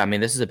 but yeah, I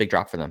mean, this is a big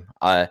drop for them.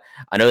 I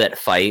know that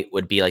Fight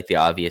would be like the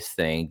obvious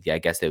thing. I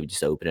guess they would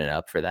just open it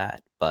up for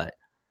that. But,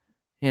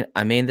 you know,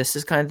 I mean, this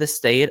is kind of the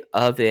state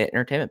of the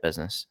entertainment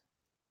business.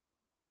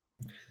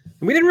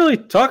 We didn't really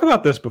talk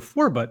about this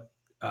before, but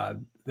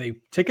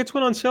tickets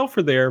went on sale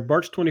for their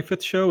March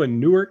 25th show in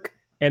Newark,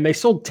 and they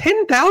sold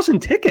 10,000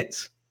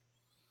 tickets.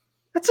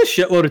 That's a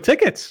shitload of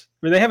tickets.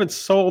 I mean, they haven't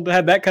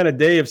had that kind of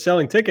day of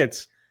selling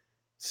tickets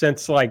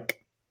since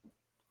like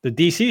the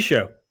DC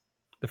show,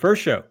 the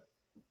first show.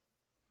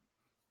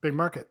 Big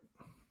market.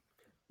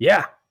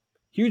 Yeah,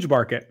 huge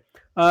market.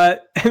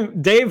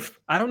 Dave,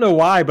 I don't know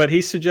why, but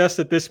he suggests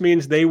that this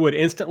means they would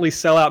instantly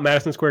sell out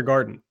Madison Square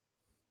Garden.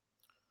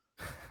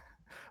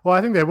 Well,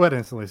 I think they would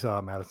instantly sell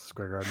out Madison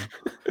Square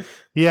Garden.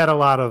 He had a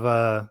lot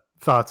of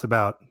thoughts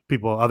about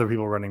other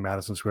people running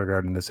Madison Square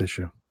Garden this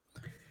issue.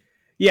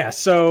 Yeah,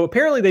 so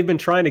apparently they've been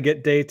trying to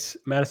get dates.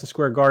 Madison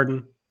Square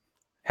Garden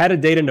had a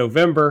date in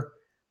November,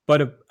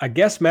 but I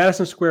guess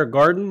Madison Square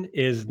Garden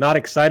is not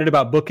excited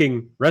about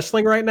booking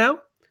wrestling right now.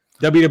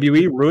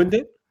 WWE ruined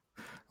it.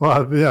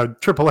 Well, yeah,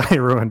 AAA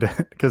ruined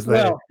it because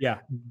they yeah,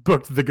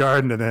 booked the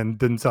Garden and then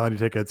didn't sell any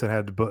tickets and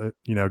had to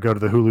go to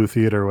the Hulu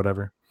Theater or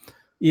whatever.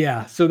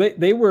 Yeah, so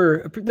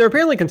they're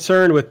apparently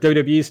concerned with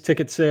WWE's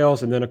ticket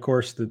sales and then, of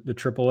course, the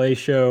AAA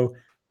show.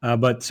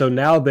 But so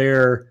now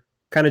they're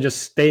kind of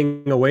just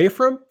staying away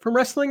from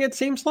wrestling, it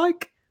seems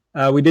like.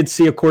 We did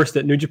see, of course,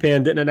 that New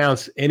Japan didn't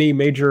announce any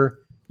major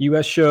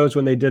U.S. shows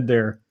when they did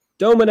their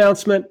Dome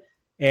announcement.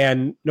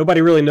 And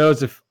nobody really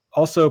knows if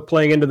also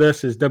playing into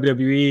this is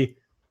WWE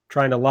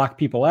trying to lock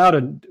people out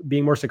and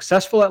being more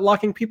successful at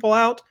locking people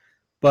out.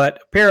 But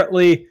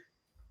apparently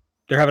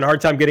they're having a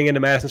hard time getting into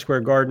Madison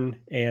Square Garden,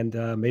 and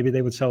maybe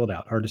they would sell it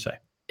out. Hard to say.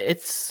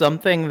 It's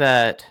something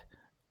that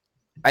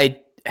I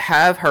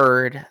have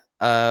heard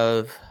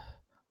of,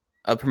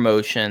 a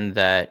promotion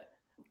that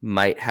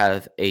might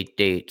have a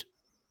date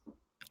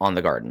on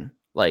the Garden.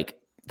 Like,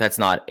 that's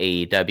not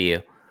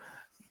AEW.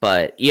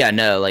 But yeah,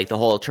 no, like the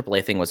whole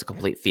AAA thing was a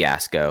complete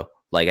fiasco.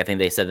 Like, I think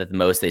they said that the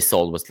most they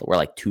sold were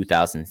like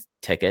 2,000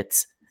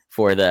 tickets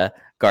for the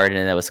Garden,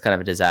 and it was kind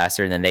of a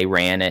disaster. And then they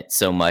ran it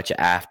so much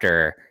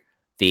after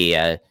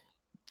the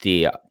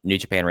New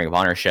Japan Ring of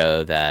Honor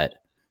show that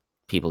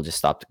people just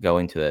stopped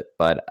going to it.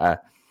 But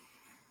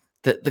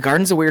the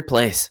Garden's a weird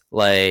place.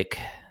 Like,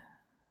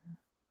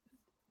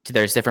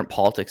 there's different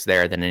politics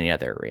there than any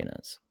other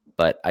arenas.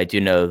 But I do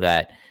know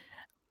that,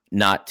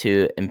 not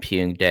to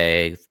impugn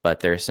Dave, but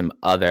there's some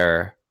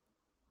other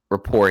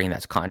reporting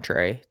that's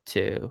contrary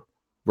to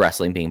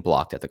wrestling being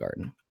blocked at the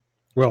Garden.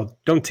 Well,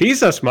 don't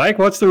tease us, Mike.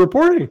 What's the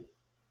reporting?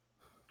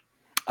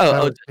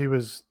 He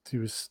was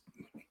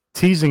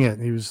teasing it.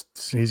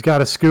 He's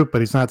got a scoop,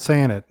 but he's not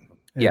saying it.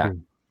 Yeah,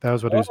 that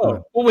was what he was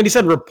doing. Well, when he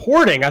said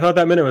reporting, I thought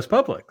that meant it was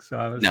public. So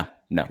I was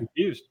no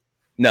confused.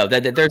 No,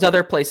 there's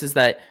other places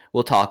that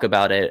will talk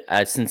about it.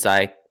 Since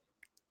I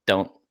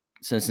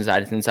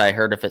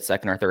heard of it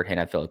second or third hand,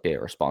 I feel like being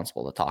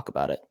responsible to talk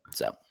about it.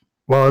 So,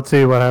 well, let's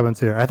see what happens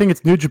here. I think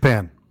it's New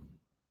Japan.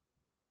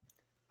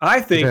 I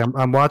think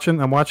I'm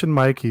watching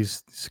Mike.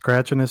 He's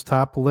scratching his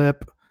top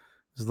lip.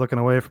 He's looking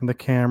away from the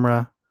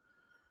camera.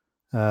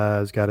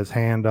 He's got his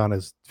hand on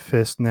his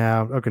fist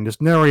now. Okay,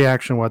 just no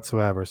reaction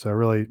whatsoever. So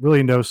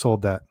really no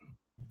sold that.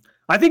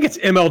 I think it's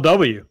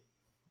MLW.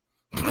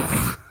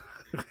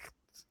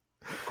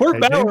 Court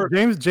Bauer.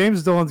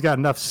 James Dillon's got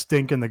enough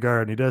stink in the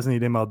Garden. He doesn't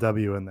need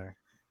MLW in there.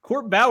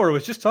 Court Bauer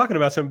was just talking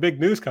about some big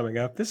news coming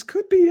up. This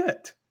could be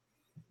it.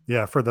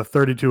 Yeah, for the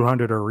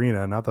 3,200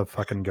 arena, not the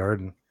fucking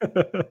Garden.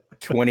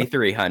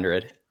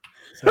 2,300.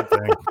 Same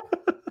thing.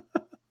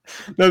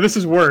 No, this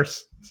is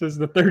worse. This is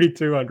the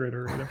 3,200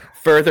 arena.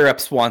 Further up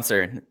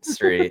Swanson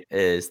Street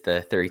is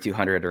the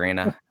 3,200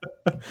 arena.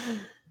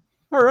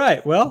 All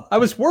right. Well, I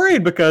was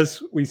worried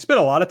because we spent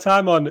a lot of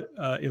time on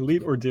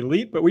Elite or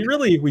Delete, but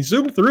we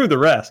zoomed through the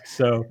rest.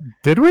 So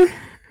Did we?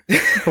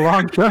 It's a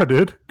long show,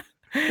 dude.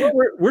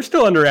 we're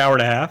still under an hour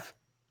and a half.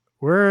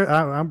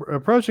 I'm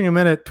approaching a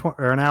minute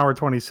or an hour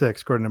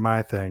 26 according to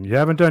my thing. You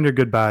haven't done your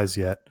goodbyes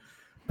yet,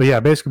 but yeah,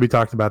 basically we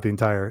talked about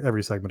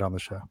every segment on the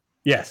show.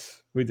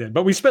 Yes, we did.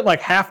 But we spent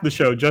like half the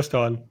show just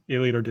on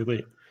Elite or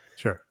Delete.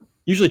 Sure.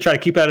 Usually try to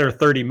keep it under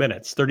 30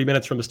 minutes. 30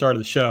 minutes from the start of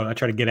the show. I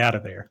try to get out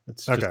of there.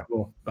 That's just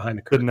cool behind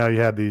the curtain. Didn't know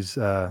you had these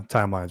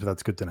timelines, but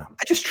that's good to know.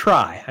 I just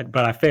try,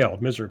 but I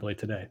failed miserably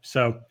today.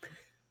 So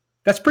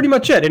that's pretty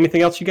much it.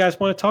 Anything else you guys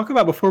want to talk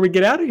about before we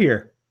get out of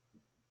here?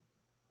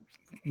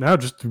 No,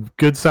 just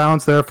good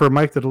silence there for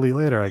Mike to delete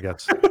later, I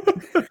guess.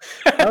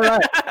 All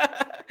right.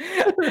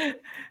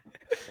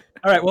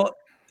 All right. Well,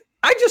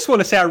 I just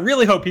want to say I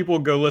really hope people will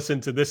go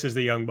listen to This Is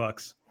the Young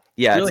Bucks.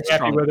 Yeah, really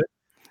happy with it.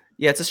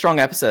 Yeah, it's a strong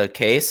episode.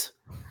 Case,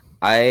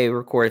 I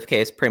record with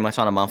Case pretty much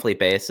on a monthly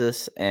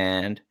basis,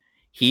 and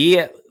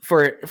he,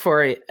 for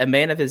a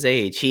man of his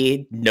age,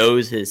 he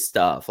knows his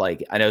stuff.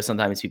 Like, I know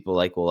sometimes people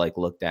will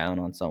look down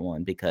on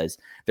someone because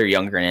they're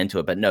younger and into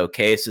it, but no,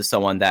 Case is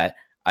someone that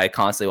I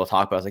constantly will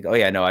talk about. I was like, oh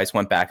yeah, no, I just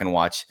went back and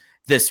watched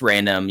this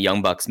random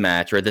Young Bucks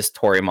match or this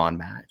Torimon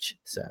match.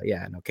 So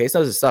yeah, no, Case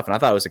knows his stuff, and I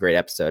thought it was a great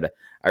episode.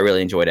 I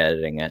really enjoyed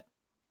editing it.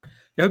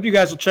 I hope you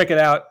guys will check it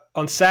out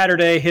on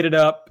Saturday. Hit it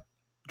up.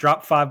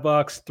 Drop $5,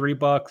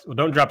 $3. Well,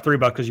 don't drop $3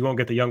 because you won't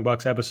get the Young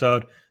Bucks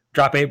episode.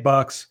 Drop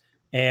 $8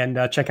 and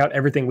check out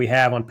everything we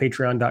have on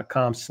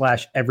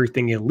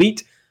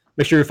patreon.com/everythingelite.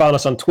 Make sure you follow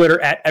us on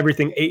Twitter at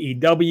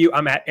everythingaew.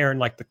 I'm at Aaron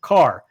Like the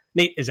Car.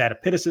 Nate is at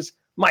Epitasis.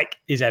 Mike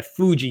is at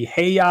Fuji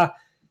Heya.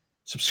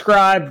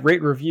 Subscribe,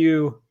 rate,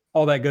 review,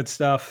 all that good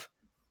stuff.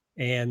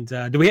 And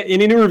do we have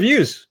any new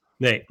reviews,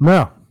 Nate?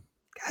 No.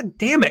 God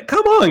damn it.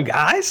 Come on,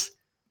 guys.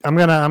 I'm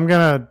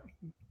gonna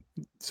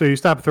so you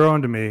stop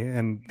throwing to me,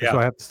 and so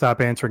I have to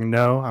stop answering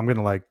no. I'm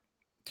gonna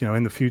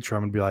in the future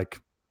I'm gonna be like,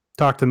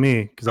 talk to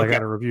me because I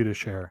got a review to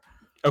share.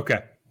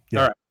 Okay. Yeah.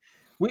 All right.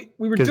 We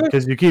were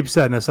because you keep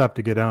setting us up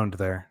to get owned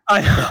there.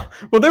 I know.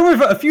 Well, there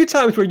were a few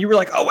times where you were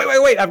like, "Oh,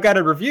 wait, I've got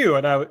a review,"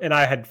 and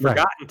I had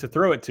forgotten to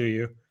throw it to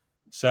you.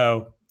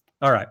 So,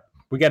 all right,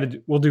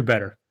 we'll do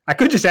better. I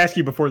could just ask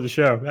you before the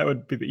show. That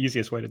would be the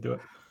easiest way to do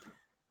it,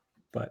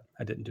 but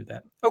I didn't do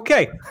that.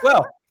 Okay.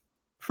 Well,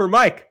 for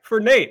Mike,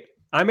 for Nate,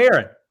 I'm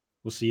Aaron.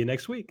 We'll see you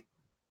next week.